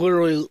 and it's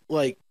literally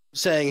like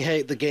saying,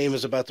 hey, the game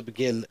is about to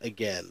begin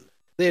again.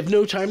 They have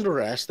no time to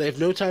rest. They have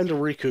no time to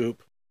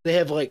recoup. They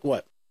have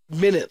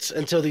minutes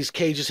until these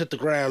cages hit the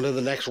ground and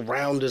the next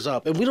round is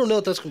up. And we don't know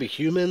if that's going to be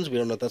humans. We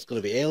don't know if that's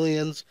going to be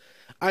aliens.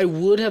 I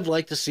would have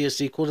liked to see a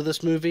sequel to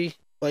this movie,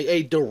 like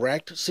a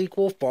direct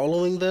sequel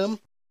following them.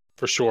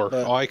 For sure.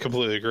 I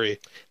completely agree.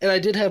 And I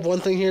did have one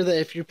thing here that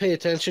if you pay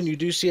attention, you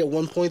do see at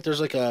one point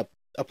there's like a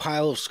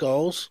pile of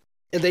skulls,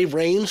 and they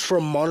range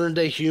from modern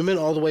day human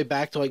all the way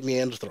back to like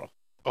Neanderthal.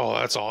 Oh,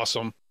 that's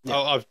awesome.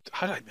 Yeah.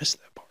 How did I miss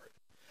that part?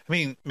 I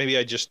mean, maybe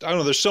I don't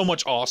know. There's so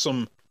much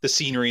awesome The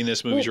scenery in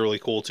this movie is really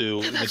cool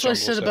too. Yeah, that's what I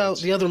said about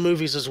the other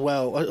movies as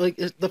well. Like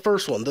the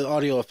first one, the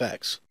audio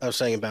effects I was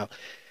saying about.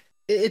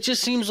 It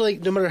just seems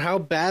like no matter how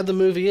bad the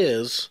movie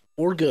is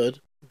or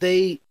good,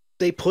 they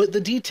put the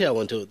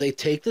detail into it. They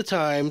take the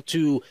time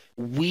to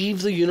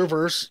weave the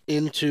universe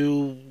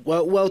into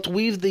to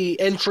weave the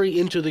entry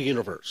into the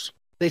universe.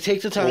 They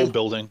take the time world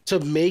building to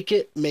make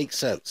it make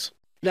sense.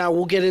 Now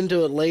we'll get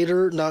into it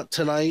later, not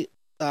tonight.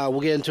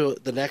 We'll get into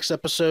it the next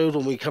episode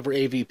when we cover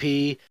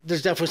AVP.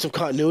 There's definitely some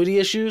continuity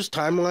issues,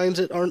 timelines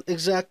that aren't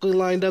exactly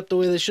lined up the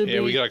way they should be.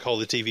 Yeah, we got to call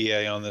the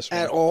TVA on this one.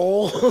 At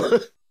all.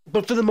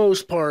 But for the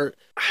most part,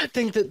 I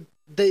think that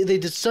they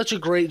did such a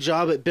great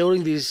job at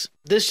building these.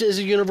 This is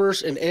a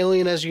universe, and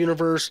Alien as a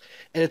universe,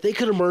 and if they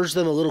could merge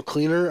them a little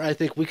cleaner, I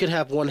think we could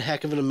have one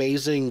heck of an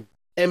amazing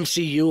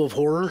MCU of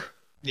horror.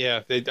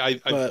 Yeah, I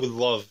would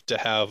love to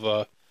have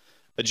a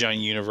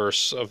giant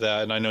universe of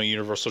that, and I know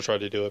Universal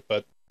tried to do it,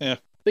 but yeah.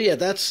 But yeah,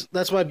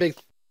 that's my big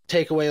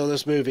takeaway on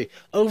this movie.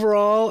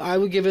 Overall, I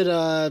would give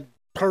it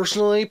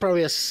personally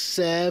probably a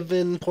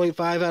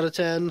 7.5 out of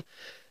 10.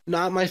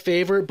 Not my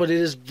favorite, but it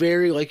is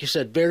very, like you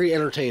said, very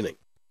entertaining.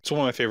 It's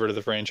one of my favorite of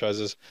the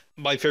franchises.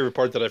 My favorite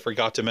part that I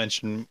forgot to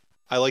mention,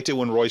 I liked it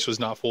when Royce was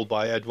not fooled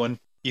by Edwin.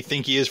 You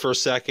think he is for a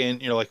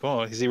second. You're like,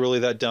 oh, is he really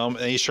that dumb?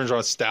 And then he turns around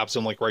and stabs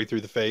him like right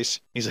through the face.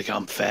 He's like,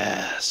 I'm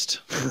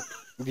fast.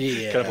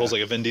 Yeah. Kind of pulls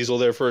like a Vin Diesel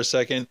there for a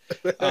second.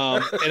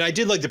 And I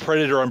did like the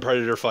Predator on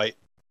Predator fight.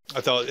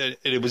 I thought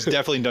it was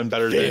definitely done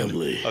better than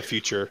a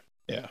future.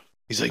 Yeah.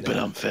 He's like, but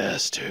I'm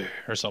faster.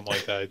 Or something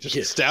like that.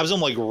 Just stabs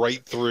him like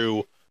right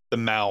through the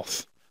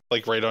mouth.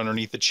 Like right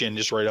underneath the chin,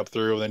 just right up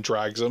through, and then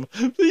drags him.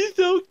 Please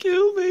don't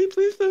kill me.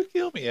 Please don't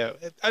kill me. Yeah.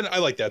 I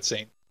like that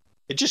scene.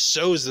 It just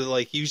shows that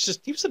like he was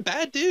a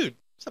bad dude.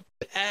 He's a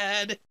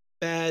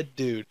bad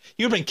dude.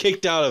 He would have been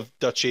kicked out of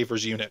Dutch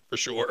Schaefer's unit for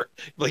sure.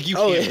 Like you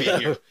can't be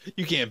here.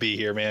 You can't be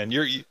here, man.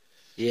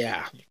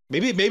 Yeah.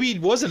 Maybe he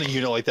wasn't a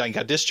unit like that and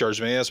got discharged.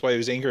 Maybe that's why he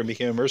was angry and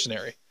became a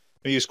mercenary.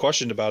 Maybe he was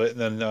questioned about it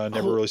and then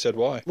never really said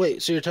why.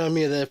 Wait, so you're telling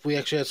me that if we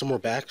actually had some more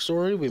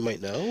backstory, we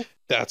might know?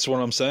 That's what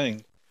I'm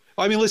saying.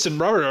 I mean, listen,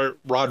 Robert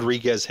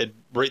Rodriguez had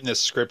written this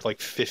script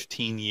like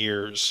 15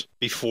 years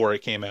before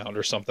it came out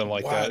or something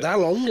like that. Wow, that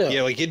long ago?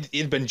 Yeah, like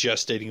it'd been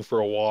gestating for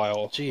a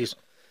while. Jeez.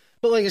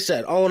 But like I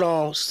said, all in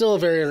all, still a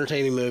very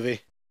entertaining movie.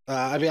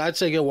 I mean, I'd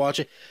say go watch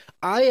it.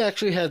 I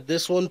actually had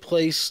this one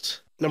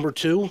placed number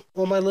 2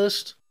 on my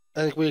list.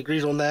 I think we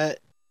agreed on that.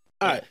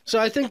 All right, so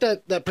I think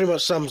that pretty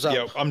much sums up.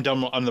 Yeah, I'm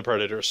done on the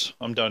Predators.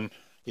 I'm done.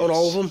 Yes. On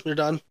all of them? You're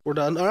done? We're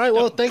done. All right,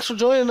 well, thanks for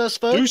joining us,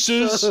 folks.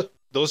 Deuces.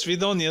 Dos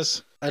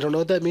vidonias. I don't know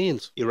what that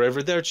means.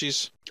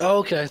 Arrivedercis. Oh,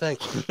 okay,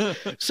 thanks.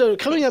 So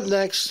coming up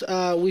next,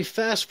 we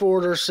fast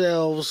forward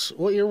ourselves.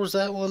 What year was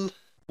that one?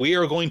 We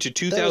are going to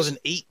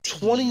 2018.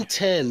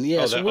 2010,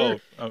 yeah.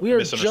 We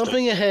are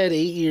jumping ahead 8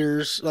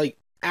 years, like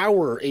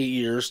our 8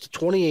 years to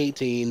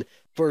 2018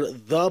 for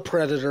The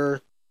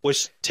Predator.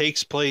 Which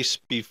takes place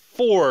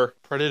before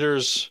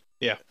Predators.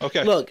 Yeah,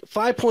 okay. Look,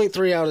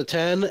 5.3 out of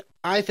 10.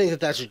 I think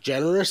that's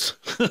generous.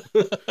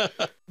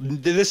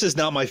 This is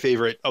not my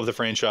favorite of the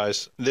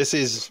franchise. This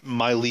is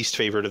my least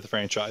favorite of the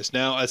franchise.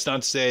 Now, that's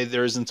not to say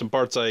there isn't some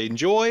parts I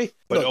enjoy,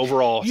 but look,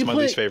 overall, it's my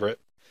least favorite.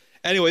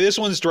 Anyway, this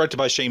one's directed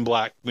by Shane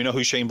Black. We know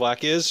who Shane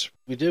Black is?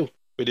 We do.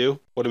 We do?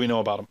 What do we know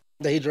about him?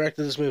 That he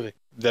directed this movie.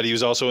 That he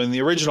was also in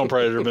the original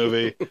Predator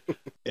movie.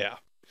 Yeah.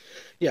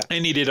 Yeah.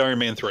 And he did Iron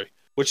Man 3,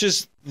 which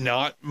is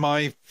not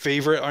my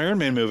favorite Iron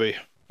Man movie.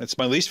 It's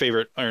my least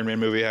favorite Iron Man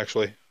movie,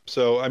 actually.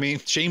 So, I mean,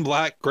 Shane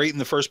Black, great in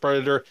the first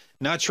Predator.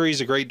 Not sure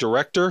he's a great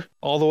director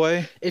all the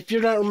way. If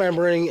you're not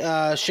remembering,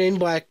 Shane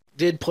Black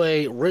did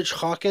play Rich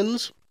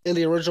Hawkins in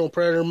the original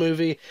Predator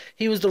movie.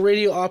 He was the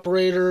radio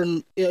operator,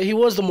 and he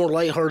was the more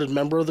lighthearted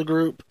member of the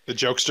group. The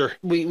jokester.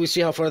 We see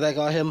how far that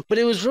got him. But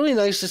it was really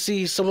nice to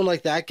see someone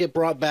like that get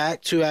brought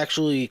back to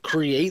actually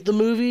create the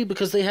movie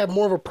because they have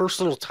more of a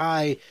personal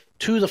tie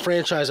to the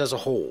franchise as a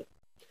whole.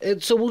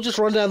 And so we'll just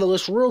run down the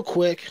list real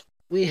quick.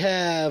 We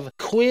have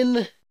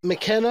Quinn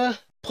McKenna,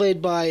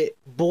 played by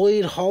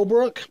Boyd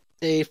Holbrook,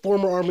 a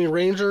former Army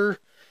Ranger,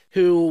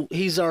 who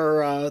he's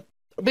our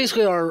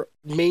basically our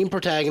main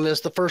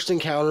protagonist, the first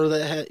encounter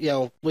that had,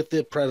 with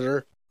the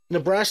Predator.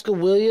 Nebraska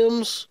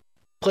Williams,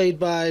 played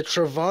by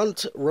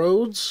Trevante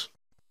Rhodes.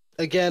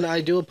 Again,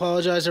 I do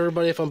apologize,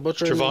 everybody, if I'm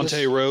butchering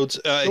Trevante Rhodes.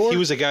 He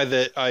was a guy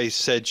that I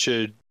said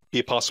should be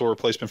a possible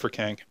replacement for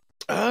Kang.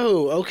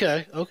 Oh,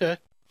 okay.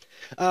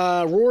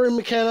 Rory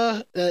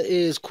McKenna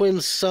is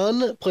Quinn's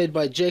son, played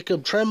by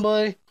Jacob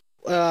Tremblay.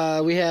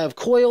 We have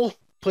Coyle,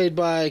 played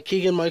by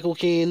Keegan-Michael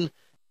Key.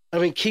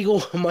 Stop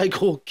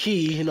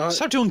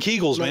doing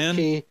Kegels, man.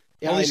 Key.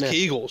 Yeah, all these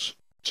Kegels.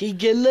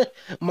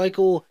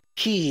 Keegan-Michael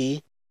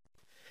Key.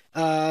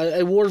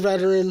 A war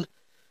veteran.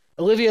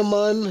 Olivia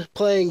Munn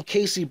playing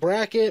Casey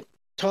Brackett.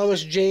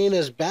 Thomas Jane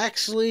as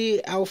Baxley.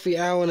 Alfie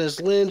Allen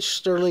as Lynch.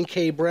 Sterling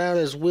K. Brown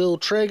as Will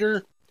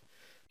Traeger.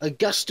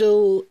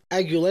 Augusto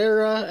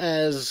Aguilera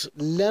as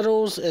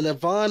Nettles. And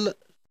Yvonne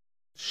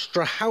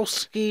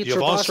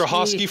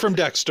Strahovski from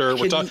Dexter.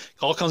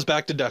 All comes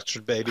back to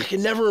Dexter, baby. I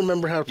can never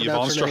remember how to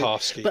pronounce her name.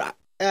 Strahovski. But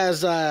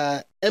as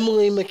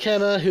Emily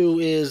McKenna, who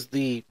is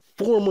the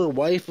former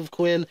wife of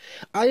Quinn.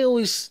 I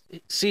always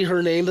see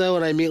her name, though,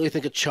 and I immediately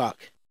think of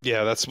Chuck.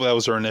 Yeah, that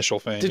was her initial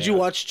thing. Did you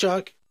watch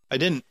Chuck? I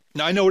didn't.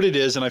 I know what it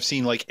is, and I've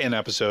seen like an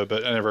episode,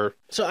 but I never.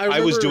 So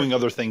I was doing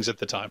other things at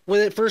the time. When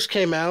it first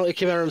came out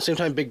around the same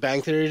time Big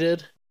Bang Theory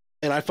did,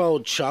 and I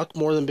followed Chuck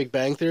more than Big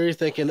Bang Theory,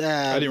 thinking,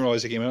 I didn't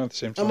realize it came out at the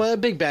same time.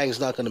 Big Bang's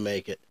not going to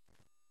make it.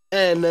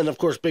 And then, of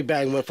course, Big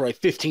Bang went for like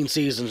 15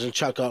 seasons, and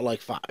Chuck got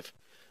like 5.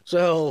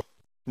 So.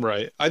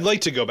 Right. I'd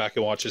like to go back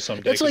and watch it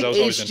someday. It's like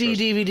HD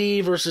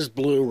DVD versus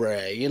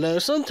Blu-ray. You know,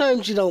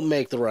 sometimes you don't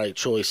make the right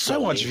choice. I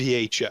watch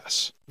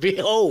VHS.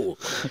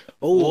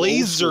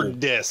 Laser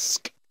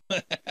disc.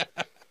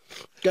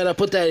 Gotta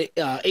put that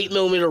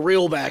 8mm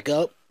reel back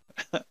up.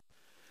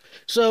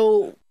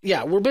 So,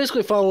 yeah, we're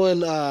basically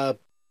following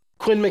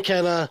Quinn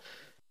McKenna,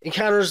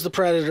 encounters the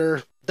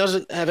Predator,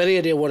 doesn't have any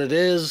idea what it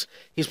is.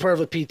 He's part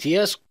of a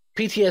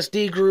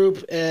PTSD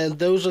group, and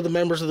those are the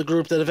members of the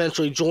group that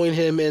eventually join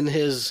him in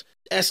his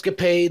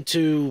escapade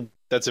to...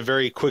 That's a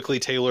very quickly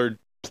tailored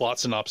plot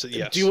synopsis,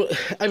 yes.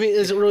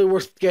 Is it really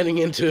worth getting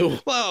into?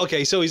 Well,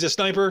 okay, so he's a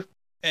sniper,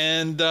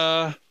 and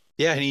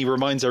and he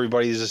reminds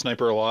everybody he's a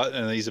sniper a lot,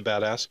 and he's a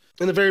badass.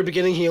 In the very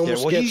beginning, he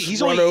almost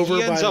gets run over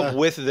by... He ends up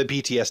with the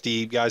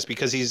PTSD guys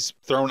because he's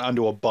thrown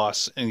onto a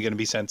bus and going to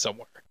be sent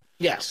somewhere.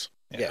 Yes,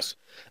 yes.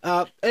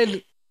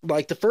 And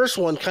like the first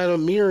one, kind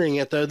of mirroring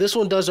it, though, this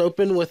one does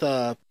open with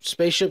a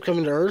spaceship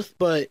coming to Earth,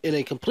 but in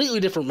a completely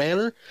different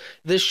manner.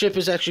 This ship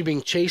is actually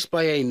being chased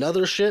by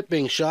another ship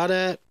being shot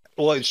at.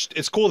 Well,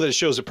 it's cool that it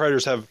shows the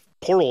Predators have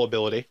portal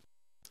ability.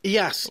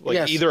 Yes,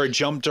 either a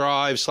jump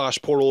drive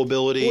 / portal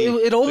ability. Well,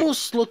 it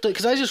almost looked like,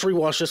 because I just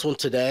rewatched this one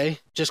today,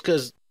 just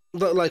because,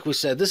 like we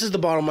said, this is the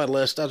bottom of my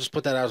list. I'll just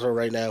put that out there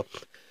right now.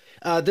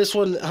 This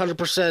one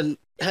 100%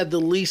 had the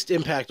least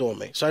impact on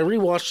me. So I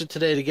rewatched it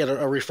today to get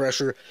a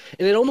refresher,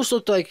 and it almost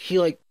looked like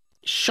he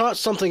shot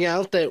something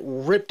out that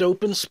ripped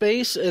open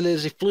space, and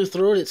as he flew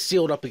through it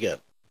sealed up again.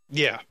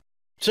 Yeah.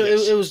 So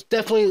yes. It was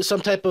definitely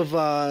some type of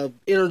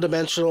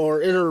interdimensional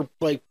or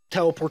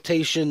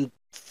teleportation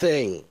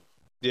thing.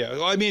 Yeah,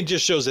 well, I mean, it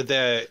just shows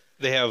that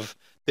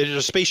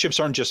the spaceships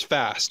aren't just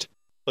fast,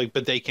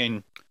 but they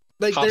can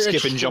hop,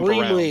 skip, and jump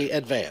around.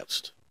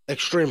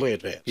 Extremely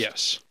advanced.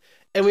 Yes.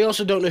 And we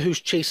also don't know who's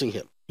chasing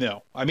him.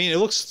 No. I mean, it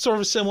looks sort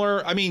of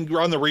similar. I mean,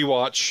 on the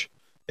rewatch,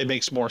 it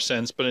makes more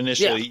sense, but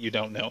initially you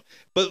don't know.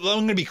 But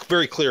I'm going to be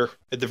very clear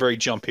at the very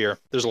jump here.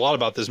 There's a lot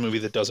about this movie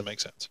that doesn't make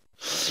sense.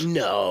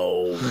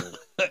 No.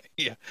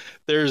 Yeah.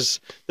 There's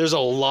a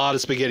lot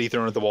of spaghetti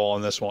thrown at the wall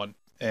on this one.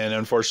 And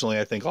unfortunately,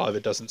 I think a lot of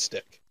it doesn't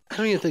stick. I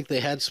don't even think they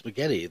had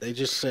spaghetti. They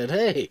just said,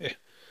 hey.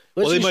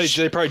 Well, they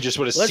probably just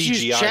would have CGI'd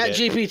let's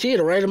use ChatGPT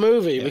to write a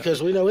movie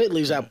because we know it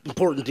leaves out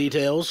important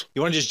details.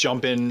 You want to just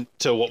jump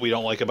into what we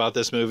don't like about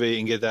this movie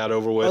and get that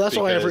over with? Oh, that's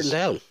all I have written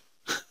down.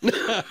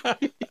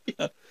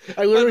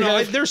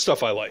 There's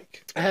stuff I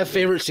like. I have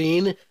favorite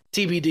scene,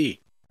 TBD,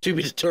 to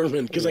be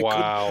determined, because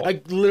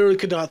I literally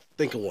could not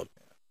think of one.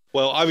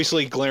 Well,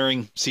 obviously,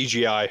 glaring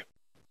CGI.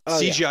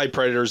 CGI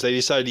Predators, they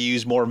decided to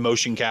use more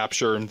motion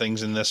capture and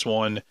things in this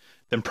one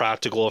than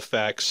practical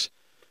effects.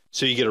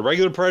 So you get a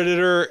regular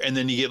Predator, and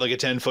then you get like a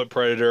 10-foot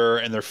Predator,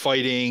 and they're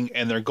fighting,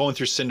 and they're going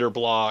through cinder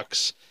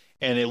blocks,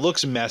 and it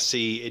looks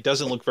messy. It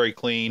doesn't look very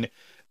clean.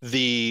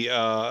 The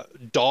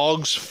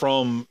dogs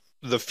from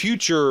the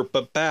future,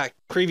 but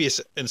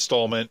previous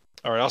installment.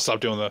 All right, I'll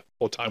stop doing the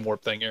whole time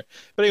warp thing here.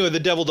 But anyway, the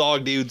Devil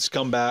Dog dudes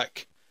come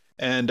back,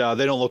 and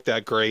they don't look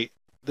that great.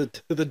 The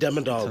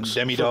Demodogs.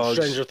 Demidogs.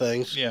 Stranger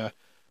Things. Yeah.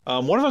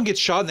 One of them gets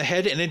shot in the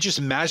head, and it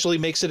just magically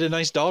makes it a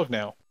nice dog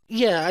now.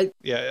 Yeah.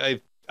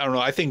 I don't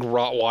know. I think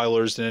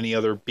Rottweilers and any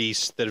other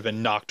beasts that have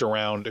been knocked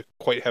around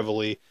quite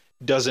heavily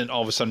doesn't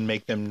all of a sudden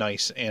make them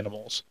nice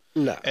animals.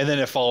 No. And then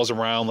it follows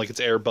around like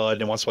it's Air Bud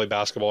and wants to play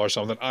basketball or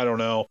something. I don't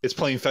know. It's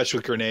playing fetch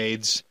with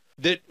grenades.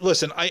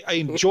 Listen, I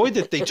enjoyed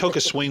that they took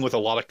a swing with a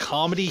lot of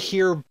comedy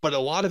here, but a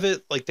lot of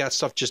it, that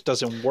stuff just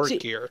doesn't work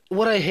here.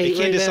 What I hate,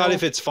 they can't decide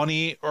if it's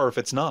funny or if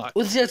it's not.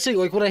 Well, that's it.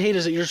 What I hate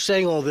is that you're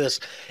saying all this,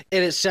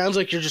 and it sounds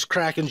like you're just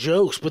cracking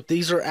jokes, but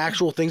these are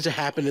actual things that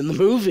happen in the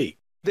movie.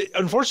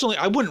 Unfortunately,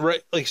 I wouldn't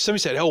somebody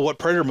said, "Oh, what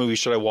Predator movie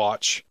should I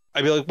watch?"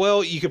 I'd be like,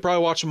 "Well, you could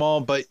probably watch them all,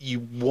 but you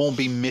won't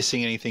be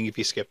missing anything if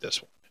you skip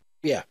this one."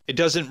 Yeah, it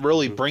doesn't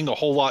really bring a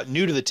whole lot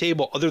new to the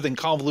table other than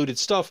convoluted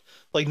stuff.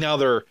 Like now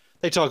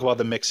they talk about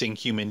the mixing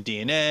human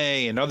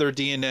DNA and other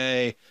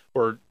DNA,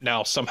 or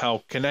now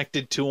somehow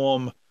connected to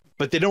them,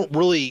 but they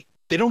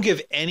don't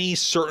give any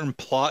certain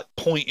plot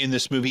point in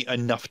this movie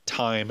enough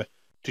time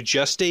to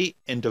gestate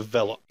and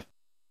develop.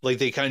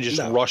 They kind of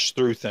just rush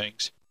through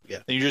things. Yeah.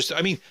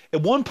 And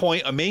at one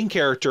point, a main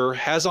character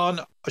has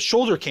on a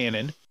shoulder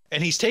cannon,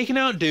 and he's taking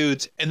out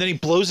dudes, and then he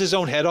blows his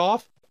own head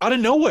off out of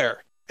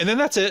nowhere. And then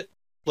that's it.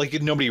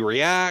 Nobody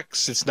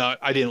reacts. It's not,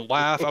 I didn't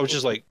laugh. I was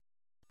just like,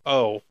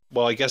 oh,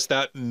 well, I guess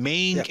that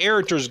main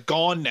character's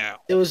gone now.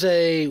 It was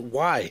a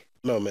why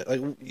moment.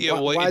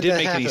 Why it didn't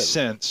make any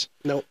sense.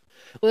 No.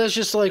 Well, that's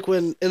just like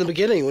when, in the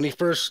beginning, when he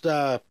first,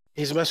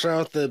 he's messing around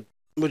with the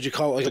What'd you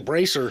call it? Like a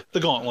bracer. The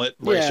gauntlet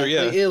bracer,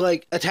 yeah. It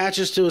like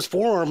attaches to his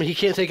forearm and he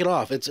can't take it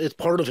off. It's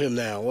part of him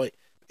now. Like,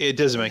 it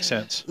doesn't make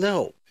sense.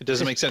 No. It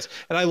doesn't make sense.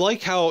 And I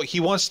like how he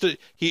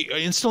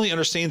instantly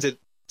understands that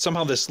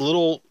somehow this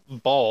little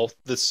ball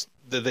that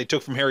they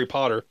took from Harry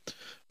Potter,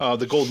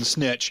 the golden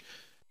snitch,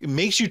 it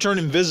makes you turn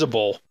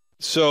invisible.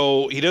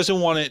 So he doesn't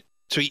want it,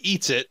 so he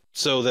eats it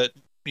so that,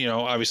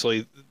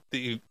 obviously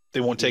they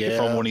won't take it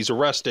from him when he's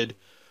arrested.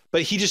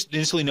 But he just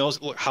instantly knows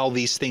how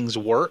these things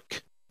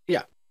work.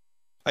 Yeah.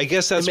 I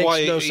guess that's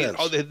why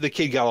the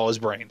kid got all his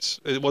brains.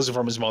 It wasn't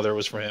from his mother, it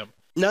was from him.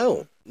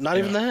 No, not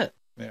even that.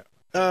 Yeah.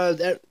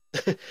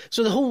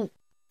 So the whole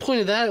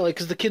point of that, like,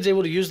 because the kid's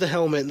able to use the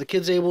helmet and the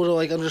kid's able to,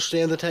 like,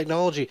 understand the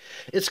technology,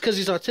 it's because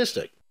he's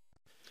autistic.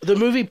 The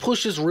movie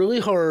pushes really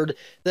hard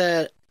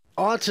that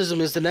autism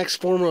is the next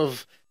form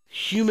of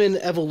human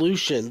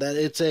evolution, that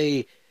it's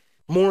a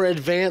more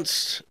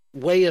advanced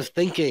way of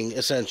thinking,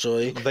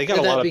 essentially. They got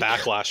a lot of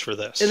backlash for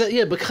this.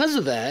 And because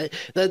of that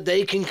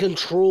they can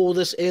control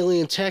this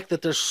alien tech,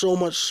 that they're so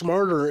much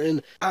smarter.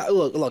 And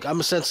look, I'm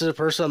a sensitive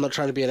person. I'm not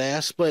trying to be an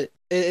ass, but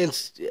in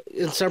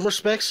some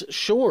respects,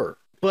 sure.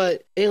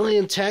 But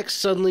alien tech,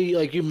 suddenly,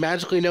 like, you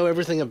magically know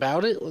everything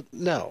about it?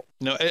 No.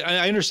 No,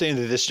 I understand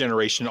that this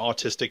generation,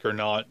 autistic or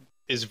not,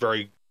 is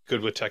very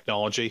good with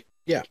technology.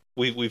 Yeah.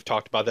 We've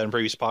talked about that in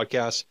previous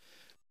podcasts.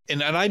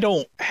 And I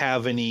don't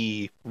have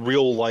any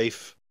real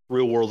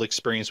world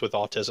experience with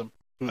autism.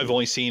 Mm-hmm. I've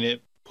only seen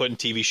it put in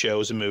TV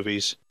shows and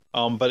movies.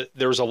 But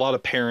there was a lot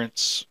of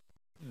parents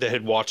that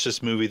had watched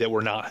this movie that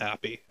were not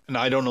happy. And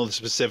I don't know the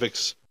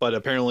specifics, but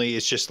apparently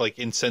it's just like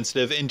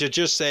insensitive. And to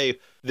just say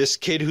this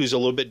kid who's a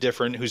little bit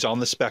different, who's on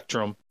the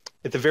spectrum,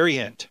 at the very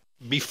end,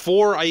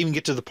 before I even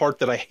get to the part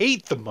that I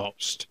hate the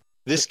most,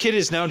 this kid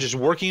is now just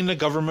working in a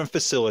government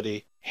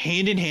facility,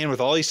 hand in hand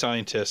with all these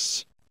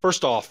scientists.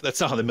 First off,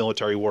 that's not how the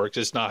military works.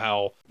 It's not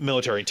how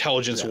military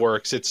intelligence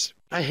works.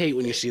 I hate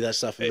when you see that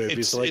stuff in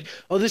movies.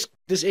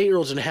 This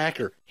 8-year-old's a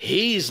hacker.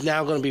 He's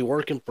now going to be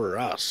working for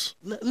us.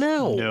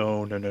 No.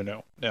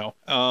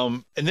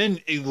 And then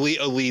it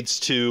leads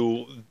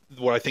to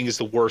what I think is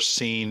the worst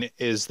scene,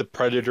 is the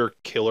Predator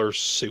killer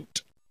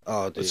suit.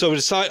 Oh, dude.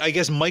 So I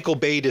guess Michael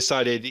Bay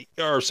decided,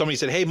 or somebody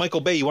said, "Hey, Michael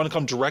Bay, you want to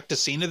come direct a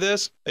scene of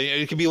this?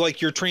 It can be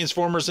like your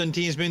Transformers and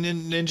Teenage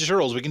Mutant Ninja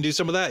Turtles. We can do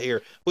some of that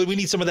here. But we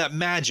need some of that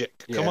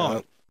magic. Come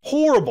on."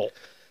 Horrible.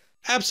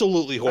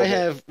 Absolutely horrible. I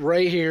have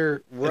right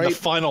here, in the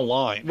final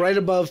line, right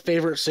above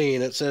favorite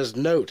scene, it says,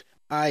 "Note,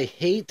 I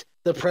hate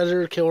the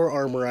Predator killer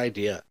armor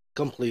idea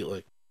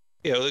completely."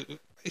 Yeah,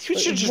 you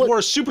should just wear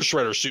a Super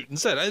Shredder suit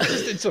instead.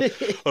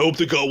 I hope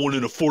they got one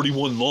in a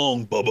 41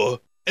 long, Bubba.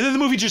 And then the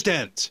movie just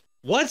ends.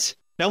 What?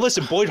 Now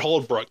listen, Boyd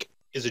Holbrook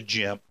is a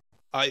gem.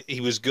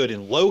 He was good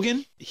in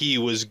Logan. He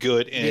was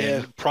good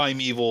in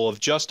Primeval of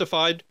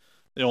Justified,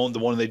 the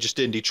one they just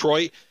did in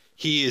Detroit.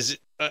 He is.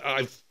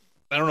 I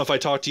don't know if I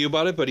talked to you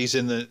about it, but he's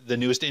in the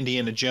newest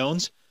Indiana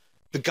Jones.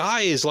 The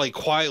guy is like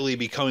quietly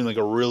becoming like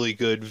a really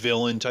good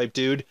villain type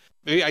dude.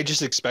 Maybe I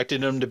just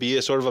expected him to be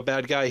a sort of a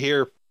bad guy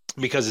here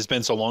because it's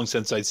been so long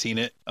since I'd seen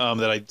it,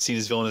 that I'd seen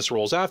his villainous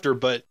roles after.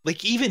 But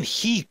like even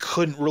he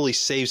couldn't really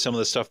save some of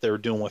the stuff they were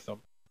doing with him.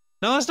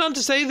 Now, that's not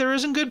to say there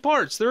isn't good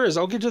parts. There is.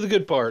 I'll get to the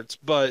good parts.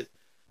 But,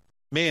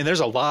 man, there's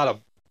a lot of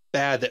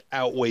bad that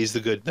outweighs the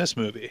good in this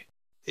movie.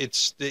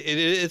 It's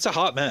a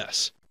hot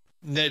mess.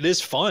 It is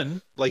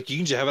fun. Like, you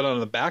can just have it on in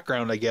the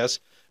background, I guess.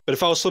 But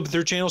if I was flipping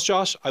through channels,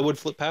 Josh, I would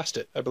flip past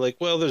it. I'd be like,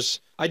 well,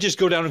 I just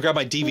go down and grab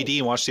my DVD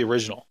and watch the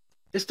original.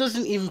 This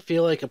doesn't even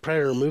feel like a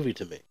Predator movie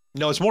to me.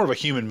 No, it's more of a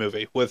human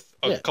movie with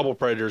a couple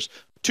Predators,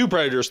 2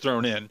 Predators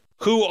thrown in,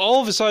 who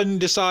all of a sudden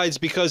decides,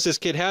 because this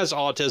kid has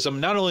autism,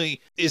 not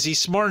only is he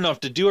smart enough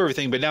to do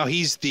everything, but now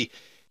he's the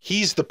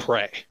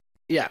prey.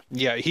 Yeah.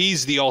 Yeah,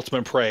 he's the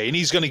ultimate prey, and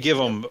he's going to give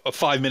him a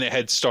 5-minute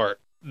head start.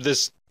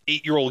 This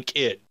 8-year-old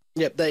kid.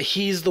 Yep, that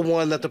he's the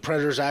one that the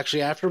Predator's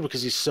actually after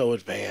because he's so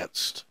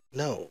advanced.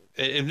 No.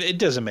 It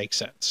doesn't make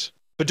sense.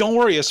 But don't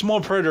worry, a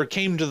small predator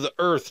came to the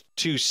Earth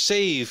to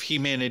save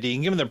humanity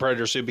and give him the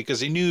predator suit because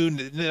he knew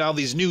now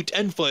these new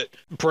 10-foot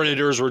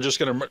predators were just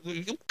going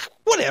to...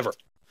 Whatever.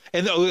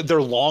 And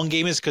their long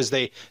game is because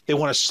they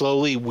want to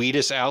slowly weed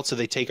us out so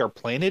they take our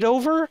planet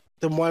over?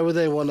 Then why would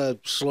they want to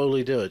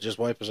slowly do it? Just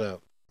wipe us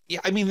out. Yeah,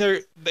 I mean,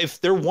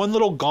 if their one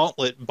little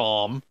gauntlet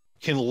bomb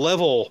can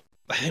level...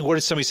 I think, what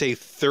did somebody say,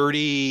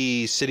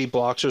 30 city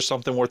blocks or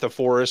something worth of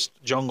forest,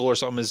 jungle or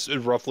something is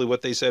roughly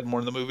what they said in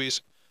one of the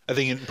movies. I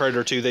think in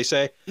Predator 2 they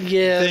say.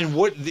 Yeah. Then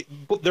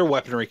their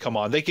weaponry, come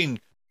on. They can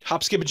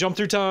hop, skip, and jump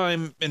through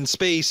time and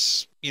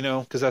space,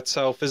 because that's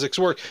how physics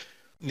work.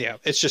 Yeah,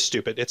 it's just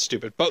stupid. It's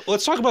stupid. But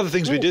let's talk about the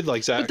things we did,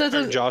 like Zach,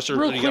 or Josh, or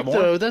real you quick, got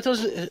more? though, that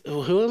doesn't...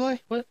 Who am I?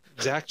 What?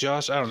 Zach,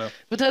 Josh, I don't know.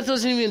 But that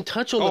doesn't even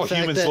touch on the fact that...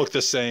 All humans look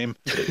the same.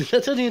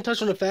 That doesn't even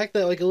touch on the fact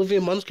that, like, Olivia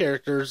Munn's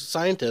characters,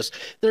 scientists,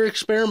 they're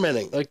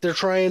experimenting. Like, they're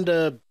trying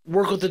to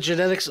work with the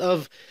genetics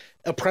of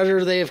a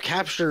predator they have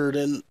captured,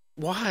 and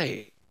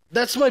why?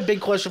 That's my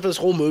big question for this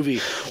whole movie,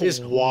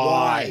 is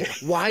why?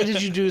 Why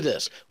did you do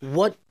this?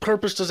 What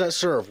purpose does that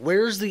serve?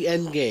 Where's the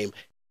end game?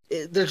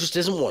 There just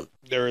isn't one.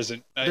 There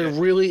isn't. There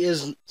really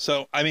isn't.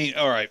 So, I mean,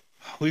 all right.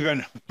 We've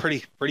been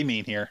pretty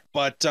mean here.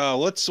 But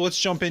let's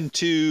jump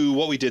into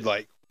what we did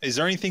like. Is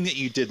there anything that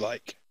you did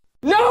like?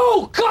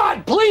 No!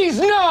 God, please,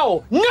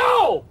 no!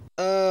 No!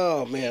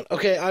 Oh, man.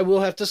 Okay, I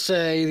will have to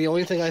say, the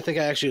only thing I think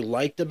I actually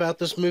liked about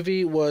this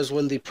movie was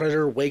when the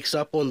Predator wakes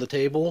up on the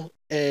table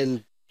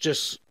and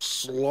just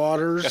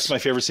slaughters That's my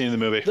favorite scene in the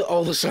movie.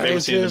 all the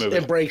Favorite scene in the scientists movie.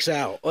 and breaks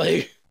out.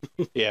 Like,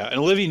 Yeah, and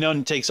Olivia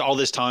Nunn takes all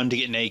this time to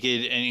get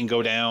naked and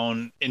go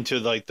down into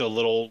like the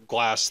little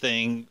glass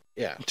thing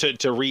yeah.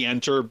 to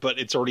re-enter, but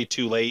it's already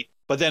too late.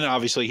 But then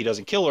obviously he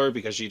doesn't kill her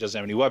because she doesn't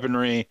have any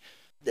weaponry.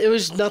 It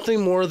was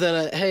nothing more than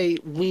a, hey,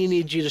 we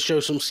need you to show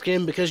some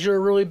skin because you're a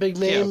really big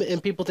name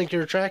and people think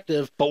you're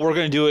attractive. But we're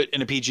going to do it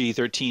in a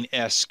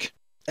PG-13-esque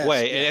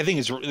way. Yeah. And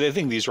I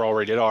think these are all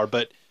rated R,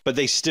 but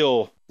they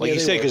still, like Yeah, you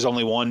they said, were. because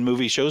only one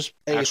movie shows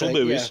actual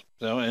Anything, boobies.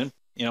 So, and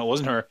it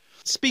wasn't her.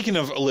 Speaking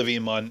of Olivia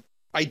Munn,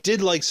 I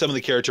did like some of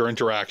the character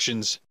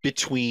interactions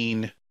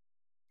between.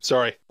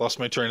 Sorry, lost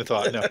my train of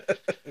thought.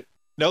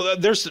 No,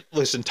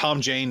 listen. Tom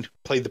Jane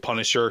played the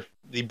Punisher.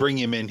 They bring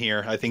him in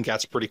here. I think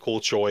that's a pretty cool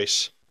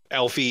choice.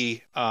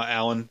 Alfie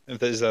Allen,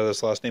 is that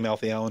his last name?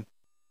 Alfie Allen.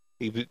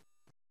 He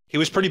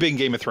was pretty big in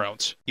Game of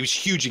Thrones. He was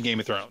huge in Game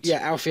of Thrones. Yeah,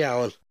 Alfie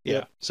Allen. Yeah.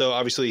 Yep. So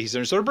obviously he's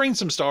there. So they're bringing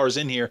some stars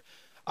in here.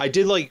 I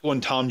did like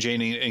when Tom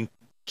Jane and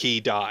Key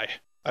die.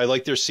 I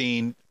like their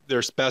scene.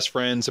 They're best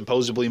friends,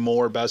 supposedly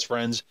more best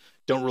friends.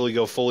 Don't really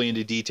go fully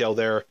into detail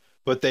there,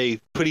 but they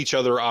put each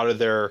other out of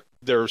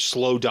their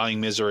slow dying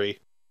misery,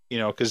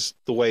 because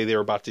the way they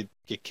were about to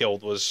get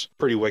killed was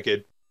pretty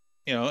wicked.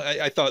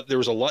 I thought there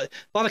was a lot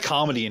of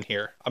comedy in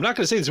here. I'm not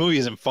going to say this movie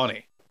isn't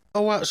funny.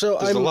 Oh, wow. So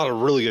There's a lot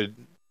of really good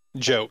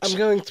jokes. I'm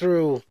going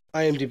through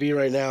IMDb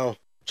right now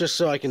just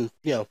so I can,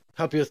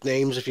 help you with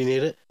names if you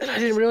need it. And I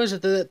didn't realize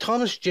that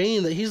Thomas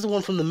Jane, that he's the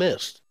one from The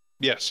Mist.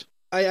 Yes.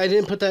 I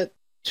didn't put that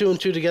two and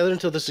two together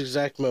until this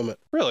exact moment.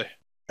 Really?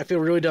 I feel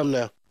really dumb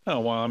now. Oh,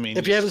 well, I mean.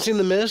 If you haven't seen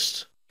The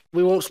Mist,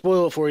 we won't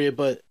spoil it for you,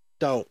 but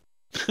don't.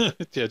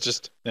 Yeah,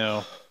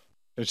 no.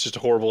 It's just a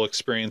horrible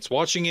experience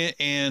watching it,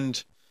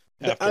 and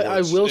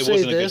I will it say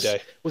wasn't this, a good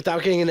day.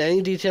 without getting into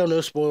any detail,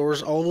 no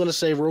spoilers, all I'm going to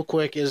say real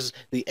quick is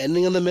the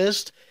ending of The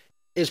Mist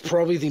is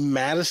probably the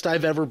maddest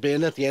I've ever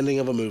been at the ending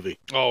of a movie.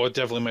 Oh, it's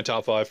definitely my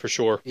top 5 for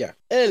sure. Yeah.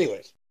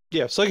 Anyways.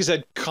 Yeah, so like I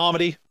said,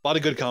 comedy. A lot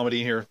of good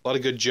comedy here. A lot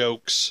of good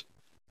jokes.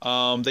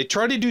 They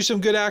tried to do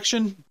some good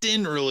action.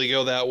 Didn't really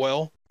go that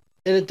well.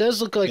 And it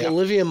does look like Yeah.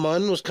 Olivia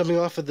Munn was coming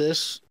off of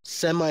this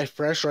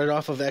semi-fresh right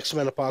off of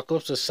X-Men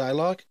Apocalypse as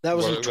Psylocke. That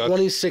was in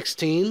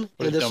 2016,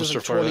 and this was in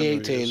Dumpster fire that movie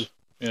 2018. is.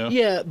 Yeah.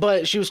 Yeah,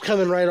 but she was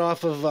coming right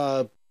off of,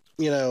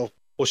 Well,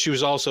 she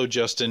was also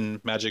just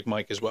in Magic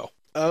Mike as well.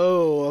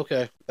 Oh,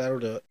 okay. That'll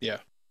do it. Yeah.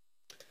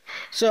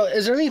 So,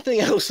 is there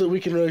anything else that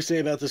we can really say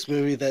about this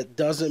movie that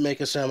doesn't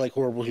make us sound like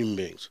horrible human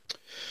beings?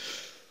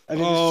 I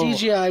mean, the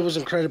CGI was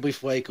incredibly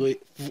flaky.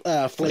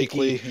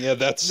 Yeah,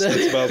 that's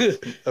about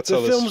that's The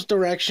how this. film's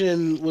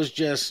direction was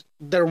just,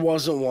 there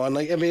wasn't one.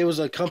 It was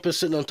a compass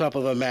sitting on top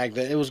of a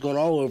magnet. It was going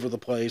all over the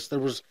place. There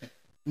was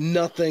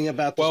nothing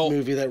about this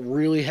movie that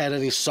really had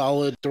any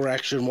solid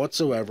direction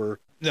whatsoever.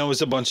 No, it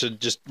was a bunch of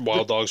just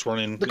wild dogs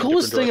running. The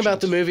coolest thing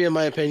about the movie, in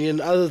my opinion,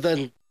 other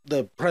than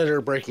the Predator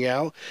breaking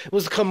out,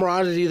 was the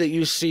camaraderie that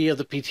you see of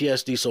the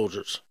PTSD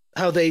soldiers.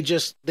 How they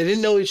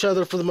didn't know each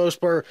other for the most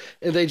part,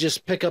 and they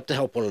just pick up to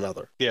help one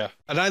another. Yeah,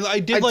 and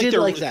I did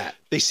like that.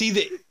 They see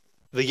the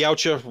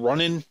Yautja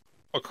running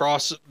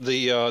across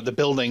the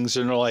buildings,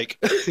 and they're like,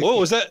 "Whoa,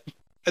 was that?"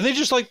 And they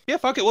just like, "Yeah,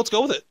 fuck it, let's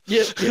go with it."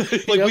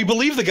 Yeah, We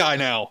believe the guy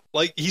now.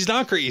 Like, he's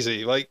not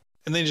crazy.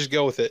 And they just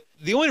go with it.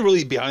 The only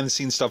really behind the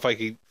scenes stuff I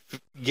could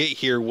get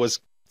here was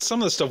some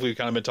of the stuff we've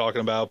kind of been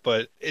talking about.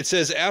 But it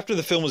says after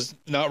the film was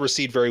not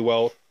received very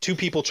well, 2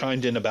 people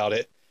chimed in about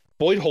it.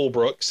 Boyd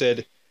Holbrook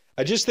said,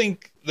 "I just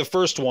think the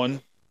first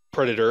one,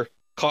 Predator,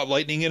 caught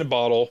lightning in a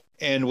bottle,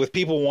 and with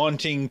people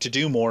wanting to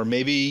do more,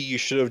 maybe you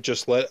should have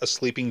just let a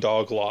sleeping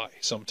dog lie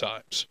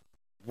sometimes."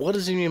 What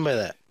does he mean by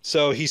that?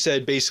 So he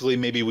said basically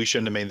maybe we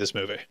shouldn't have made this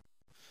movie.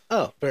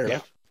 Oh, fair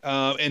enough.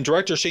 And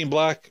director Shane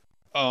Black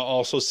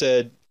also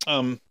said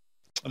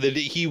that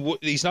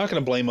he's not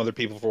going to blame other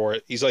people for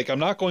it. He's like, "I'm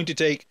not going to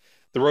take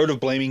the road of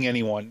blaming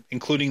anyone,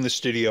 including the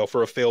studio,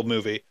 for a failed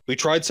movie. We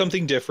tried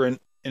something different,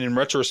 and in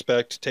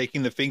retrospect,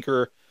 taking the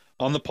finger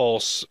on the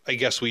pulse, I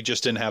guess we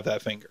just didn't have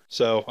that finger."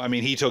 So, I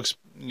mean, he takes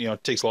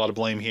a lot of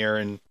blame here,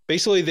 and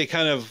basically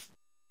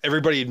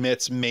everybody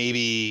admits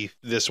maybe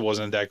this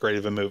wasn't that great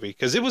of a movie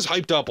because it was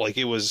hyped up like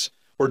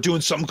we're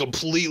doing something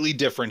completely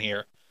different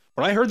here.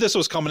 When I heard this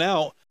was coming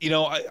out,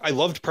 I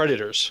loved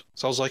Predators.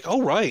 So I was like,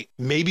 oh, right,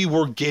 maybe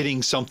we're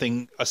getting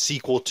a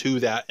sequel to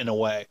that in a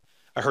way.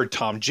 I heard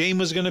Tom Jane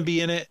was going to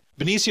be in it.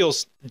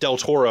 Benicio del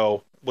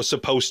Toro was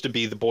supposed to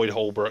be the Boyd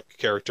Holbrook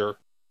character.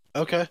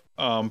 Okay.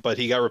 But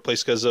he got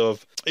replaced because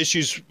of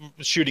issues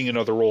shooting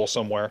another role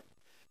somewhere.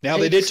 Now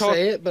I they did talk.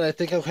 Say it, but I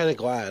think I'm kind of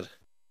glad.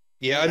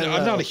 Yeah,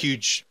 I'm not a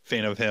huge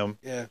fan of him.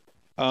 Yeah.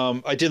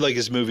 I did like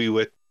his movie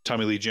with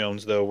Tommy Lee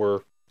Jones though, where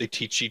they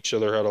teach each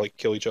other how to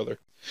kill each other.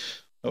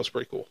 That was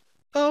pretty cool.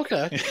 Oh,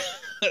 okay.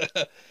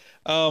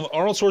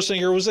 Arnold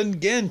Schwarzenegger was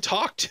again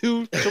talked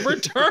to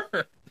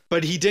return.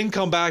 But he didn't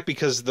come back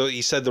because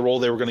he said the role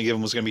they were going to give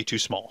him was going to be too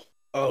small.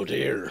 Oh,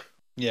 dear.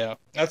 Yeah,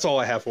 that's all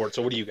I have for it.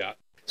 So what do you got?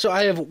 So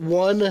I have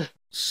one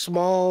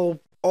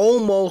small,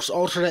 almost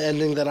alternate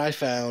ending that I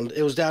found.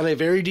 It was down a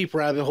very deep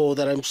rabbit hole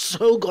that I'm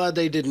so glad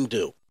they didn't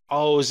do.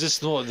 Oh, is this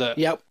the one that...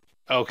 Yep.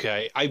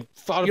 Okay. I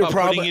thought about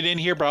putting it in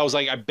here, but I was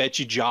like, I bet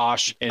you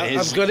Josh and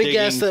his I'm going to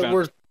guess that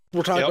we're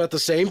talking about the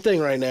same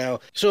thing right now.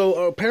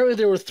 So apparently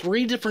there were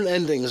 3 different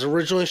endings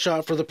originally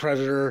shot for The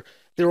Predator.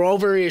 They were all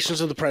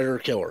variations of the Predator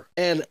killer.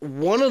 And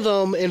one of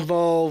them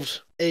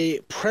involved a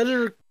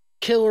Predator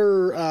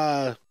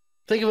killer,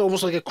 think of it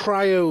almost like a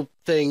cryo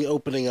thing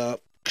opening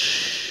up.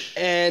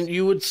 And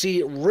you would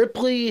see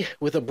Ripley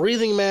with a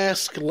breathing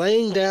mask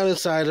laying down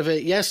inside of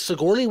it. Yes,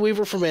 Sigourney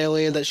Weaver from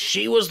Alien, that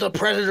she was the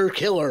Predator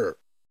killer.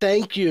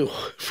 Thank you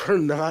for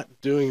not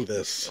doing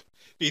this.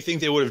 Do you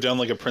think they would have done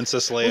like a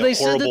Princess Leia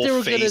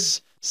horrible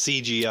face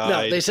CGI?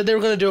 No, they said they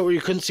were going to do it where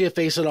you couldn't see a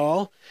face at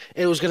all.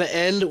 It was going to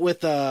end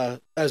with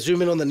a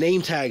zoom in on the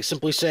name tag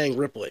simply saying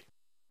Ripley.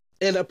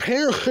 And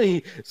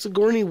apparently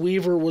Sigourney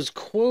Weaver was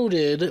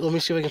quoted, let me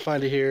see if I can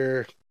find it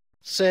here,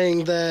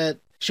 saying that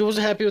she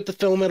wasn't happy with the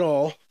film at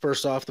all,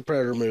 first off, the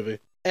Predator movie,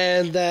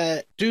 and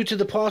that due to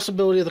the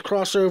possibility of the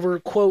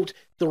crossover, quote,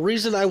 the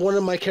reason I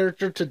wanted my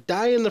character to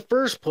die in the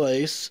first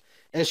place,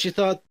 and she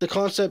thought the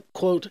concept,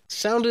 quote,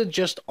 sounded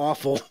just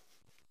awful.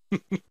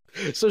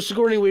 So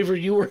Sigourney Weaver,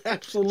 you were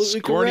absolutely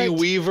correct. Sigourney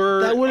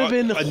Weaver, that would have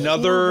been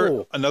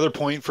another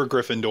point for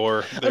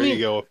Gryffindor. There you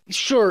go.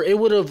 Sure, it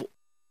would have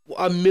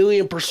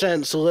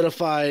 1,000,000%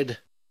 solidified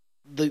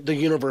the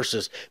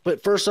universes.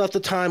 But first off,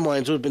 the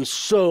timelines would have been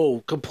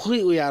so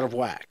completely out of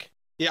whack.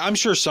 Yeah, I'm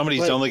sure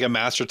somebody's done like a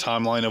master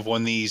timeline of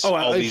when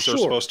all these are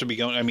supposed to be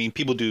going. I mean,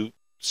 people do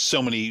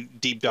so many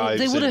deep dives.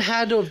 They would have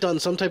had to have done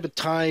some type of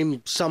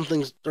time,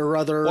 something or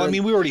other. Well, I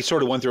mean, we already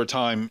sort of went through a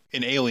time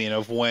in Alien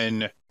of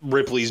when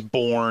Ripley's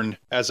born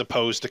as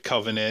opposed to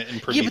Covenant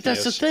and Prometheus. Yeah, but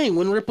that's the thing.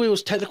 When Ripley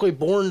was technically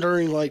born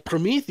during, like,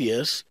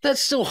 Prometheus,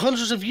 that's still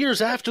hundreds of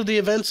years after the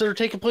events that are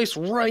taking place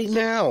right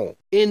now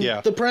in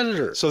The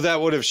Predator. So that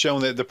would have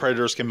shown that the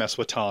Predators can mess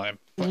with time.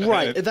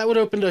 Right. That would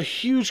have opened a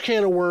huge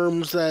can of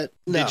worms that,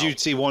 no. Did you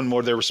see one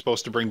where they were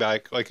supposed to bring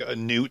back, like, a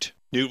Newt?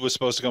 Newt was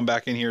supposed to come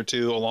back in here,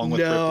 too, along with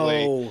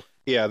Ripley.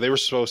 Yeah, they were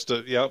supposed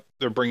to,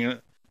 they're bringing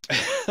it.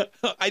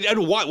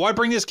 Why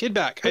bring this kid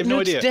back? I have no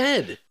idea. Newt's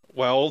dead.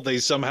 Well, they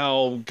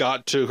somehow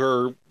got to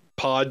her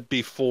pod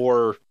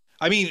before.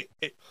 I mean,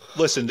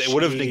 listen, it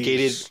would have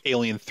negated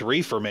Alien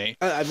 3 for me.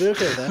 I'd be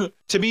okay with that.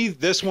 To me,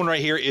 this one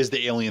right here is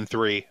the Alien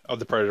 3 of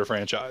the Predator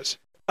franchise.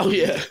 Oh,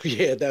 yeah.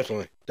 Yeah,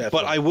 definitely.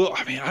 But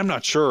I'm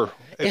not sure.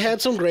 It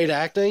had some great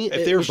acting.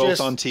 If they were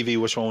both on TV,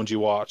 which one would you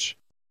watch?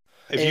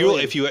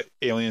 If you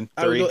Alien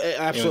 3? I would go,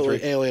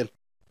 absolutely, Alien.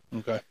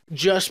 Okay.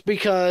 Just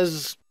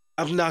because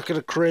I'm not going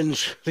to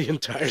cringe the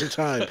entire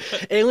time.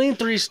 Alien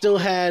 3 still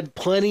had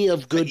plenty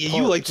of good parts.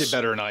 You liked it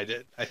better than I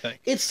did, I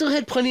think. It still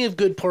had plenty of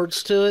good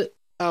parts to it.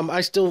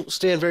 I still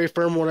stand very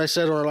firm on what I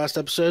said on our last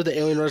episode, that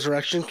Alien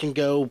Resurrection can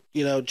go,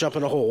 jump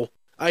in a hole.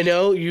 I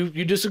know you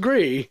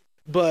disagree,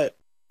 but...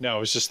 No, I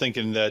was just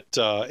thinking that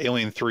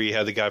Alien 3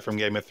 had the guy from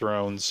Game of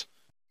Thrones,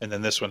 and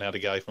then this one had a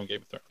guy from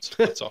Game of Thrones.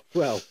 That's all.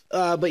 Well,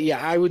 but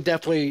yeah,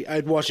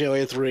 I'd watch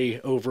Alien 3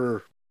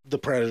 over The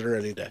Predator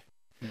any day.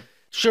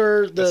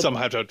 Sure, some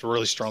have to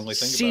really strongly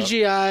think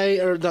CGI,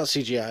 about. Or not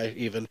CGI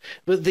even,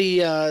 but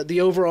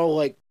the overall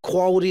like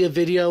quality of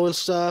video and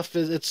stuff,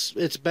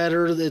 it's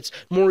better. It's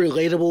more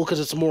relatable because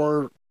it's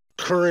more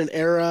current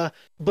era.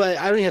 But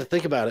I don't even have to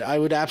think about it. I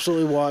would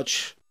absolutely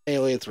watch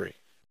Alien 3.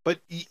 But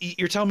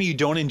you're telling me you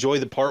don't enjoy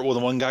the part where the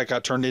one guy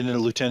got turned into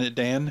Lieutenant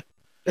Dan?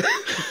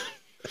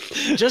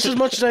 Just as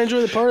much as I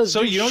enjoy the part of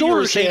so you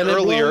were saying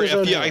earlier,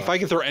 if I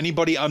could throw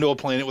anybody onto a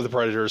planet with the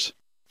Predators,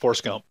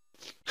 Forrest Gump.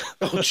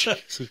 Oh,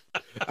 jeez.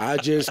 I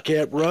just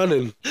kept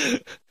running.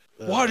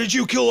 Why did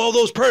you kill all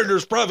those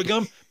Predators, Private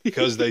Gump?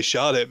 Because they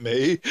shot at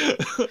me.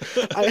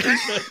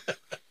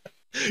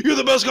 You're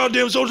the best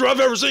goddamn soldier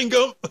I've ever seen,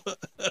 Gump.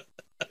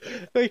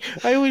 I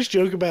always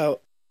joke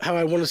about how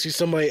I want to see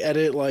somebody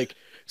edit, like,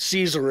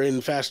 Caesar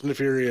in Fast and the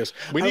Furious.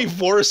 We need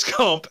Forrest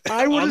Gump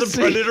on the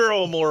Predator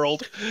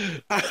homeworld.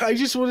 I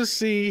just want to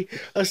see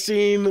a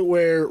scene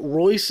where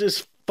Royce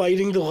is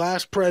fighting the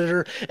last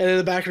Predator, and in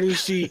the background you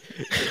see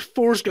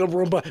Forrest Gump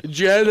run by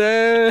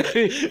Jenny,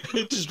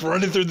 just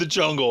running through the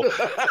jungle.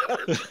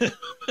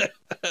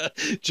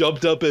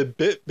 Jumped up and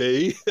bit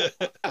me.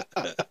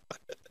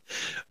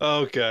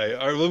 Okay,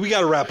 all right, well, we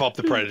got to wrap up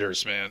the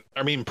Predators, man.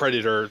 I mean,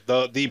 Predator,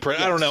 the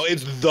Predator. I don't know,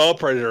 it's the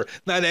Predator,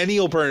 not any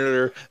old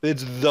Predator.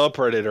 It's the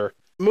Predator.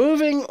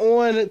 Moving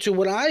on to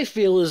what I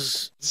feel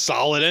is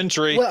solid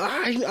entry. Well,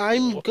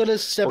 I'm gonna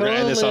step on a limb. We're gonna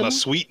end this on a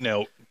sweet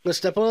note. Let's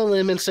step on a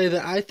limb and say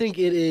that I think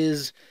it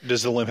is.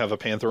 Does the limb have a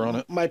panther on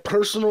it? My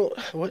personal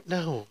what?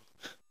 No.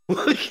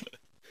 Well,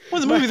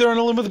 the movie they're on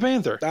a limb with a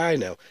panther. I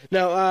know.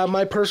 Now,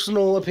 my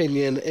personal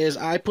opinion is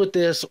I put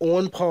this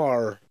on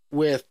par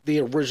with the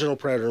original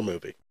Predator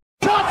movie.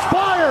 Shots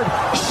fired!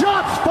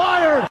 Shots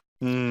fired!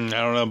 I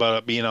don't know about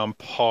it being on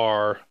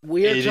par.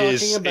 We are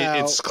talking about.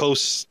 It's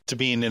close to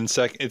being in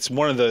second. It's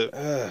one of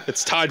the.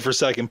 It's tied for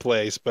second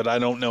place, but I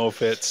don't know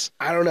if it's.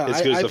 I don't know.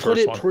 as good as I the put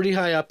first it one. pretty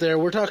high up there.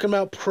 We're talking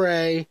about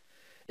Prey.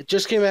 It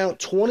just came out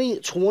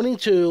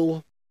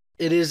 2022.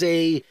 It is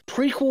a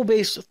prequel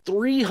based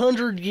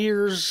 300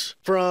 years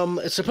from.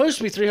 It's supposed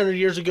to be 300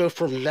 years ago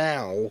from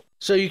now.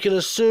 So you can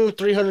assume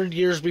 300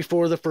 years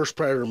before the first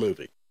Predator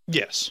movie.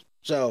 Yes.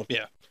 So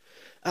Yeah.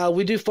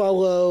 We do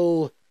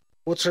follow.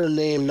 What's her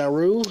name?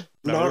 Naru.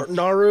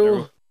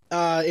 Naru.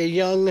 A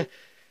young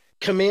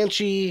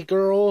Comanche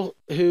girl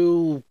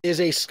who is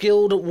a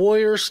skilled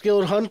warrior,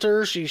 skilled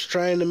hunter. She's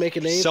trying to make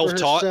a name for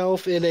Self-taught.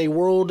 herself in a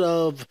world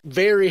of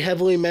very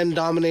heavily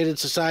men-dominated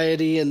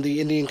society and the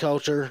Indian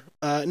culture.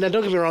 Now,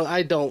 don't get me wrong,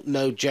 I don't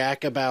know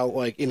jack about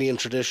like Indian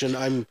tradition.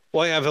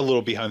 Well, I have a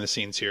little behind the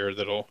scenes here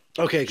that'll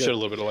Okay, shed a good.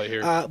 little bit of light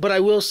here. But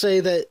I will say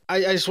that I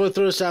just want to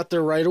throw this out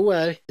there right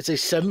away. It's a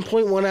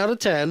 7.1 out of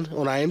 10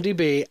 on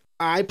IMDb.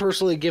 I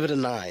personally give it a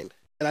 9.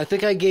 And I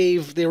think I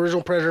gave the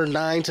original Predator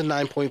 9 to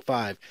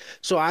 9.5.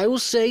 So I will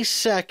say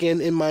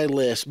second in my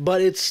list, but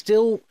it's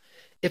still,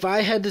 if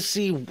I had to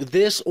see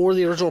this or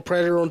the original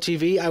Predator on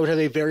TV, I would have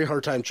a very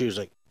hard time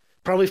choosing.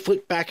 Probably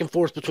flick back and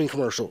forth between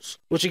commercials,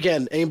 which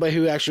again, anybody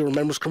who actually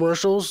remembers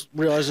commercials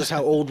realizes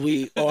how old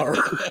we are.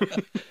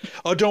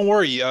 Oh, don't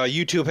worry.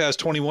 YouTube has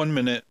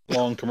 21-minute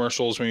long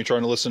commercials when you're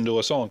trying to listen to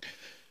a song.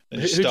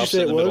 It just Who'd you stops say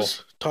in it the middle.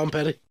 was? Tom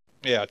Petty?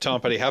 Yeah, Tom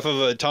Petty. Half of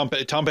a Tom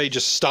Petty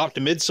just stopped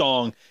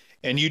mid-song,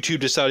 and YouTube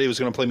decided it was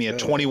going to play me a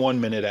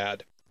 21-minute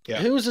ad. Yeah.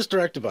 Who was this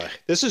directed by?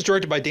 This is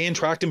directed by Dan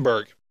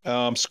Trachtenberg,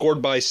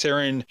 scored by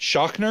Saren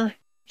Schachner.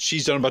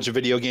 She's done a bunch of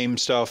video game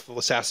stuff,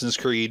 Assassin's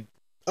Creed.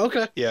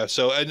 Okay. Yeah,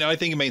 so and I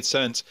think it made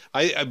sense.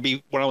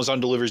 When I was on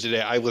deliveries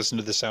today, I listened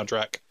to the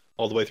soundtrack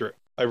all the way through.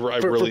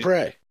 For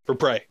Prey. For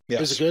Prey.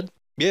 Yes. Is it good?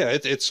 Yeah,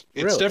 it's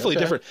Really? definitely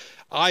Okay. different.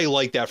 I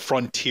like that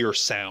frontier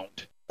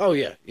sound. Oh,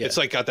 yeah. It's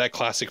like got that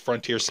classic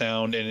frontier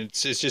sound, and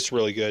it's just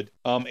really good.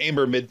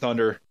 Amber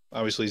Midthunder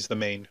obviously is the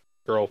main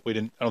girl. I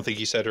don't think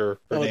he said her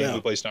Oh, name. no.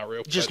 Who plays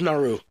Naru? just but,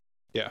 Naru.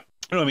 yeah.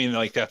 I mean,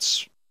 like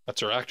that's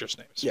her actress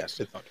name. Yes.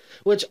 Midthunder.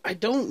 Which I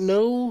don't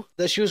know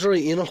that she was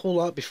really in a whole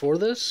lot before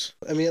this.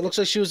 I mean, it looks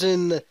like she was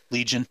in.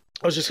 Legion.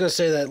 I was just gonna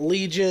say that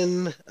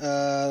Legion.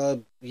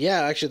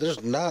 Yeah, actually,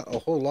 there's not a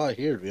whole lot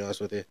here to be honest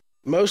with you.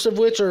 Most of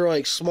which are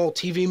like small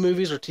TV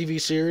movies or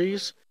TV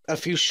series. A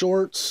few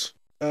shorts.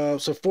 So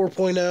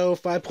 4.0,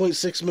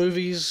 5.6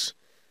 movies,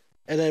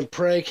 and then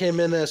Prey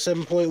came in at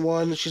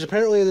 7.1. She's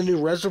apparently in the new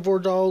Reservoir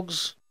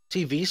Dogs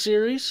TV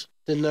series.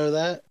 Didn't know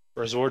that.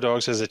 Reservoir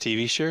Dogs has a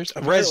TV series.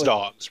 Apparently.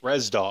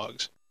 Res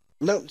Dogs.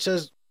 No, it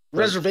says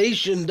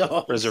Reservation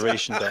Dogs.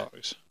 Reservation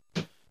Dogs.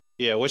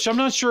 Yeah, which I'm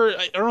not sure.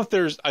 I don't know if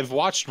there's. I've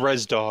watched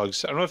Res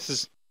Dogs. I don't know if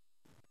this.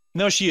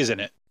 No, she is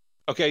in it.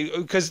 Okay,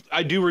 because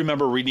I do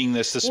remember reading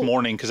this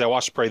morning because I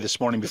watched Prey this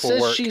morning It before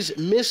says work. she's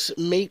Miss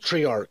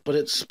Matriarch, but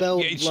it's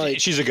spelled Yeah, like.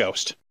 she's a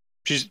ghost.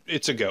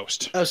 It's a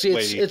ghost. Oh, see,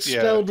 lady. it's Yeah.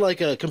 spelled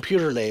like a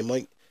computer name.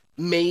 Like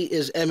mate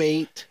is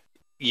M8.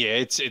 Yeah,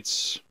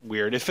 it's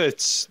weird. If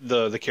it's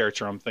the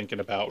character I'm thinking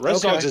about, Res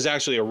Okay. Dogs is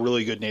actually a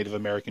really good Native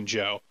American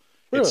Joe.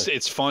 Really?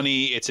 It's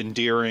funny. It's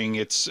endearing.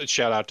 It's a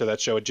shout out to that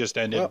show. It just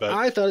ended, Well, but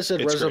I thought it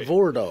said it's great.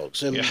 Reservoir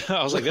Dogs, and yeah,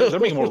 I was like, they're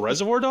making more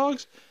Reservoir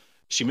Dogs.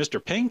 Is she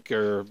Mr. Pink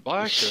or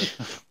Black?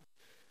 Or...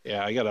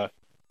 yeah,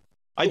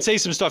 I'd say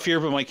some stuff here,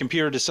 but my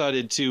computer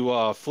decided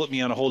to flip me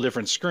on a whole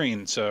different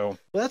screen. So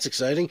well, that's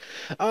exciting.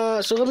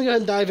 So let me go ahead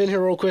and dive in here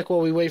real quick while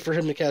we wait for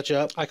him to catch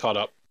up. I caught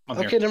up. I'm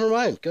Okay, here. never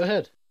mind. Go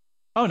ahead.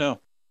 Oh no,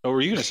 what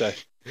were you gonna say?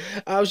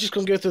 I was just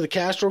going to go through the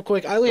cast real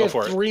quick. I only Go have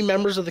for it. 3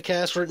 members of the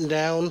cast written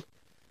down.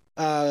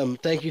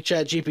 Thank you,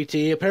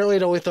 ChatGPT. Apparently,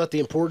 it only thought the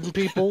important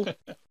people.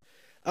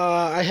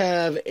 I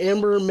have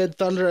Amber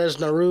Midthunder as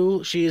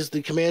Naru. She is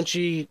the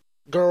Comanche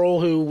girl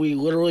who we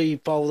literally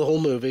follow the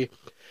whole movie.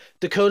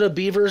 Dakota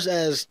Beavers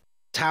as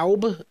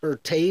Taub, or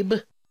Tabe,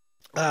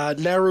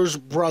 Naru's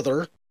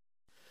brother.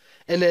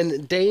 And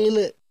then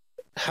Dane,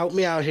 help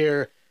me out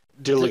here.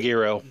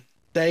 DiLigero.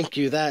 Thank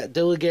you, that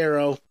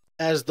Diligero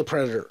as the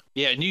Predator.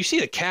 Yeah, and you see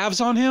the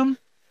calves on him.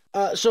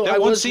 So That I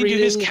one was scene, reading,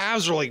 dude, his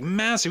calves were like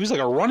massive. He was like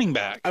a running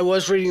back. I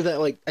was reading that,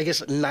 like, I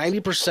guess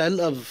 90%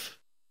 of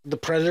the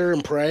Predator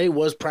and Prey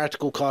was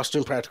practical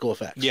costume, practical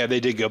effects. Yeah, they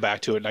did go back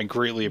to it, and I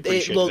greatly It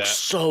appreciate looks that.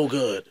 so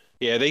good.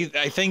 Yeah,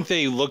 I think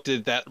they looked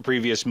at that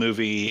previous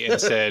movie and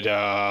said,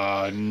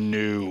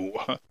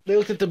 no. They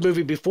looked at the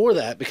movie before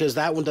that because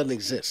that one doesn't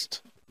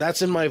exist.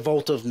 That's in my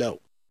vault of no.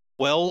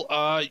 Well,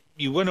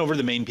 you went over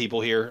the main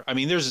people here. I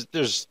mean,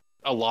 there's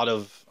a lot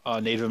of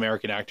Native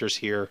American actors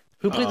here.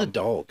 Who played the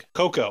dog?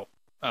 Coco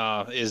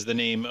is the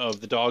name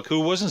of the dog,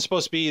 who wasn't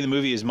supposed to be in the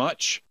movie as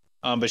much,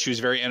 but she was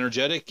very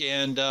energetic,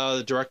 and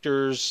the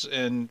directors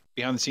and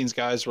behind-the-scenes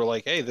guys were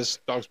like, hey, this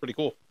dog's pretty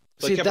cool.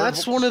 So they See, kept her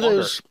that's one of longer.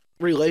 those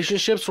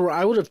relationships where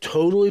I would have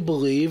totally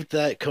believed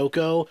that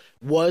Coco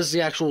was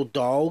the actual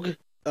dog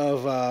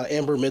of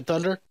Amber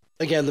Midthunder.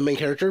 Again, the main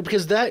character,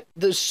 because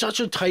there's such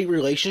a tight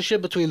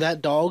relationship between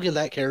that dog and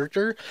that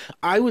character.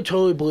 I would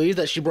totally believe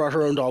that she brought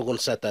her own dog on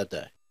set that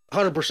day.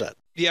 100%.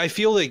 Yeah, I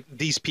feel like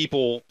these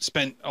people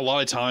spent a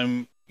lot of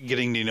time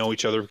getting to know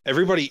each other.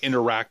 Everybody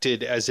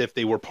interacted as if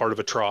they were part of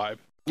a tribe.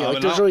 Yeah,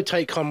 like there's really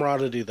tight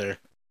camaraderie there.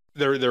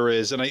 There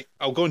is, and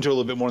I'll go into a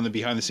little bit more in the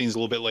behind the scenes a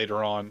little bit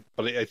later on,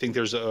 but I think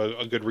there's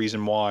a good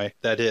reason why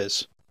that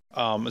is.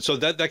 So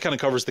that kind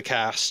of covers the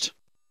cast.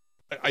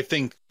 I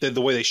think that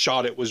the way they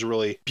shot it was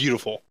really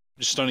beautiful,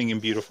 just stunning and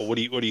beautiful. What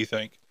do you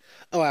think?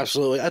 Oh,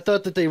 absolutely. I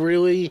thought that they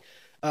really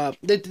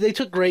they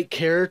took great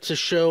care to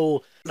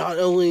show not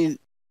only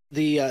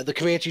the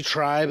Comanche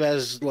tribe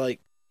as like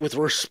with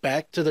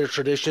respect to their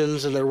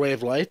traditions and their way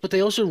of life, but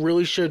they also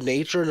really showed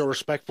nature in a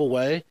respectful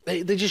way.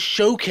 They just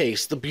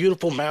showcased the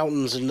beautiful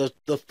mountains and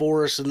the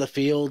forests and the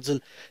fields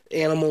and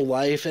animal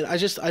life. And I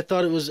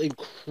thought it was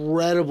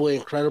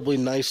incredibly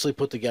nicely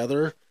put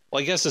together.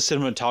 Well, I guess the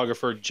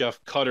cinematographer, Jeff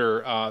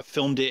Cutter,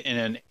 filmed it in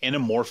an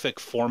anamorphic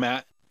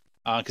format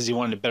because he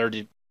wanted to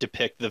better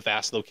depict the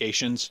vast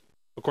locations,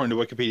 according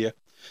to Wikipedia.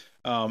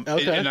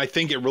 Okay. And I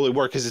think it really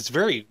worked because it's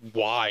very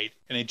wide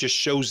and it just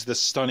shows the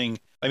stunning.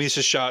 I mean, it's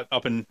just shot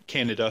up in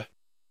Canada,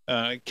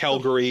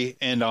 Calgary,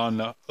 and on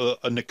a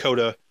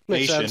Nakota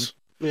Makes nation. sense.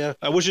 Yeah.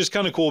 Which is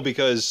kind of cool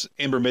because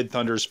Amber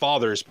Midthunder's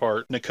father is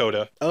part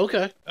Nakota.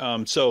 Okay.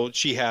 So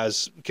she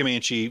has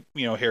Comanche,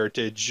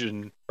 heritage,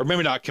 or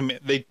maybe not.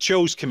 They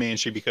chose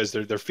Comanche because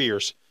they're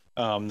fierce.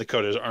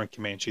 Nakotas aren't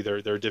Comanche; they're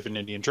a different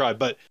Indian tribe.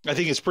 But I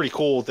think it's pretty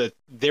cool that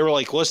they were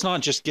like, let's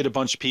not just get a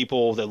bunch of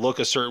people that look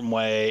a certain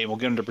way and we'll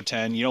get them to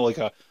pretend, like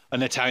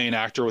an Italian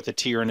actor with a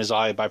tear in his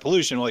eye by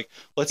pollution. Like,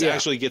 let's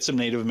actually get some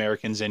Native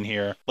Americans in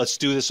here. Let's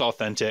do this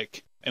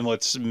authentic and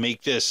let's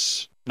make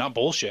this not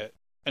bullshit.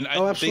 And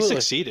they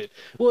succeeded.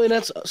 Well, and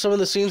that's some of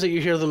the scenes that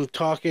you hear them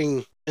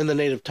talking in the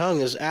native tongue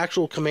is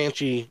actual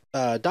Comanche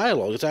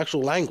dialogue. It's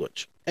actual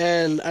language.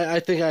 And I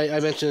think I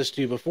mentioned this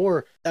to you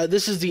before.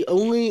 This is the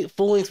only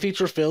full-length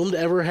feature film to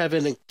ever have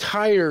an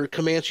entire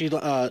Comanche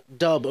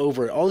dub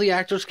over it. All the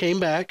actors came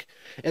back,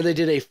 and they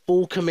did a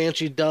full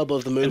Comanche dub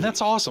of the movie. And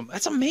that's awesome.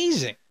 That's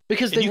amazing.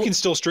 Because you can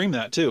still stream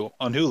that, too,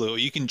 on Hulu.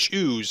 You can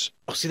choose.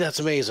 Oh, see, that's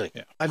amazing.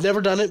 Yeah. I've never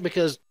done it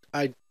because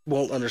I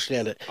won't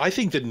understand it. I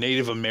think the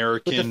Native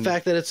American... But the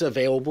fact that it's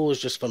available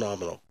is just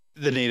phenomenal.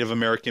 The Native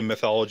American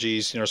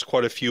mythologies, there's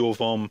quite a few of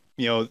them.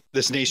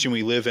 This nation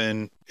we live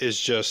in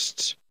is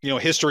just,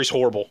 history's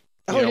horrible.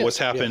 What's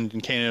happened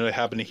in Canada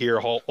happened here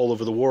all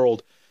over the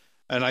world.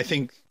 And I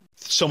think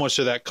so much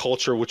of that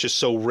culture, which is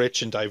so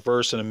rich and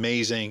diverse and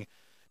amazing,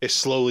 is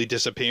slowly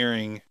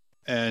disappearing.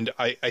 And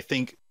I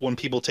think when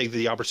people take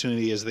the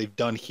opportunity, as they've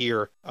done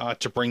here,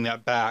 to bring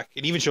that back,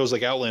 and even shows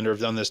like Outlander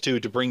have done this too,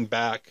 to bring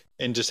back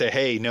and just say,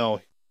 hey,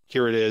 no,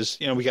 here it is.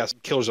 We got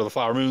Killers of the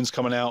Flower Moons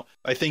coming out.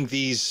 I think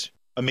these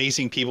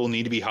amazing people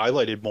need to be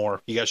highlighted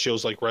more. You got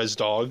shows like Res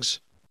Dogs,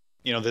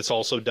 that's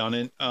also done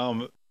it.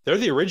 They're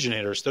the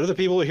originators. They're the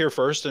people who are here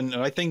first, and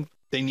I think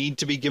they need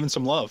to be given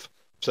some love.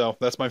 So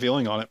that's my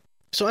feeling on it.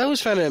 So I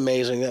always found it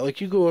amazing that,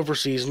 like, you go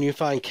overseas and you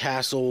find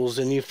castles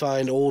and you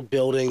find old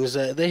buildings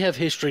that they have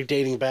history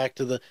dating back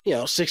to the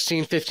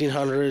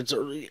 1500s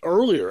or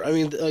earlier. I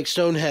mean, like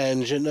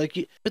Stonehenge and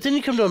but then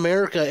you come to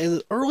America and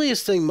the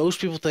earliest thing most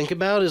people think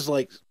about is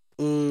like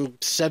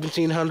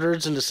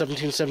 1700s into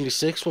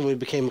 1776 when we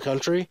became a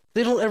country.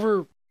 They don't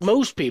ever,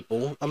 most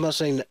people, I'm not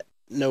saying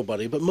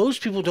nobody, but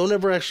most people don't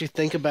ever actually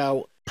think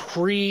about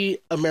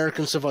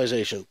pre-American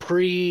civilization,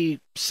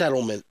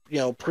 pre-settlement,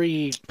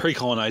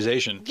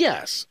 pre-colonization.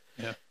 Yes.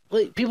 Yeah.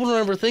 Like, people don't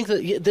ever think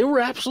that there were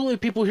absolutely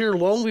people here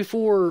long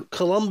before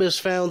Columbus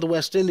found the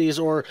West Indies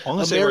or I'm going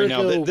to say right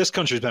now that this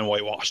country's been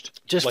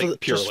whitewashed. Purely.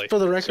 Just for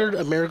the record,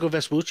 Amerigo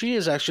Vespucci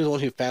is actually the one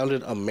who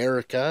founded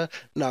America,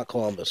 not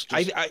Columbus.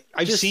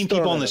 I've seen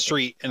people on the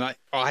street, and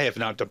I have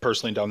not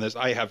personally done this.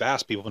 I have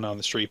asked people on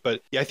the street,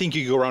 but I think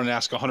you go around and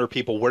ask 100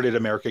 people, where did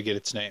America get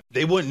its name?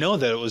 They wouldn't know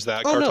that it was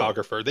that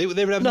cartographer. No.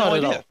 They would have no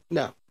idea. All.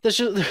 No. There's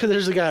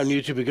a guy on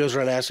YouTube who goes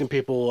around asking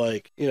people,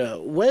 like,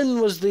 when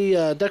was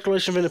the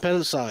Declaration of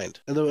Independence signed?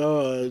 And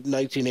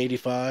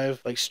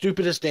 1985. Like,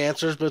 stupidest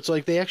answers, but it's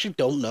like they actually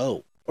don't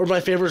know. Or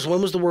my favorite is,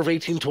 when was the War of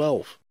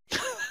 1812?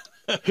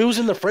 Who's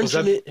in the French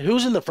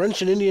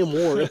and Indian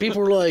War? And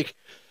people were like,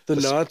 the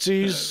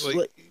Nazis.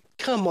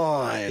 Come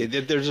on.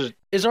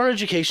 Is our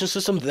education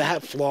system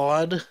that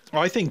flawed?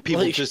 I think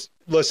people just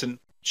listen.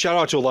 Shout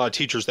out to a lot of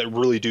teachers that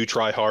really do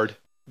try hard.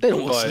 They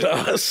don't listen to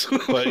us.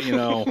 But, we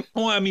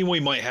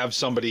might have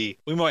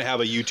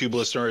a YouTube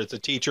listener that's a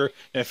teacher.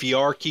 And if you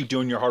are, keep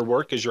doing your hard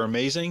work because you're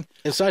amazing.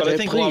 But I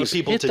think a lot of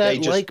people today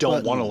just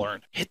don't want to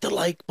learn. Hit the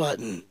like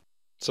button.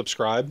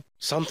 Subscribe.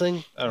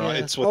 Something. I don't know.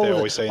 It's what they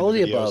always say in the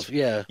videos. Above,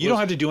 yeah. You don't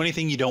have to do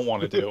anything you don't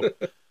want to do.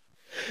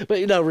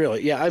 But no,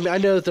 really. Yeah, I mean, I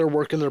know that they're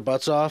working their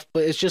butts off,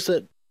 but it's just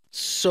that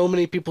so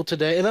many people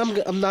today, and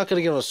I'm not going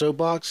to get on a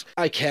soapbox.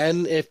 I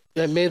can, if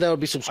maybe that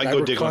would be subscriber content. I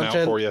go dig one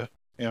out for you.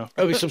 Yeah.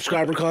 That'll be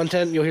subscriber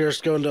content. You'll hear us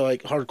go into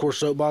like hardcore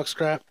soapbox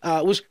crap.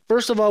 Which,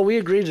 first of all, we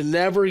agreed to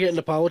never get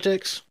into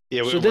politics.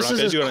 Yeah, so this is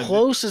as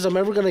close as I'm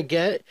ever going to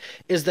get.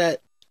 Is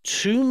that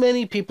too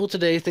many people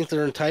today think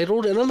they're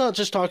entitled? And I'm not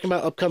just talking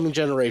about upcoming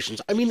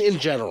generations. I mean, in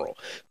general,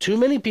 too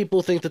many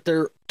people think that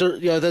they're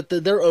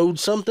owed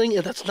something,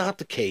 and that's not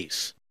the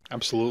case.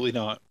 Absolutely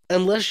not.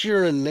 Unless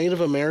you're a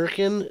Native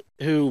American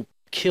who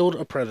killed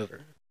a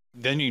predator.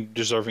 Then you're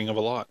deserving of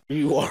a lot.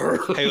 You are.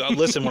 Hey,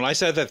 listen, when I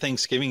sat at that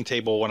Thanksgiving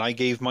table, when I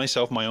gave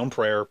myself my own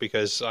prayer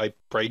because I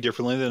pray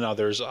differently than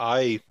others,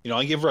 I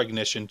give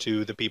recognition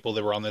to the people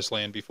that were on this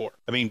land before.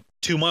 I mean,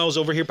 2 miles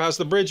over here past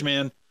the bridge,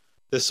 man,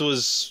 this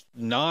was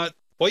not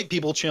white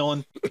people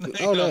chilling.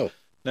 Oh, no.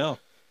 No.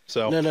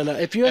 So No.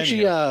 If you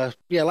actually,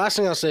 last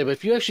thing I'll say, but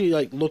if you actually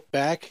like look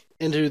back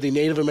into the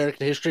Native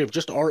American history of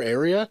just our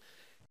area,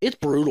 it's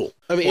brutal.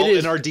 I mean, well, it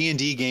is in our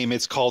D&D game,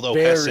 it's called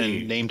very...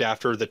 Ohesson, named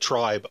after the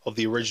tribe of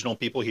the original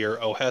people here,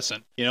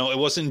 Ohesson. You know, it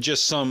wasn't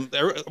just some...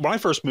 When I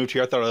first moved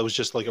here, I thought it was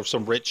just like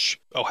some rich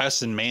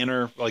Ohesson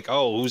manor. Like,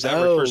 oh, who's that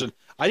rich person?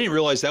 I didn't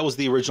realize that was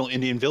the original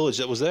Indian village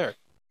that was there.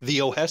 The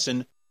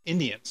Ohesson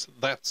Indians.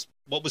 That's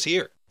what was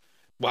here.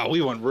 Wow,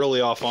 we went really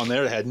off on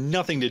there. It had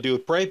nothing to do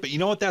with prey, but you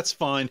know what? That's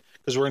fine,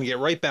 because we're going to get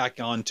right back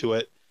onto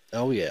it.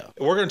 Oh, yeah.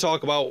 We're going to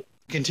talk about...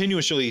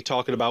 continuously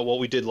talking about what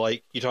we did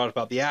like. You talked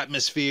about the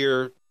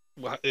atmosphere.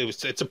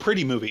 It's a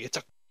pretty movie. It's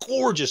a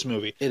gorgeous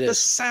movie. It is.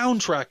 The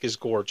soundtrack is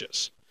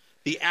gorgeous.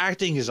 The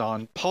acting is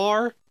on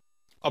par,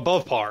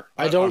 above par.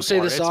 I don't say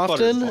this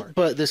often,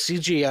 but the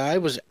CGI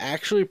was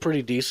actually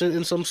pretty decent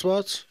in some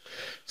spots.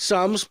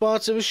 Some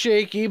spots it was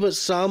shaky, but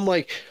some,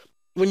 like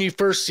when you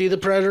first see the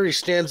Predator, he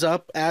stands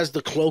up as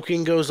the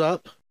cloaking goes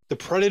up. The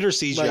Predator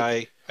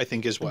CGI, I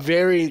think, as well.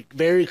 Very,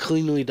 very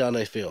cleanly done,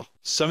 I feel.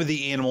 Some of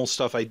the animal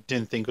stuff I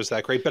didn't think was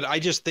that great, but I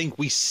just think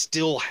we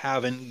still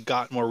haven't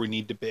gotten where we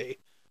need to be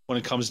when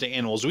it comes to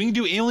animals. We can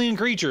do alien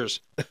creatures,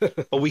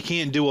 but we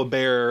can't do a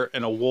bear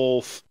and a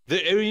wolf.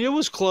 I mean, it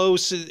was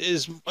close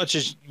as much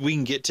as we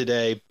can get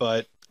today,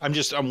 but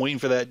I'm waiting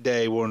for that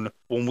day when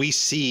we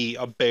see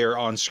a bear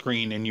on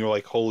screen and you're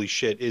like, holy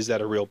shit, is that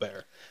a real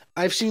bear?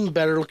 I've seen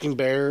better looking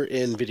bear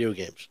in video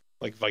games.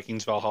 Like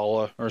Vikings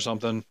Valhalla or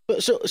something.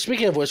 So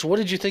speaking of which, what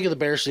did you think of the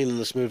bear scene in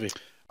this movie?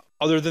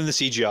 Other than the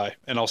CGI,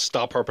 and I'll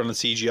stop harping on the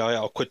CGI,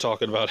 I'll quit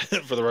talking about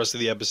it for the rest of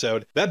the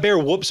episode. That bear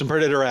whooped some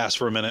predator ass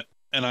for a minute,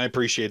 and I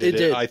appreciated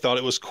it. I thought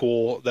it was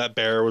cool. That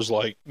bear was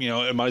like, you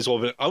know, it might as well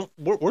have been...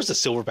 where's the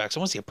silverbacks? I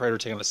want to see a predator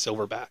taking a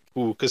silverback.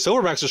 Ooh, because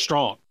silverbacks are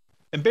strong.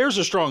 And bears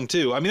are strong,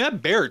 too. I mean,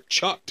 that bear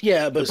chucked.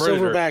 Yeah, but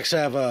silverbacks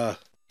have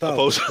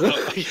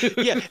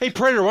yeah, hey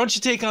Predator, why don't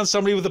you take on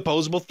somebody with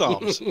opposable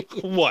thumbs?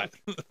 What?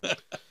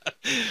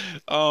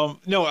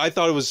 No, I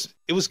thought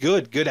it was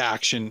good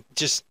action.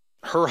 Just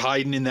her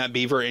hiding in that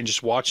beaver and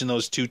just watching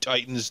those two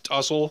titans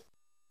tussle.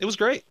 It was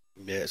great.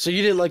 Yeah. So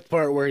you didn't like the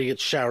part where he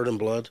gets showered in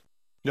blood?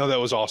 No, that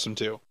was awesome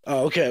too.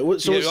 Oh, okay.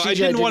 So yeah, I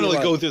didn't want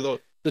to go through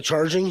the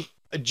charging.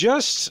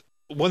 Just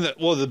when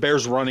the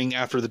bear's running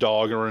after the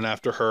dog or running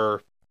after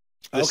her.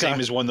 The same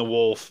as when the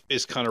wolf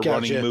is kind of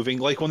running, moving.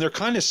 Like when they're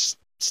kind of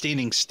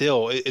standing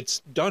still, it's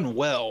done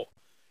well.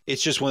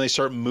 It's just when they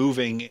start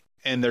moving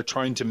and they're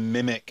trying to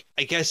mimic.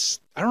 I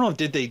guess I don't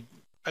know.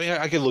 I mean,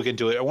 I could look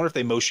into it. I wonder if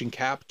they motion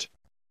capped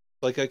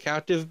like a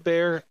captive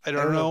bear. I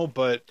don't know,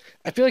 but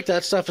I feel like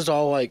that stuff is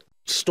all like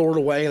stored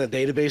away in a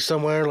database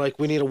somewhere. Like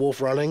we need a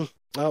wolf running.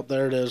 Oh,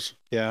 there it is.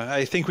 Yeah,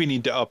 I think we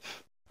need to up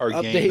our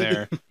game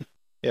there.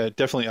 Yeah,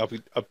 definitely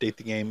update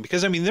the game,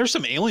 because I mean, there's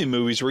some alien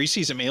movies where you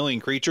see some alien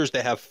creatures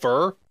that have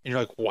fur, and you're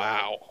like,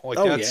 wow, like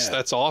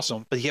that's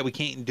awesome. But yeah, we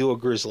can't do a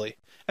grizzly,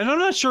 and I'm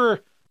not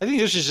sure. I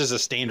think this is just a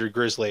standard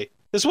grizzly.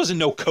 This wasn't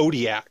no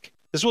Kodiak.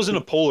 This wasn't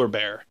a polar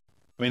bear.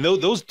 I mean,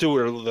 those two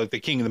are like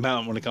the king of the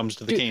mountain when it comes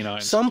to the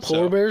canines. Some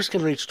polar bears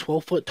can reach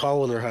 12 foot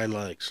tall on their hind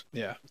legs.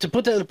 Yeah. To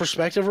put that in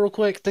perspective real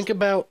quick, think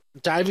about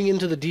diving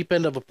into the deep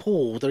end of a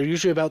pool. They're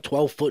usually about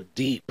 12 foot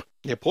deep.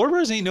 Yeah, polar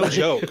bears ain't no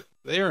joke.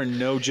 They are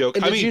no joke.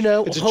 I mean,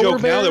 it's a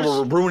joke now that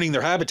we're ruining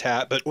their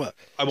habitat, but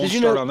I won't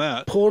start on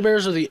that. Polar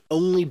bears are the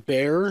only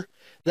bear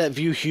that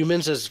view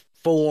humans as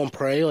full-on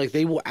prey. Like,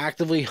 they will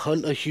actively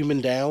hunt a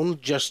human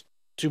down just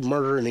to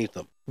murder and eat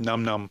them.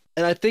 Num.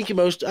 And I think a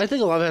lot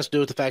of it has to do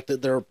with the fact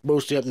that they're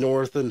mostly up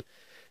north and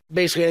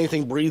basically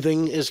anything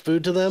breathing is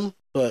food to them.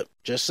 But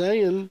just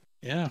saying.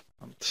 Yeah.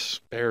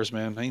 Bears,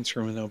 man. I ain't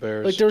screwing no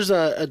bears. Like, there's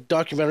a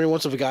documentary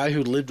once of a guy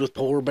who lived with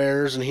polar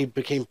bears and he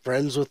became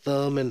friends with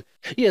them, and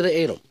yeah, they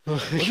ate them.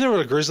 Wasn't there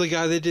a grizzly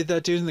guy that did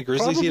that, dude? And the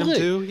grizzlies eat them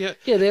too? Yeah.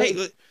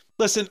 Yeah.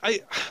 Listen,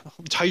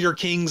 Tiger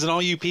Kings and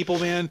all you people,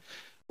 man.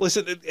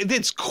 Listen,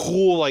 it's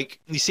cool. Like,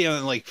 you see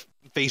on like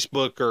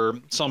Facebook or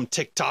some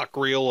TikTok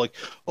reel, like,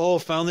 oh,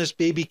 found this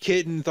baby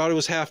kitten, thought it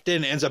was half dead,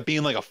 and ends up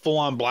being like a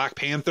full-on Black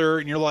Panther,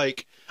 and you're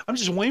like, I'm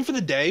just waiting for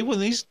the day when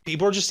these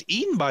people are just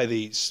eaten by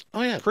these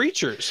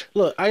creatures.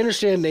 Look, I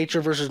understand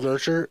nature versus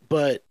nurture,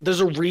 but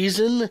there's a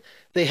reason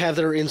they have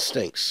their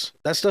instincts.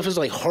 That stuff is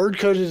like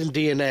hard-coded in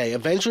DNA.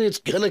 Eventually, it's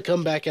going to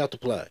come back out to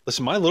play.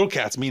 Listen, my little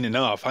cat's mean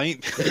enough. I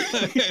ain't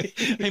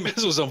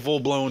messing with some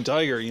full-blown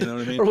tiger, you know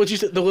what I mean? Or what you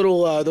said, the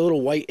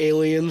little white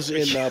aliens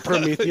in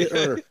Prometheus,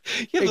 or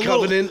in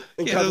Covenant.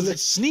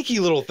 Those sneaky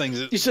little things.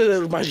 You said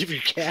that reminds you of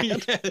your cat?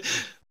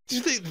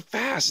 Yeah.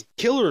 Fast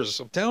killers,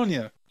 I'm telling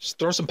you. Just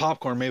throw some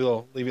popcorn. Maybe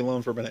they'll leave you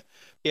alone for a minute.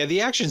 Yeah,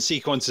 the action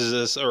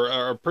sequences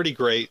are pretty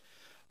great.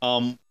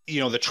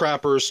 The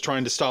trappers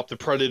trying to stop the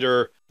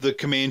predator, the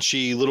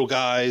Comanche little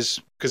guys,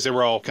 because they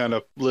were all kind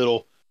of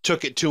little,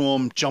 took it to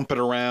him, jumping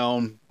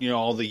around,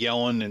 all the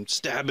yelling and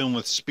stabbing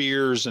with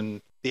spears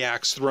and the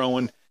axe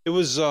throwing. It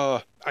was,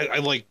 I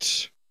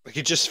liked, like,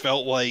 it just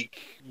felt like,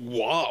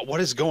 wow, what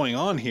is going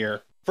on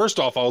here? First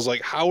off, I was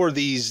like, how are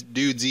these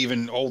dudes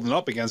even holding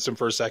up against him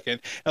for a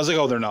second? I was like,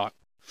 oh, they're not.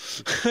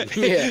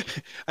 Yeah.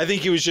 I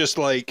think he was just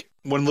like,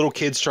 when little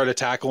kids try to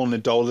tackle an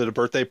adult at a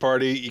birthday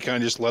party, you kind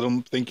of just let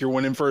them think you're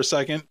winning for a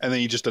second, and then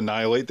you just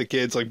annihilate the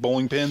kids like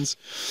bowling pins.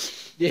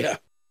 Yeah.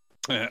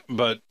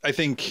 But I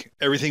think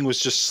everything was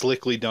just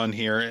slickly done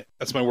here.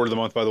 That's my word of the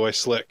month, by the way,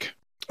 slick.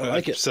 I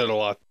like it. I've said a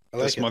lot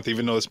this it. month,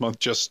 even though this month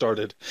just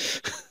started.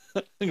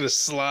 I'm going to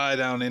slide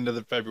down into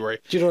the February.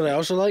 Do you know what I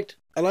also liked?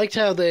 I liked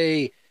how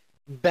they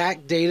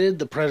backdated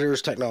the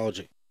Predator's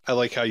technology. I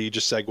like how you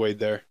just segued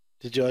there.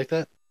 Did you like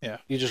that? Yeah.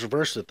 You just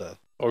reversed it, though.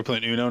 Are we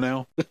playing Uno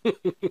now?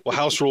 Well,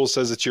 house rules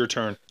says it's your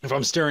turn. If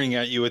I'm staring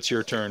at you, it's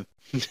your turn.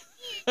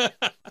 All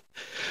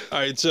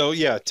right, so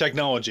yeah,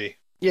 technology.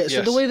 Yeah, so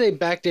Yes. the way they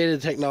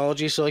backdated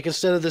technology, so like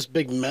instead of this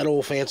big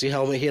metal fancy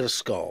helmet, he had a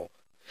skull.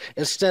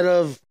 Instead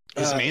of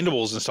His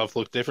mandibles and stuff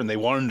look different. They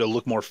want him to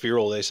look more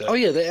feral, they said. oh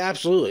yeah, they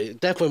absolutely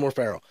definitely more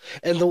feral.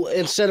 And the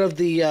instead of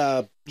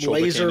the Shoulder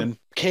laser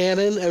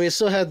cannon, I mean, it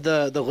still had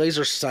the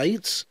laser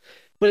sights,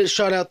 but it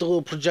shot out the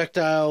little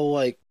projectile,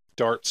 like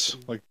Darts,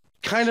 like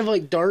kind of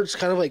like darts,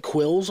 kind of like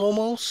quills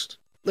almost.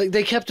 Like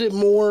they kept it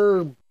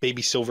more.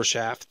 baby silver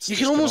shafts. You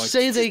Just can kinda almost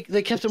like- say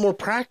they kept it more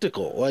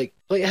practical, like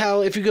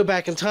how if you go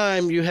back in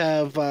time, you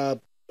have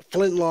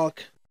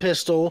flintlock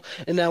pistol,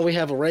 and now we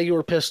have a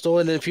regular pistol,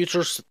 and in the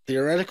future,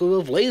 theoretically, we'll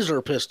have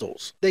laser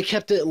pistols. They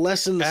kept it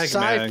less in Mag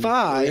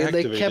sci-fi, and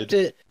they reactivated. kept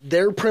it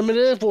their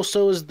primitive. Well,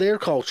 so is their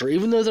culture.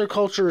 Even though their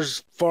culture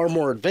is far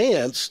more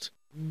advanced,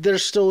 they're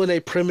still in a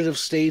primitive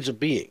stage of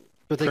being.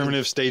 But they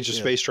primitive stage of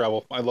yeah. space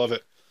travel. I love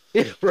it.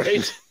 can,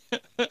 right?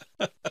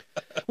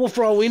 Well,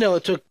 for all we know,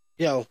 it took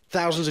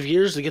thousands of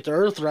years to get to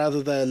Earth,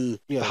 rather than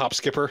The hop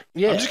skipper.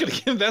 Yeah. I'm just gonna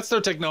give that's their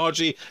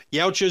technology.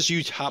 Yautjas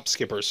use hop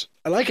skippers.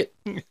 I like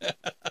it.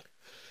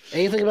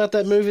 Anything about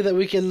that movie that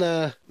we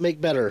can make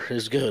better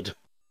is good.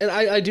 And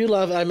I do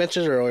love. I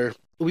mentioned earlier,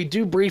 we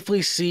do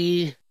briefly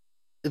see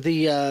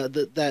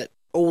that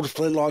old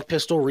flintlock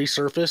pistol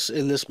resurface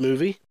in this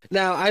movie.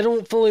 Now I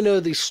don't fully know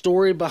the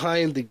story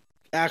behind the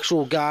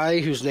actual guy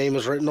whose name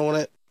is written on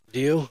it. Do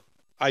you?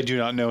 I do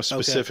not know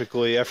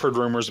specifically. I've heard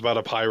rumors about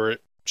a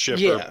pirate ship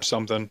Yeah. or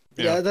something.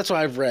 Yeah, that's what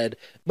I've read.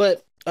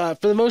 But for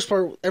the most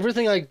part,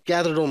 everything I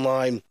gathered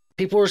online,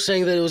 people were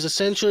saying that it was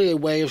essentially a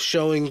way of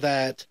showing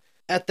that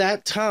at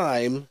that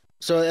time,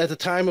 so at the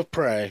time of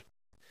Prey,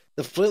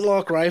 the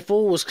flintlock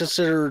rifle was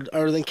considered,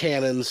 other than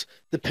cannons,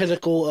 the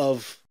pinnacle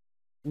of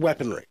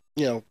weaponry.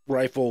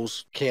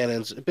 Rifles,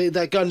 cannons,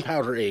 that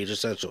gunpowder age,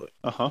 essentially.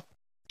 Uh-huh.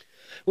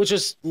 Which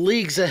is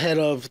leagues ahead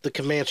of the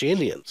Comanche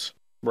Indians.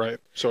 Right.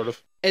 Sort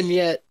of. And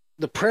yet,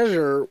 the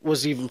Predator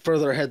was even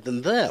further ahead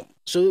than them.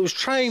 So it was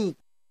trying,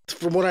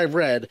 from what I've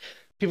read,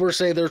 people were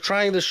saying they're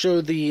trying to show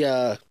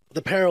the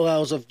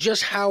parallels of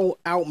just how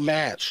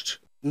outmatched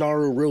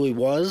Naru really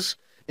was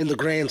in the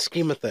grand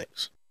scheme of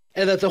things.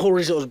 And that the whole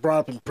reason it was brought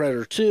up in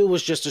Predator 2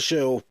 was just to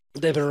show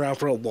they've been around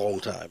for a long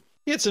time.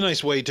 Yeah, it's a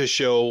nice way to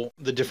show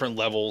the different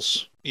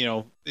levels.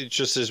 It's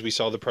just as we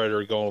saw the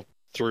Predator go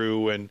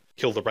through and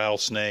kill the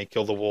rattlesnake,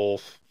 kill the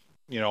wolf,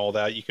 all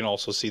that. You can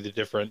also see the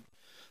different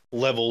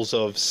levels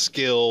of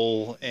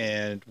skill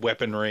and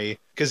weaponry.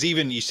 Because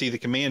even you see the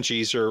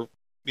Comanches are,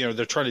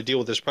 they're trying to deal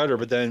with this Predator,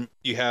 but then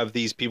you have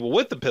these people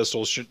with the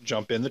pistols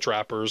jump in, the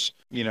trappers.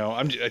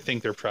 I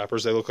think they're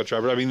trappers. They look like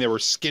trappers. I mean, they were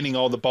skinning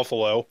all the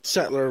buffalo.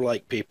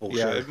 Settler-like people.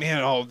 Yeah, sure.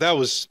 man. Oh,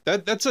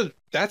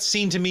 that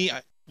scene to me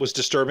was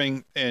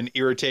disturbing and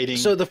irritating.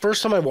 So the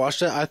first time I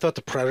watched it, I thought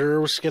the Predator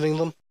was skinning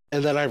them.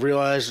 And then I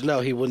realized, no,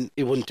 he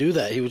wouldn't do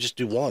that. He would just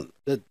do one.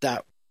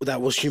 That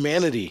was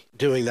humanity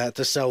doing that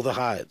to sell the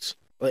hides.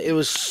 It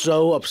was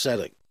so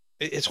upsetting.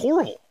 It's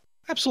horrible,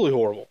 absolutely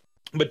horrible,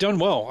 but done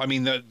well. I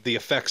mean, the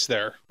effects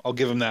there, I'll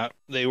give them that.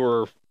 They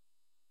were,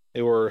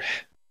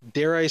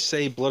 dare I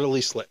say,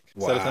 bloodily slick.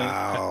 Is that a thing?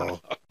 Wow.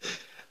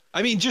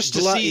 I mean, just to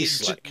Bloody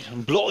see, slick.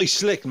 bloody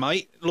slick,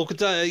 mate. Look at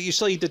that. You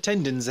see the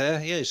tendons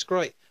there. Yeah, it's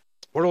great.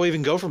 Where do I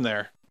even go from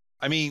there?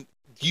 I mean,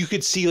 you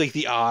could see like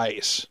the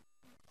eyes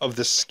of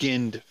the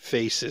skinned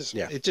faces.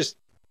 Yeah. It just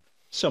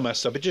so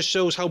messed up. It just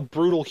shows how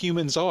brutal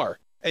humans are.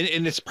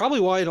 And it's probably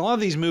why in a lot of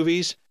these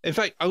movies, in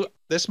fact,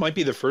 this might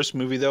be the first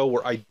movie, though,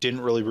 where I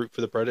didn't really root for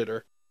the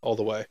Predator all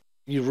the way.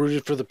 You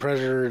rooted for the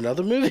Predator in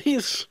other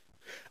movies?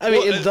 I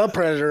mean, Well, in The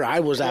Predator, I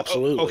was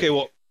absolutely. Okay,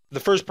 well,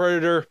 the first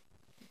Predator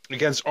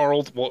against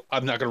Arnold, well,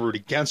 I'm not going to root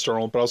against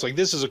Arnold, but I was like,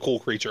 this is a cool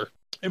creature.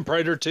 In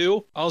Predator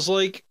 2, I was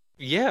like,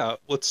 yeah,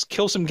 let's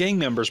kill some gang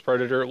members,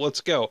 Predator. Let's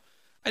go.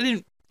 I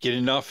didn't get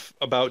enough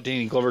about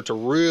Danny Glover to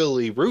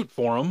really root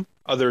for him,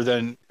 other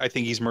than I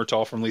think he's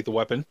Murtaugh from Lethal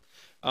Weapon.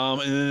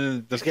 And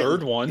then the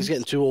third one. He's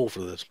getting too old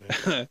for this,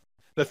 man.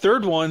 The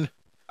third one,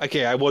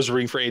 okay, I was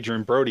rooting for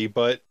Adrian Brody,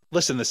 but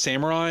listen, the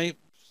samurai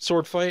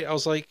sword fight, I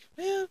was like,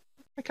 I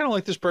kind of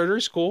like this Predator.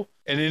 He's cool.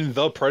 And in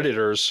The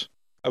Predators,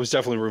 I was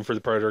definitely rooting for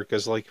the Predator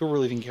because, like, who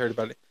really even cared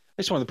about it?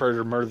 I just want the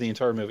Predator to murder the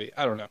entire movie.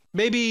 I don't know.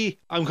 Maybe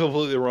I'm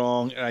completely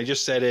wrong, and I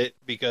just said it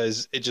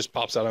because it just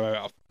pops out of my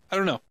mouth. I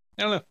don't know.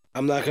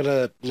 I'm not going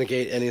to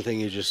negate anything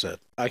you just said.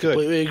 I Good.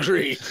 completely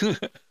agree.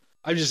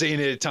 I'm just saying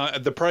it.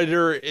 The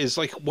Predator is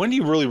like, when do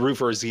you really root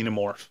for a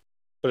xenomorph?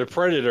 But a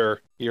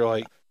Predator, you're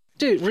like,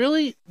 Dude,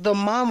 really? The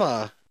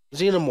mama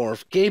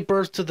xenomorph gave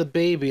birth to the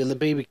baby, and the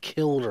baby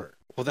killed her.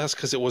 well, that's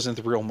because it wasn't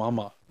the real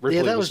Mama.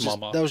 Ripley That was was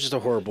Mama. just a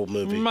horrible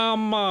movie.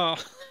 Mama.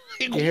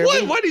 hear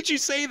What? me? Why did you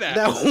say that?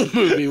 That whole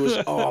movie was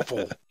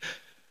awful.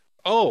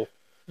 Oh,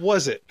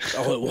 was it?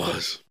 Oh, it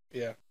was.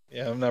 Yeah,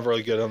 I'm not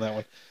really good on that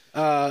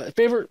one.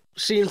 Favorite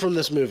scene from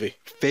this movie?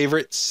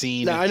 Favorite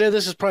scene? Now, I know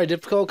this is probably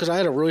difficult because I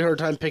had a really hard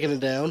time picking it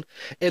down,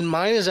 and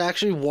mine is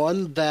actually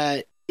one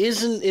that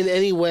isn't in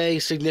any way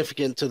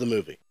significant to the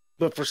movie.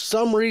 But for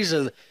some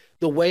reason,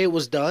 the way it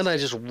was done, I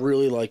just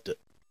really liked it.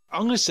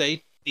 I'm going to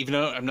say, even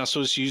though I'm not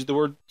supposed to use the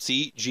word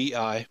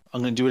CGI,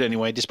 I'm going to do it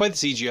anyway. Despite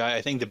the CGI,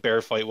 I think the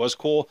bear fight was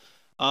cool.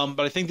 But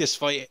I think this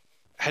fight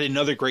had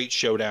another great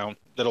showdown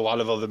that a lot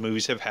of other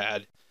movies have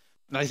had.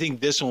 And I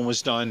think this one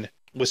was done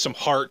with some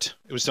heart.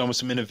 It was done with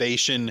some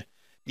innovation.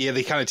 Yeah,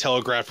 they kind of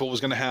telegraphed what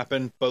was going to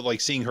happen, but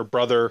like seeing her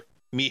brother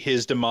meet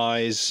his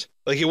demise,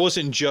 like it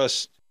wasn't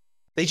just,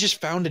 they just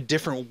found a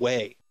different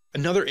way,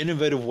 another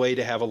innovative way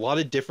to have a lot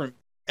of different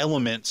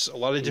elements, a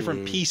lot of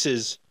different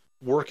pieces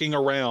working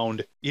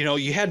around. You know,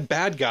 you had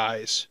bad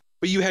guys,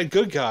 but you had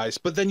good guys,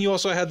 but then you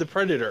also had the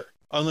Predator.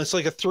 And it's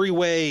like a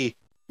three-way.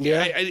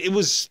 Yeah. It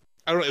was,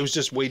 I don't know, it was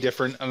just way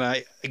different. And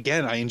I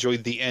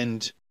enjoyed the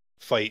end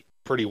fight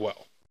pretty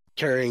well.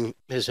 Carrying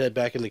his head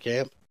back into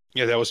camp.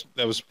 Yeah, that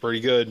was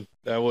pretty good.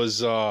 That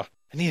was, I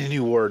need a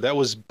new word. That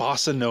was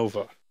bossa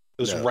nova.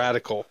 It was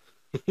radical.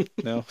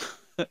 No,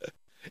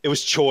 it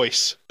was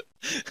choice.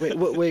 Wait,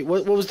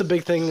 what was the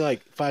big thing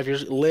like 5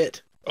 years?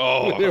 Lit.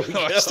 Oh,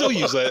 I still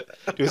use that.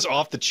 It was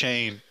off the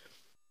chain.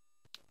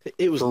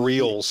 It was for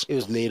reals. It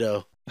was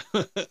neato.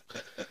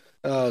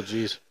 Oh,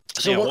 jeez.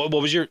 So yeah, what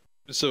was your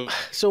So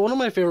one of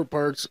my favorite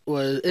parts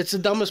was, it's the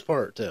dumbest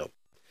part too,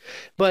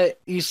 but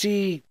you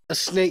see a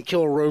snake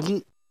kill a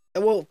rodent.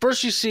 Well,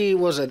 first you see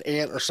was an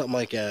ant or something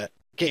like that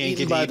get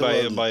eaten by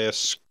a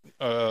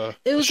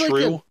it was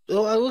shrew. it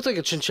looked like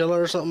a chinchilla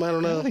or something. I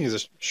don't know. I think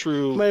it's a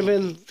shrew. Might have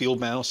been field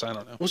mouse. I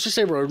don't know. Let's just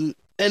say rodent.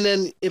 And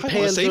then it I want to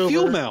pans say over,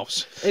 field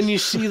mouse. and you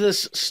see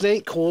this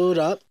snake coiled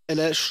up, and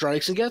then it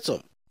strikes and gets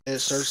him, and it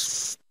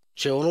starts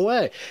chilling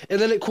away. And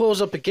then it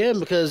coils up again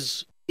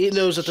because it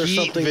knows that there's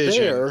Heat something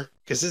vision. there.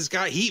 Because it's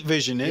got heat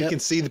vision. It Yep. can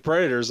see the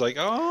predators. Like,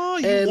 oh,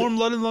 you And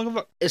warm-blooded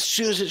motherfucker. As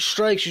soon as it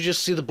strikes, you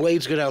just see the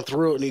blades go down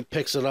through it, and he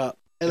picks it up.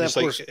 And of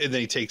course, and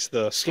then he takes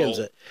the skins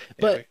skull. it.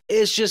 But Anyway.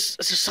 it's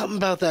just something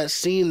about that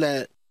scene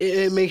that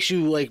it makes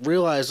you like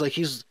realize like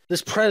he's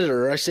this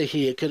predator. I say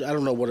he. It could. I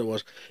don't know what it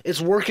was. It's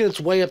working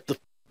its way up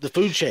the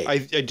food chain. I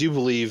do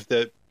believe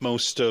that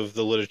most of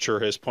the literature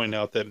has pointed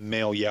out that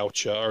male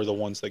Yautja are the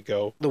ones that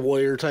go. The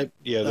warrior type.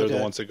 Yeah, they're Okay.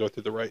 the ones that go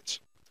through the rites.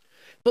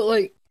 But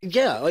like,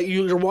 yeah, like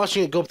you're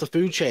watching it go up the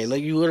food chain.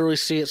 Like you literally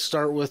see it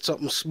start with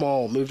something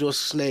small, move to a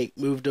snake,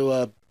 move to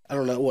a I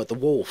don't know what, the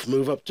wolf,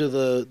 move up to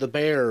the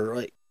bear.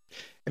 Like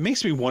It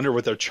makes me wonder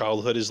what their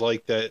childhood is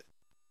like, that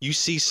you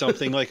see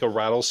something like a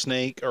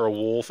rattlesnake or a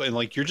wolf and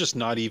like you're just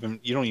not even,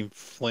 you don't even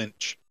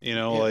flinch, you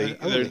know, Yeah,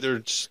 like I wouldn't- they're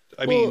just,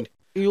 well,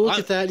 you look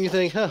at that and you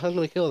think, huh, I'm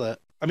gonna kill that.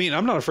 I mean,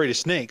 I'm not afraid of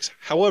snakes.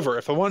 However,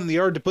 if I went in the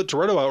yard to put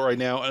Toretto out right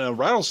now and a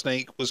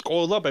rattlesnake was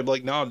coiled up, I'd be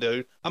like, no,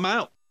 dude, I'm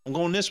out. I'm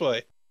going this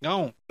way.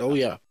 No. Oh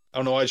yeah. I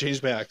don't know why I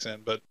changed my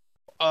accent, but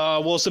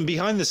well, some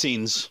behind the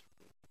scenes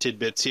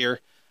tidbits here.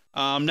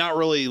 Not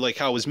really like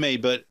how it was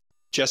made, but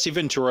Jesse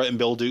Ventura and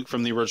Bill Duke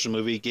from the original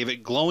movie gave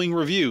it glowing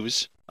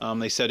reviews.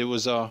 They said it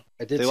was I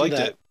did they see liked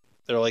that. it.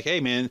 They're like,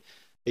 hey man,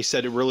 they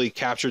said it really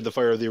captured the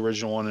fire of the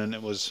original one and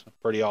it was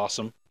pretty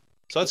awesome.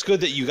 So that's good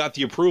that you got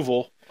the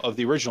approval of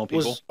the original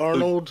people. Was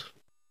Arnold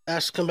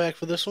asked to come back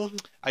for this one?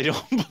 I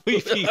don't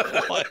believe he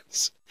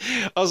was.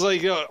 I was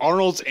like,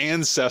 Arnold's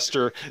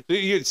ancestor.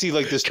 You see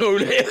like this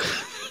Conan.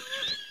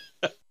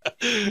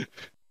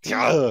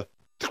 Yeah,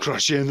 to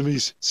crush your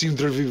enemies, seem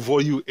to be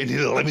before you in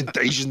the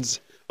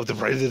limitations of the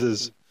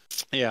predators.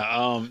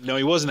 Yeah, no,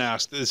 he wasn't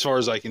asked, as far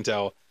as I can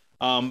tell.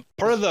 Part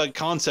of the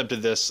concept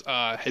of this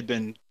had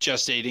been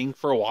gestating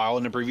for a while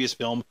in a previous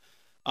film,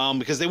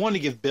 because they wanted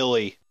to give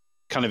Billy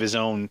kind of his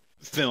own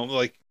film,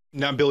 like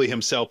not Billy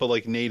himself, but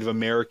like Native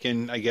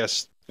American. I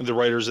guess the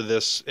writers of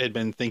this had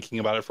been thinking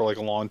about it for like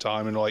a long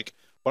time, and like,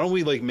 why don't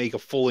we like make a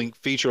full-length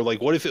feature?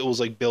 Like, what if it was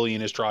like Billy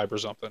and his tribe or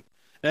something?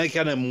 And it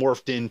kind of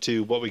morphed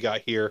into what we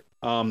got here.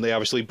 They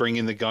obviously bring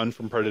in the gun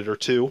from Predator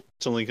 2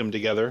 to link them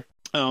together.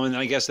 And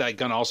I guess that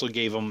gun also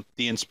gave them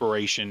the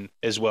inspiration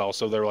as well.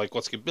 So they're like,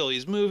 let's get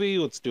Billy's movie,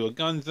 let's do a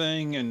gun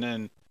thing. And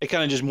then it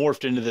kind of just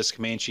morphed into this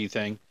Comanche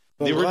thing.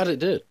 Well, I'm glad it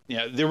did.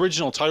 Yeah, the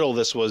original title of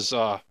this was,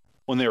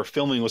 when they were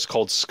filming, was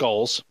called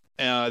Skulls.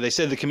 They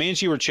said the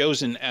Comanche were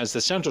chosen as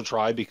the central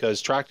tribe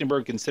because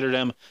Trachtenberg considered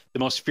them the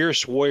most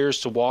fierce warriors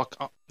to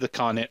walk the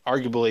continent,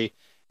 arguably,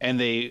 and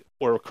they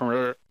were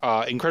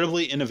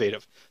incredibly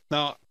innovative.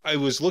 Now, I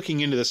was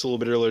looking into this a little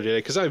bit earlier today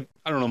because I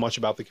don't know much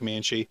about the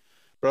Comanche,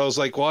 But I was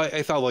like, well,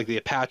 I thought like the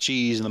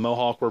Apaches and the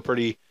Mohawk were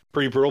pretty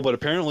brutal, but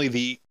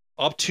apparently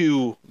up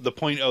to the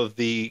point of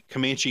the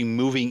Comanche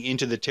moving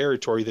into the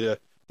territory, the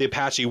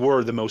Apache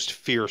were the most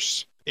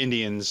fierce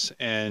Indians,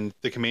 and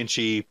the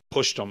Comanche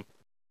pushed them.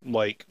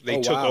 Like,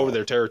 they took over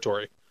their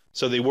territory.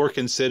 So they were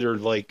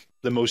considered like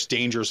the most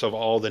dangerous of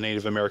all the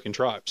Native American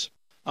tribes.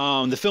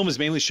 The film is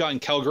mainly shot in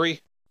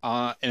Calgary,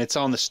 and it's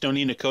on the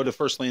Stoney Nakoda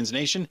First Lands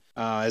Nation.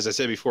 As I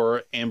said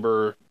before,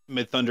 Amber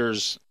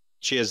Midthunder's,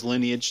 she has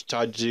lineage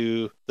tied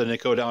to the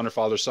Nakota on her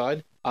father's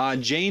side.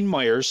 Jane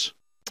Myers,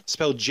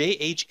 spelled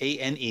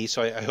Jhane,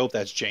 so I hope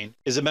that's Jane,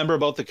 is a member of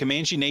both the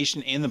Comanche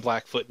Nation and the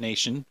Blackfoot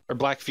Nation, or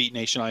Blackfeet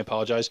Nation, I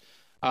apologize.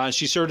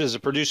 She served as a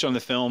producer on the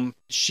film.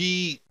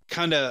 She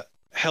kind of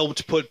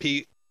helped put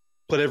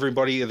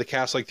everybody in the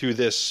cast like through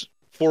this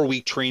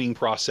 4-week training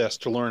process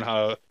to learn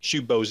how to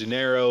shoot bows and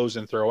arrows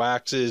and throw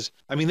axes.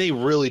 I mean, they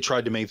really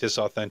tried to make this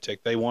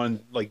authentic. They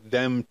wanted like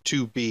them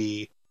to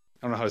be,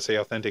 I don't know how to say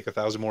authentic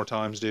 1,000 more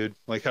times, dude.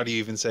 Like, how do you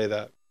even say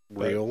that?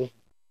 Real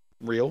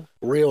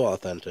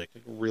authentic,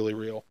 really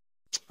real.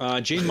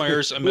 Jane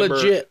Myers, a member,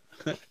 legit.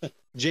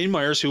 Jane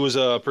Myers, who was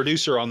a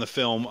producer on the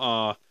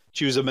film,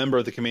 she was a member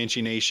of the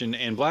Comanche Nation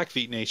and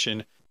Blackfeet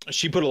Nation.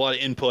 She put a lot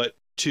of input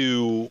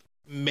to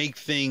make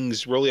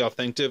things really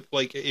authentic.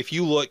 Like, if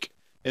you look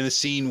in the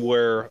scene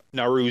where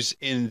Naru's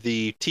in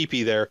the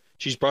teepee there,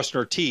 she's brushing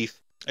her teeth,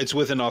 it's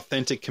with an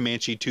authentic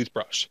Comanche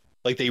toothbrush.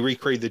 Like, they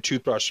recreated the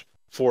toothbrush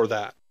for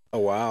that. Oh,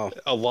 wow.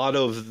 A lot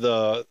of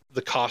the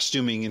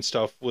costuming and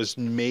stuff was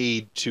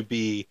made to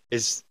be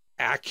as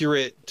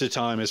accurate to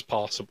time as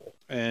possible.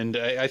 And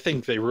I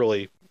think they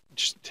really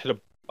just hit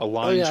a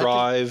line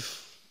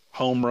drive,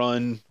 home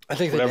run, I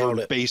think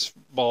whatever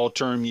baseball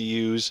term you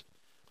use.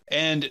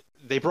 And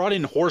they brought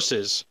in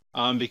horses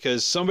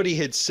because somebody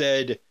had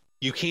said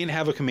you can't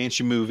have a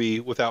Comanche movie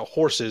without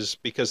horses,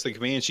 because the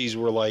Comanches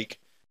were like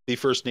the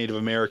first Native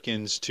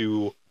Americans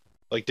to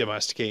like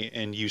domesticate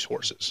and use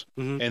horses.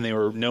 Mm-hmm. And they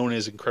were known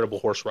as incredible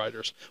horse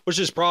riders, which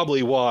is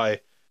probably why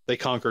they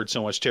conquered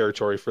so much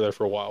territory for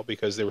a while,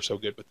 because they were so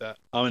good with that.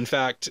 In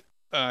fact,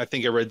 I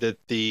think I read that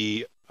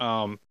the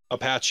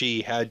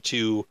Apache had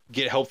to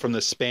get help from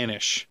the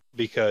Spanish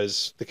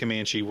because the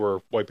Comanche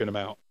were wiping them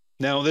out.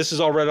 Now, this is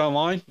all read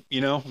online.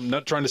 You know, I'm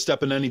not trying to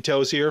step on any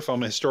toes here if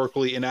I'm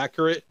historically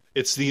inaccurate.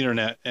 It's the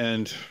internet,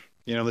 and,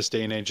 you know, this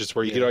day and age is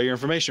where you get all your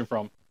information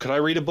from. Could I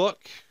read a book?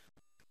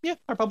 Yeah,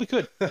 I probably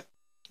could.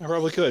 I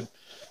probably could.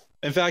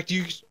 In fact,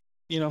 you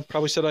know,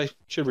 probably said I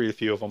should read a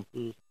few of them.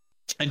 Mm.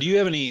 And do you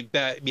have any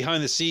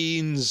behind the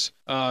scenes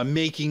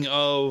making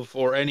of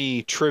or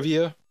any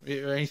trivia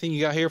or anything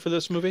you got here for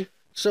this movie?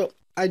 So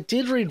I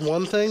did read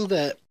one thing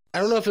that I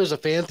don't know if it was a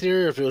fan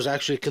theory or if it was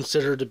actually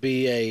considered to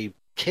be a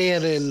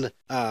canon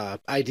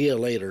idea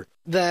later.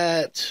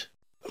 That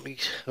let me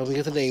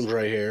get the names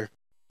right here.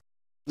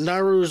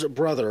 Naru's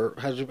brother,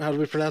 how do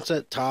we pronounce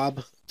that?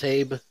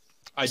 Tabe.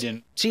 I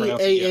didn't.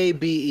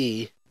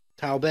 Taabe.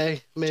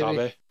 Taube, maybe.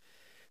 Taube.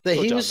 That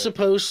he was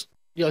supposed,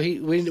 you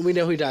know, we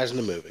know he dies in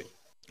the movie.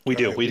 We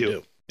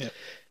do. Yeah.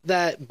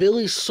 That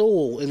Billy's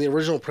soul in the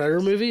original Predator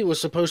movie was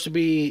supposed to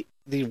be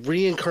the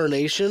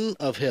reincarnation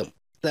of him.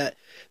 That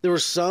there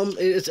was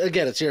it's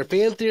either a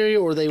fan theory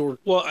or they were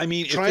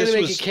trying to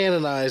make it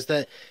canonized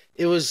that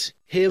it was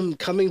him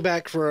coming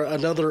back for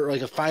another,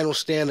 like a final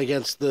stand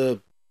against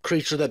the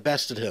creature that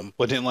bested him.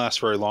 Well, it didn't last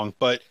very long,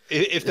 but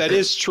if that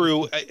is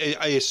true,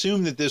 I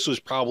assume that this was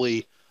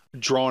probably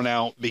drawn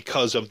out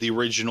because of the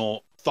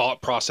original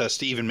thought process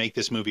to even make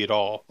this movie at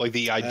all. Like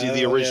the idea,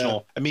 the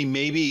original.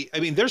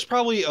 Yeah. There's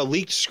probably a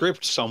leaked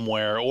script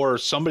somewhere, or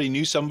somebody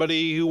knew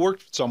somebody who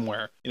worked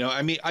somewhere. You know,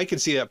 I could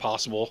see that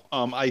possible.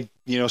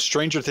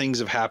 Stranger things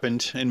have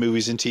happened in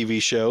movies and TV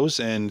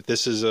shows, and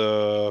this is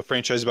a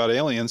franchise about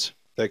aliens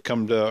that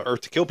come to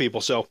Earth to kill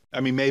people. So,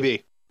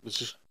 maybe.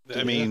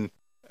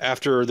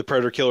 After the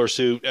Predator killer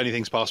suit,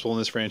 anything's possible in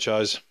this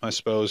franchise, I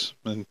suppose.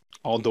 And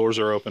all doors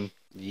are open.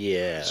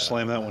 Yeah.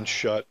 Slam that one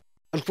shut.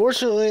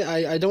 Unfortunately,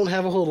 I don't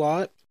have a whole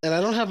lot, and I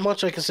don't have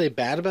much I can say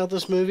bad about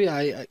this movie.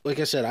 Like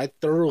I said, I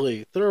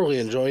thoroughly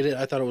enjoyed it.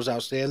 I thought it was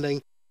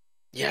outstanding.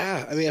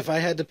 Yeah, if I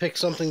had to pick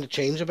something to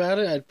change about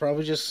it, I'd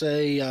probably just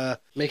say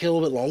make it a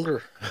little bit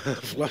longer.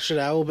 Flush it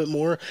out a little bit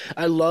more.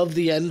 I love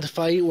the end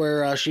fight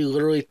where she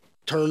literally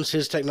turns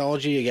his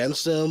technology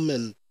against him,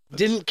 and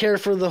didn't care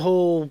for the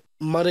whole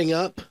mudding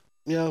up,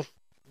 you know.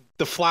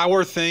 The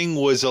flower thing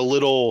was a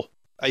little...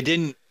 I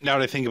didn't, now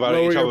that I think about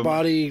Lower your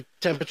body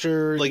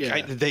temperature.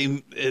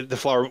 The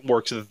flower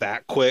works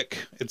that quick.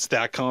 It's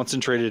that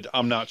concentrated.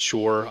 I'm not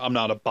sure. I'm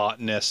not a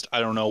botanist. I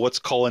don't know. Let's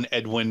call in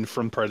Edwin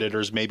from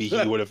Predators. Maybe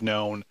he would have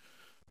known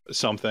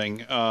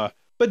something.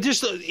 But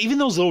just even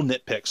those little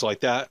nitpicks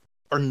like that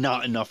are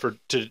not enough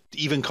to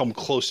even come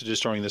close to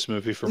destroying this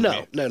movie for me.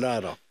 No, not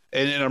at all.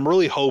 And I'm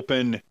really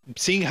hoping,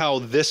 seeing how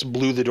this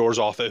blew the doors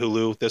off at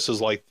Hulu, this is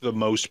like the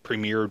most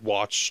premiered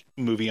watched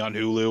movie on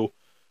Hulu.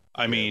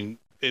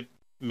 It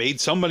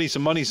made somebody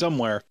some money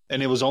somewhere,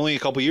 and it was only a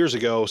couple years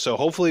ago. So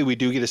hopefully we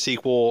do get a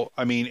sequel.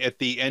 At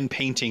the end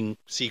painting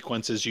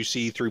sequences, you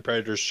see 3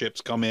 Predator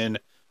ships come in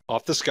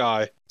off the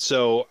sky.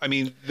 So, I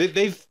mean,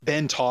 they've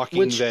been talking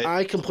Which that...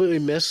 I completely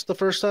missed the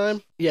first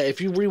time. Yeah,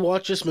 if you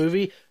rewatch this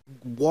movie,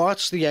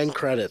 watch the end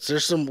credits.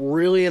 There's some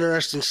really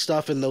interesting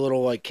stuff in the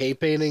little, like, cave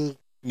painting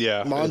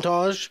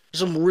montage. There's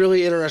some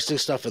really interesting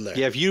stuff in there.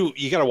 Yeah, if you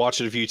got to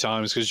watch it a few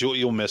times because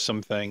you'll miss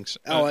some things.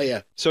 Oh,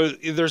 yeah. So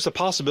there's a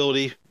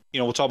possibility,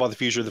 we'll talk about the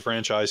future of the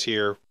franchise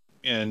here,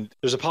 and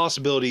there's a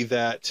possibility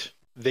that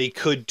they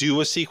could do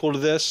a sequel to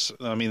this.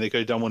 I mean, they could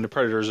have done one to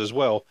Predators as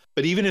well.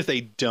 But even if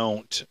they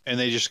don't, and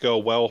they just go,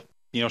 well,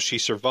 she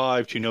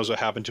survived, who knows what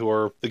happened to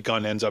her, the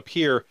gun ends up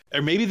here.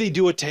 Or maybe they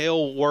do a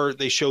tale where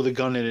they show the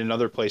gun in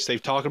another place.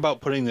 They've talked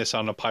about putting this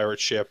on a pirate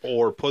ship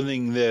or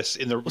putting this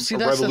in the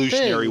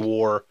Revolutionary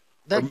War.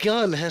 That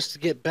gun has to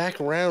get back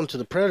around to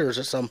the Predators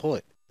at some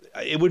point.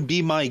 It would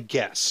be my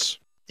guess.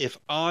 If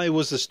I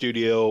was the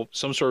studio,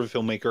 some sort of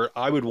filmmaker,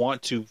 I would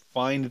want to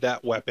find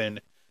that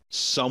weapon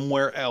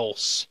somewhere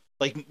else.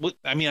 Like,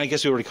 I mean, I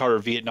guess we already called it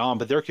Vietnam,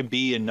 but there could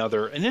be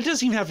another, and it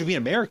doesn't even have to be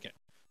American.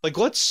 Like,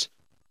 let's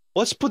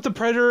put the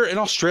Predator in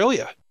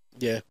Australia.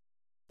 Yeah.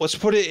 Let's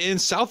put it in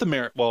South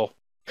America. Well,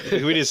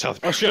 we did South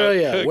America.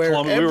 Australia, where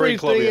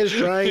everything is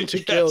trying to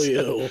kill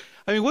you.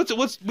 I mean,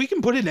 we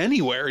can put it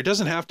anywhere. It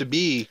doesn't have to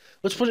be.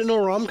 Let's put it in a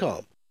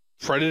rom-com.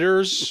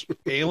 Predators,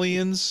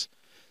 aliens,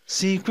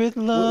 secret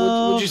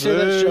love. Would you say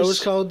that show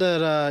is called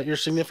that your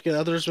significant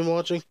other has been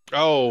watching?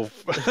 Oh,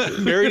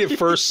 Married at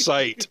First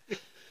Sight.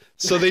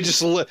 So they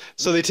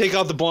take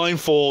out the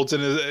blindfolds,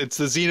 and it's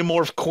the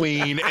xenomorph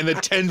queen and the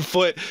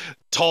 10-foot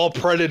tall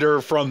predator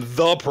from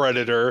The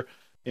Predator.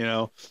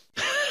 They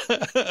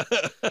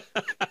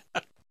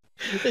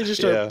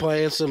just start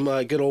playing some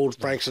good old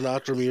Frank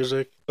Sinatra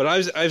music. But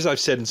as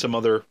I've said in some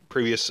other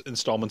previous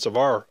installments of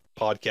our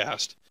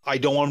podcast, I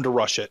don't want them to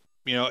rush it.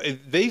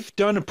 They've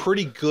done a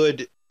pretty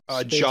good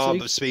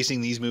job of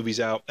spacing these movies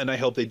out, and I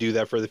hope they do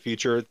that for the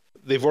future.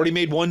 They've already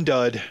made one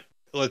dud.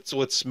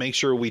 Let's make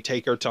sure we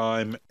take our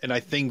time, and I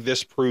think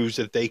this proves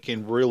that they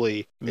can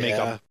really make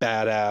a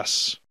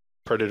badass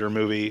Predator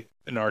movie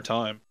in our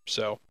time.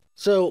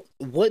 So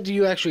what do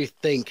you actually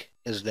think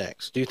is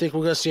next? Do you think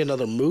we're going to see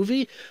another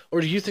movie,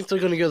 or do you think they're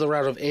going to go the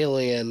route of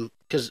Alien?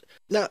 Because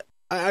now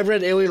I've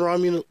read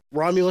Alien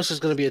Romulus is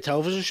going to be a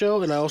television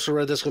show, and I also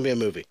read that's going to be a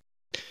movie.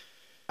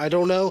 I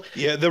don't know.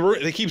 Yeah,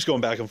 they keeps going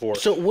back and forth.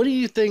 So what do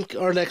you think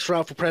our next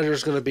route for Predator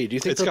is going to be? Do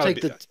you think they'll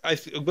take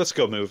let's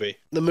go movie.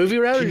 The movie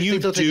route? Can or do you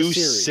think they'll do take a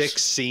series?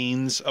 6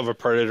 scenes of a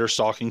Predator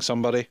stalking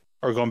somebody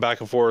or going back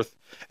and forth?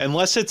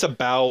 Unless it's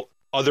about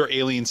other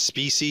alien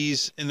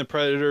species in the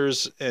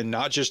Predators and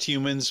not just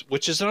humans,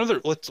 which is another.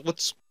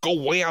 Let's go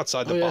way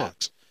outside the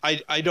box.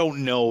 I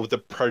don't know the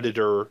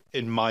Predator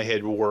in my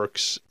head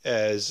works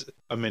as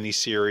a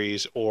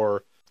miniseries,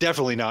 or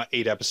definitely not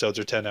 8 episodes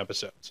or 10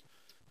 episodes.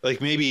 Like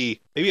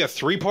maybe a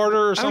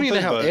 3-parter or something. I don't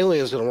even know how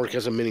Alien's going to work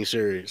as a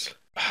miniseries.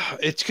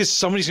 It's because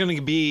somebody's going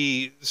to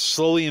be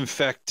slowly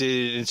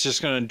infected. It's just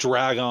going to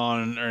drag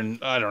on, and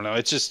I don't know.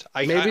 It's just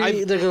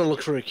maybe they're going to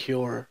look for a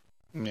cure.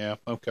 Yeah.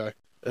 Okay.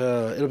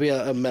 It'll be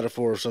a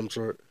metaphor of some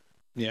sort.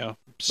 Yeah.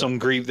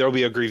 There'll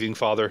be a grieving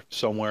father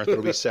somewhere.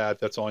 That'll be sad.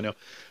 That's all I know.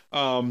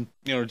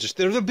 Just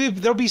there'll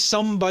be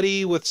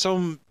somebody with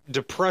some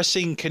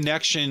depressing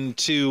connection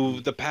to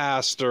the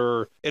past,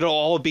 or it'll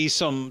all be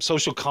some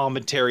social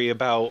commentary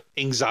about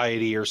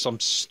anxiety or some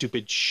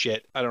stupid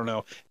shit. I don't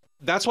know.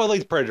 That's why I like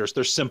the Predators.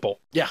 They're simple.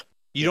 Yeah.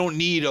 You don't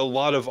need a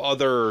lot of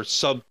other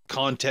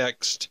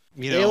subcontext.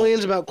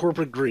 Aliens about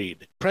corporate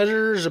greed.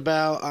 Predators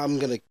about I'm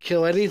gonna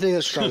kill anything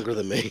that's stronger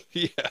than me.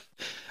 Yeah.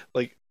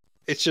 Like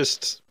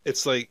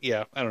it's like,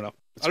 yeah, I don't know.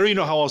 I don't even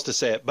know how else to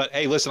say it, but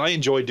hey, listen, I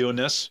enjoyed doing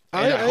this,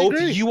 and I hope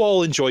agree. you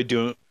all enjoyed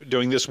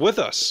doing this with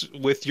us,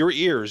 with your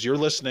ears. You're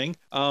listening,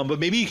 but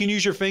maybe you can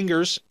use your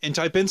fingers and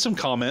type in some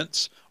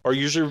comments, or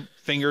use your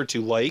finger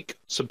to like,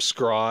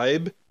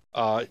 subscribe,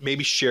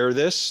 maybe share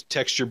this,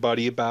 text your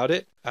buddy about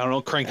it. I don't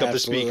know, crank up the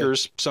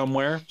speakers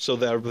somewhere so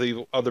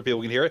that other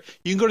people can hear it.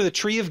 You can go to the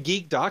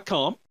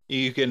treeofgeek.com.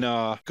 You can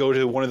go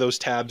to one of those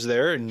tabs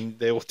there, and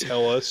they will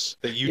tell us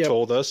that you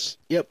told us.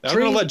 Yep. I'm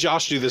going to let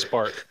Josh do this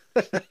part.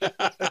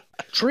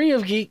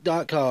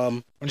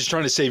 treeofgeek.com. I'm just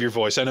trying to save your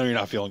voice. I know you're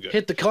not feeling good.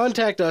 Hit the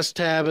Contact Us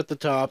tab at the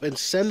top and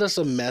send us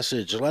a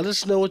message. Let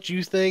us know what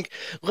you think.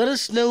 Let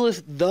us know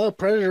if The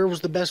Predator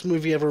was the best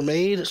movie ever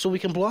made, so we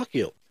can block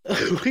you.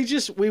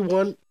 we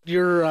want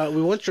your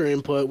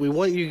input. We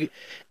want you,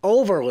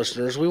 all of our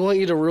listeners, we want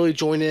you to really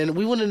join in.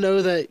 We want to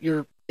know that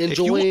you're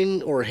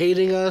enjoying or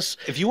hating us.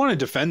 If you want to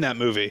defend that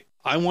movie,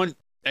 I want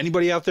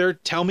anybody out there,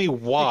 tell me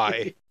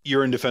why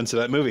you're in defense of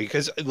that movie,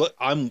 because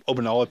I'm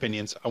open to all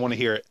opinions. I want to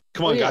hear it.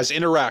 Come on, guys,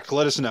 interact.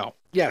 Let us know.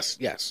 Yes.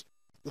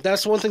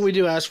 That's one thing we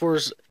do ask for,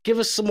 is give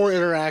us some more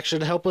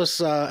interaction. Help us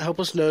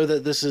know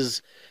that this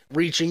is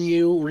reaching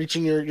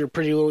your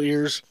pretty little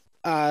ears.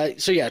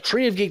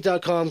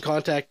 treeofgeek.com,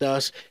 contact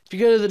us. If you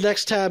go to the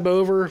next tab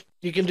over,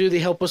 you can do the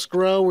Help Us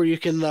Grow, where you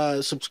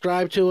can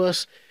subscribe to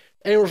us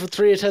anywhere from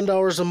 $3 to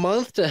 $10 a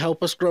month to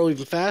help us grow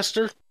even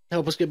faster.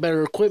 Help us get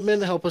better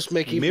equipment, help us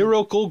make even...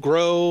 Miracle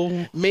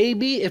Grow.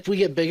 Maybe, if we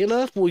get big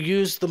enough, we'll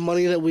use the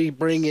money that we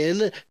bring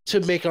in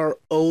to make our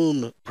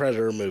own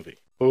Predator movie.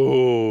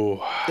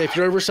 Oh. If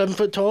you're over 7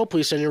 foot tall,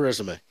 please send your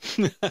resume.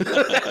 Hey,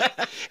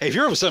 if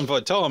you're over 7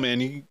 foot tall, man,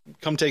 you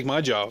come take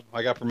my job.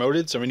 I got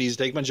promoted. Somebody needs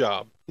to take my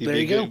job. There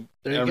you go.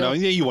 There I you don't go. know.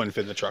 You wouldn't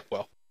fit in the truck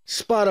well.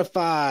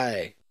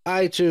 Spotify,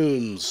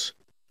 iTunes,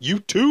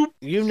 YouTube,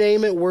 you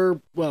name it,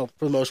 we're, well,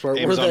 for the most part,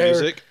 Amazon we're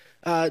there. Music.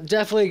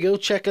 Definitely go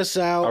check us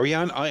out. Are we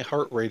on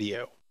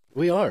iHeartRadio?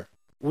 We are.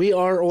 We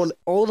are on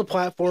all the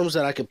platforms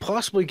that I could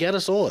possibly get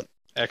us on.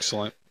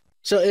 Excellent.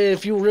 So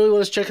if you really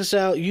want to check us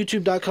out,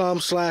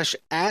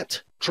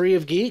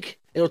 youtube.com/@TreeOfGeek.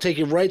 It'll take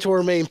you right to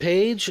our main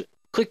page.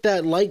 Click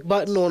that like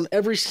button on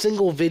every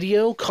single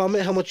video.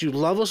 Comment how much you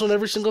love us on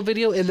every single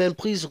video. And then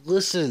please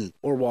listen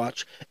or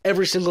watch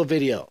every single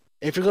video.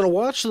 If you're going to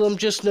watch them,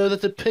 just know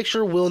that the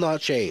picture will not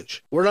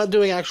change. We're not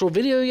doing actual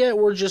video yet.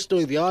 We're just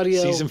doing the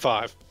audio. Season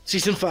 5.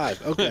 Season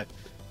 5. Okay.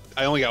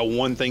 I only got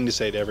one thing to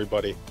say to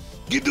everybody.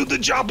 Get to the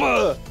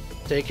chopper!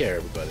 Take care,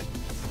 everybody.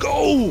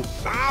 Go!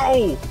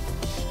 Ow!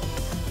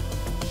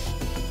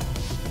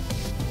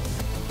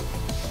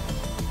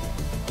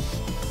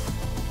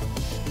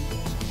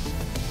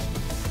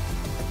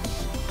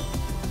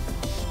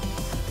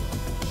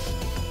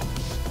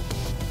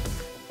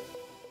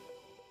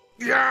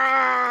 Yeah!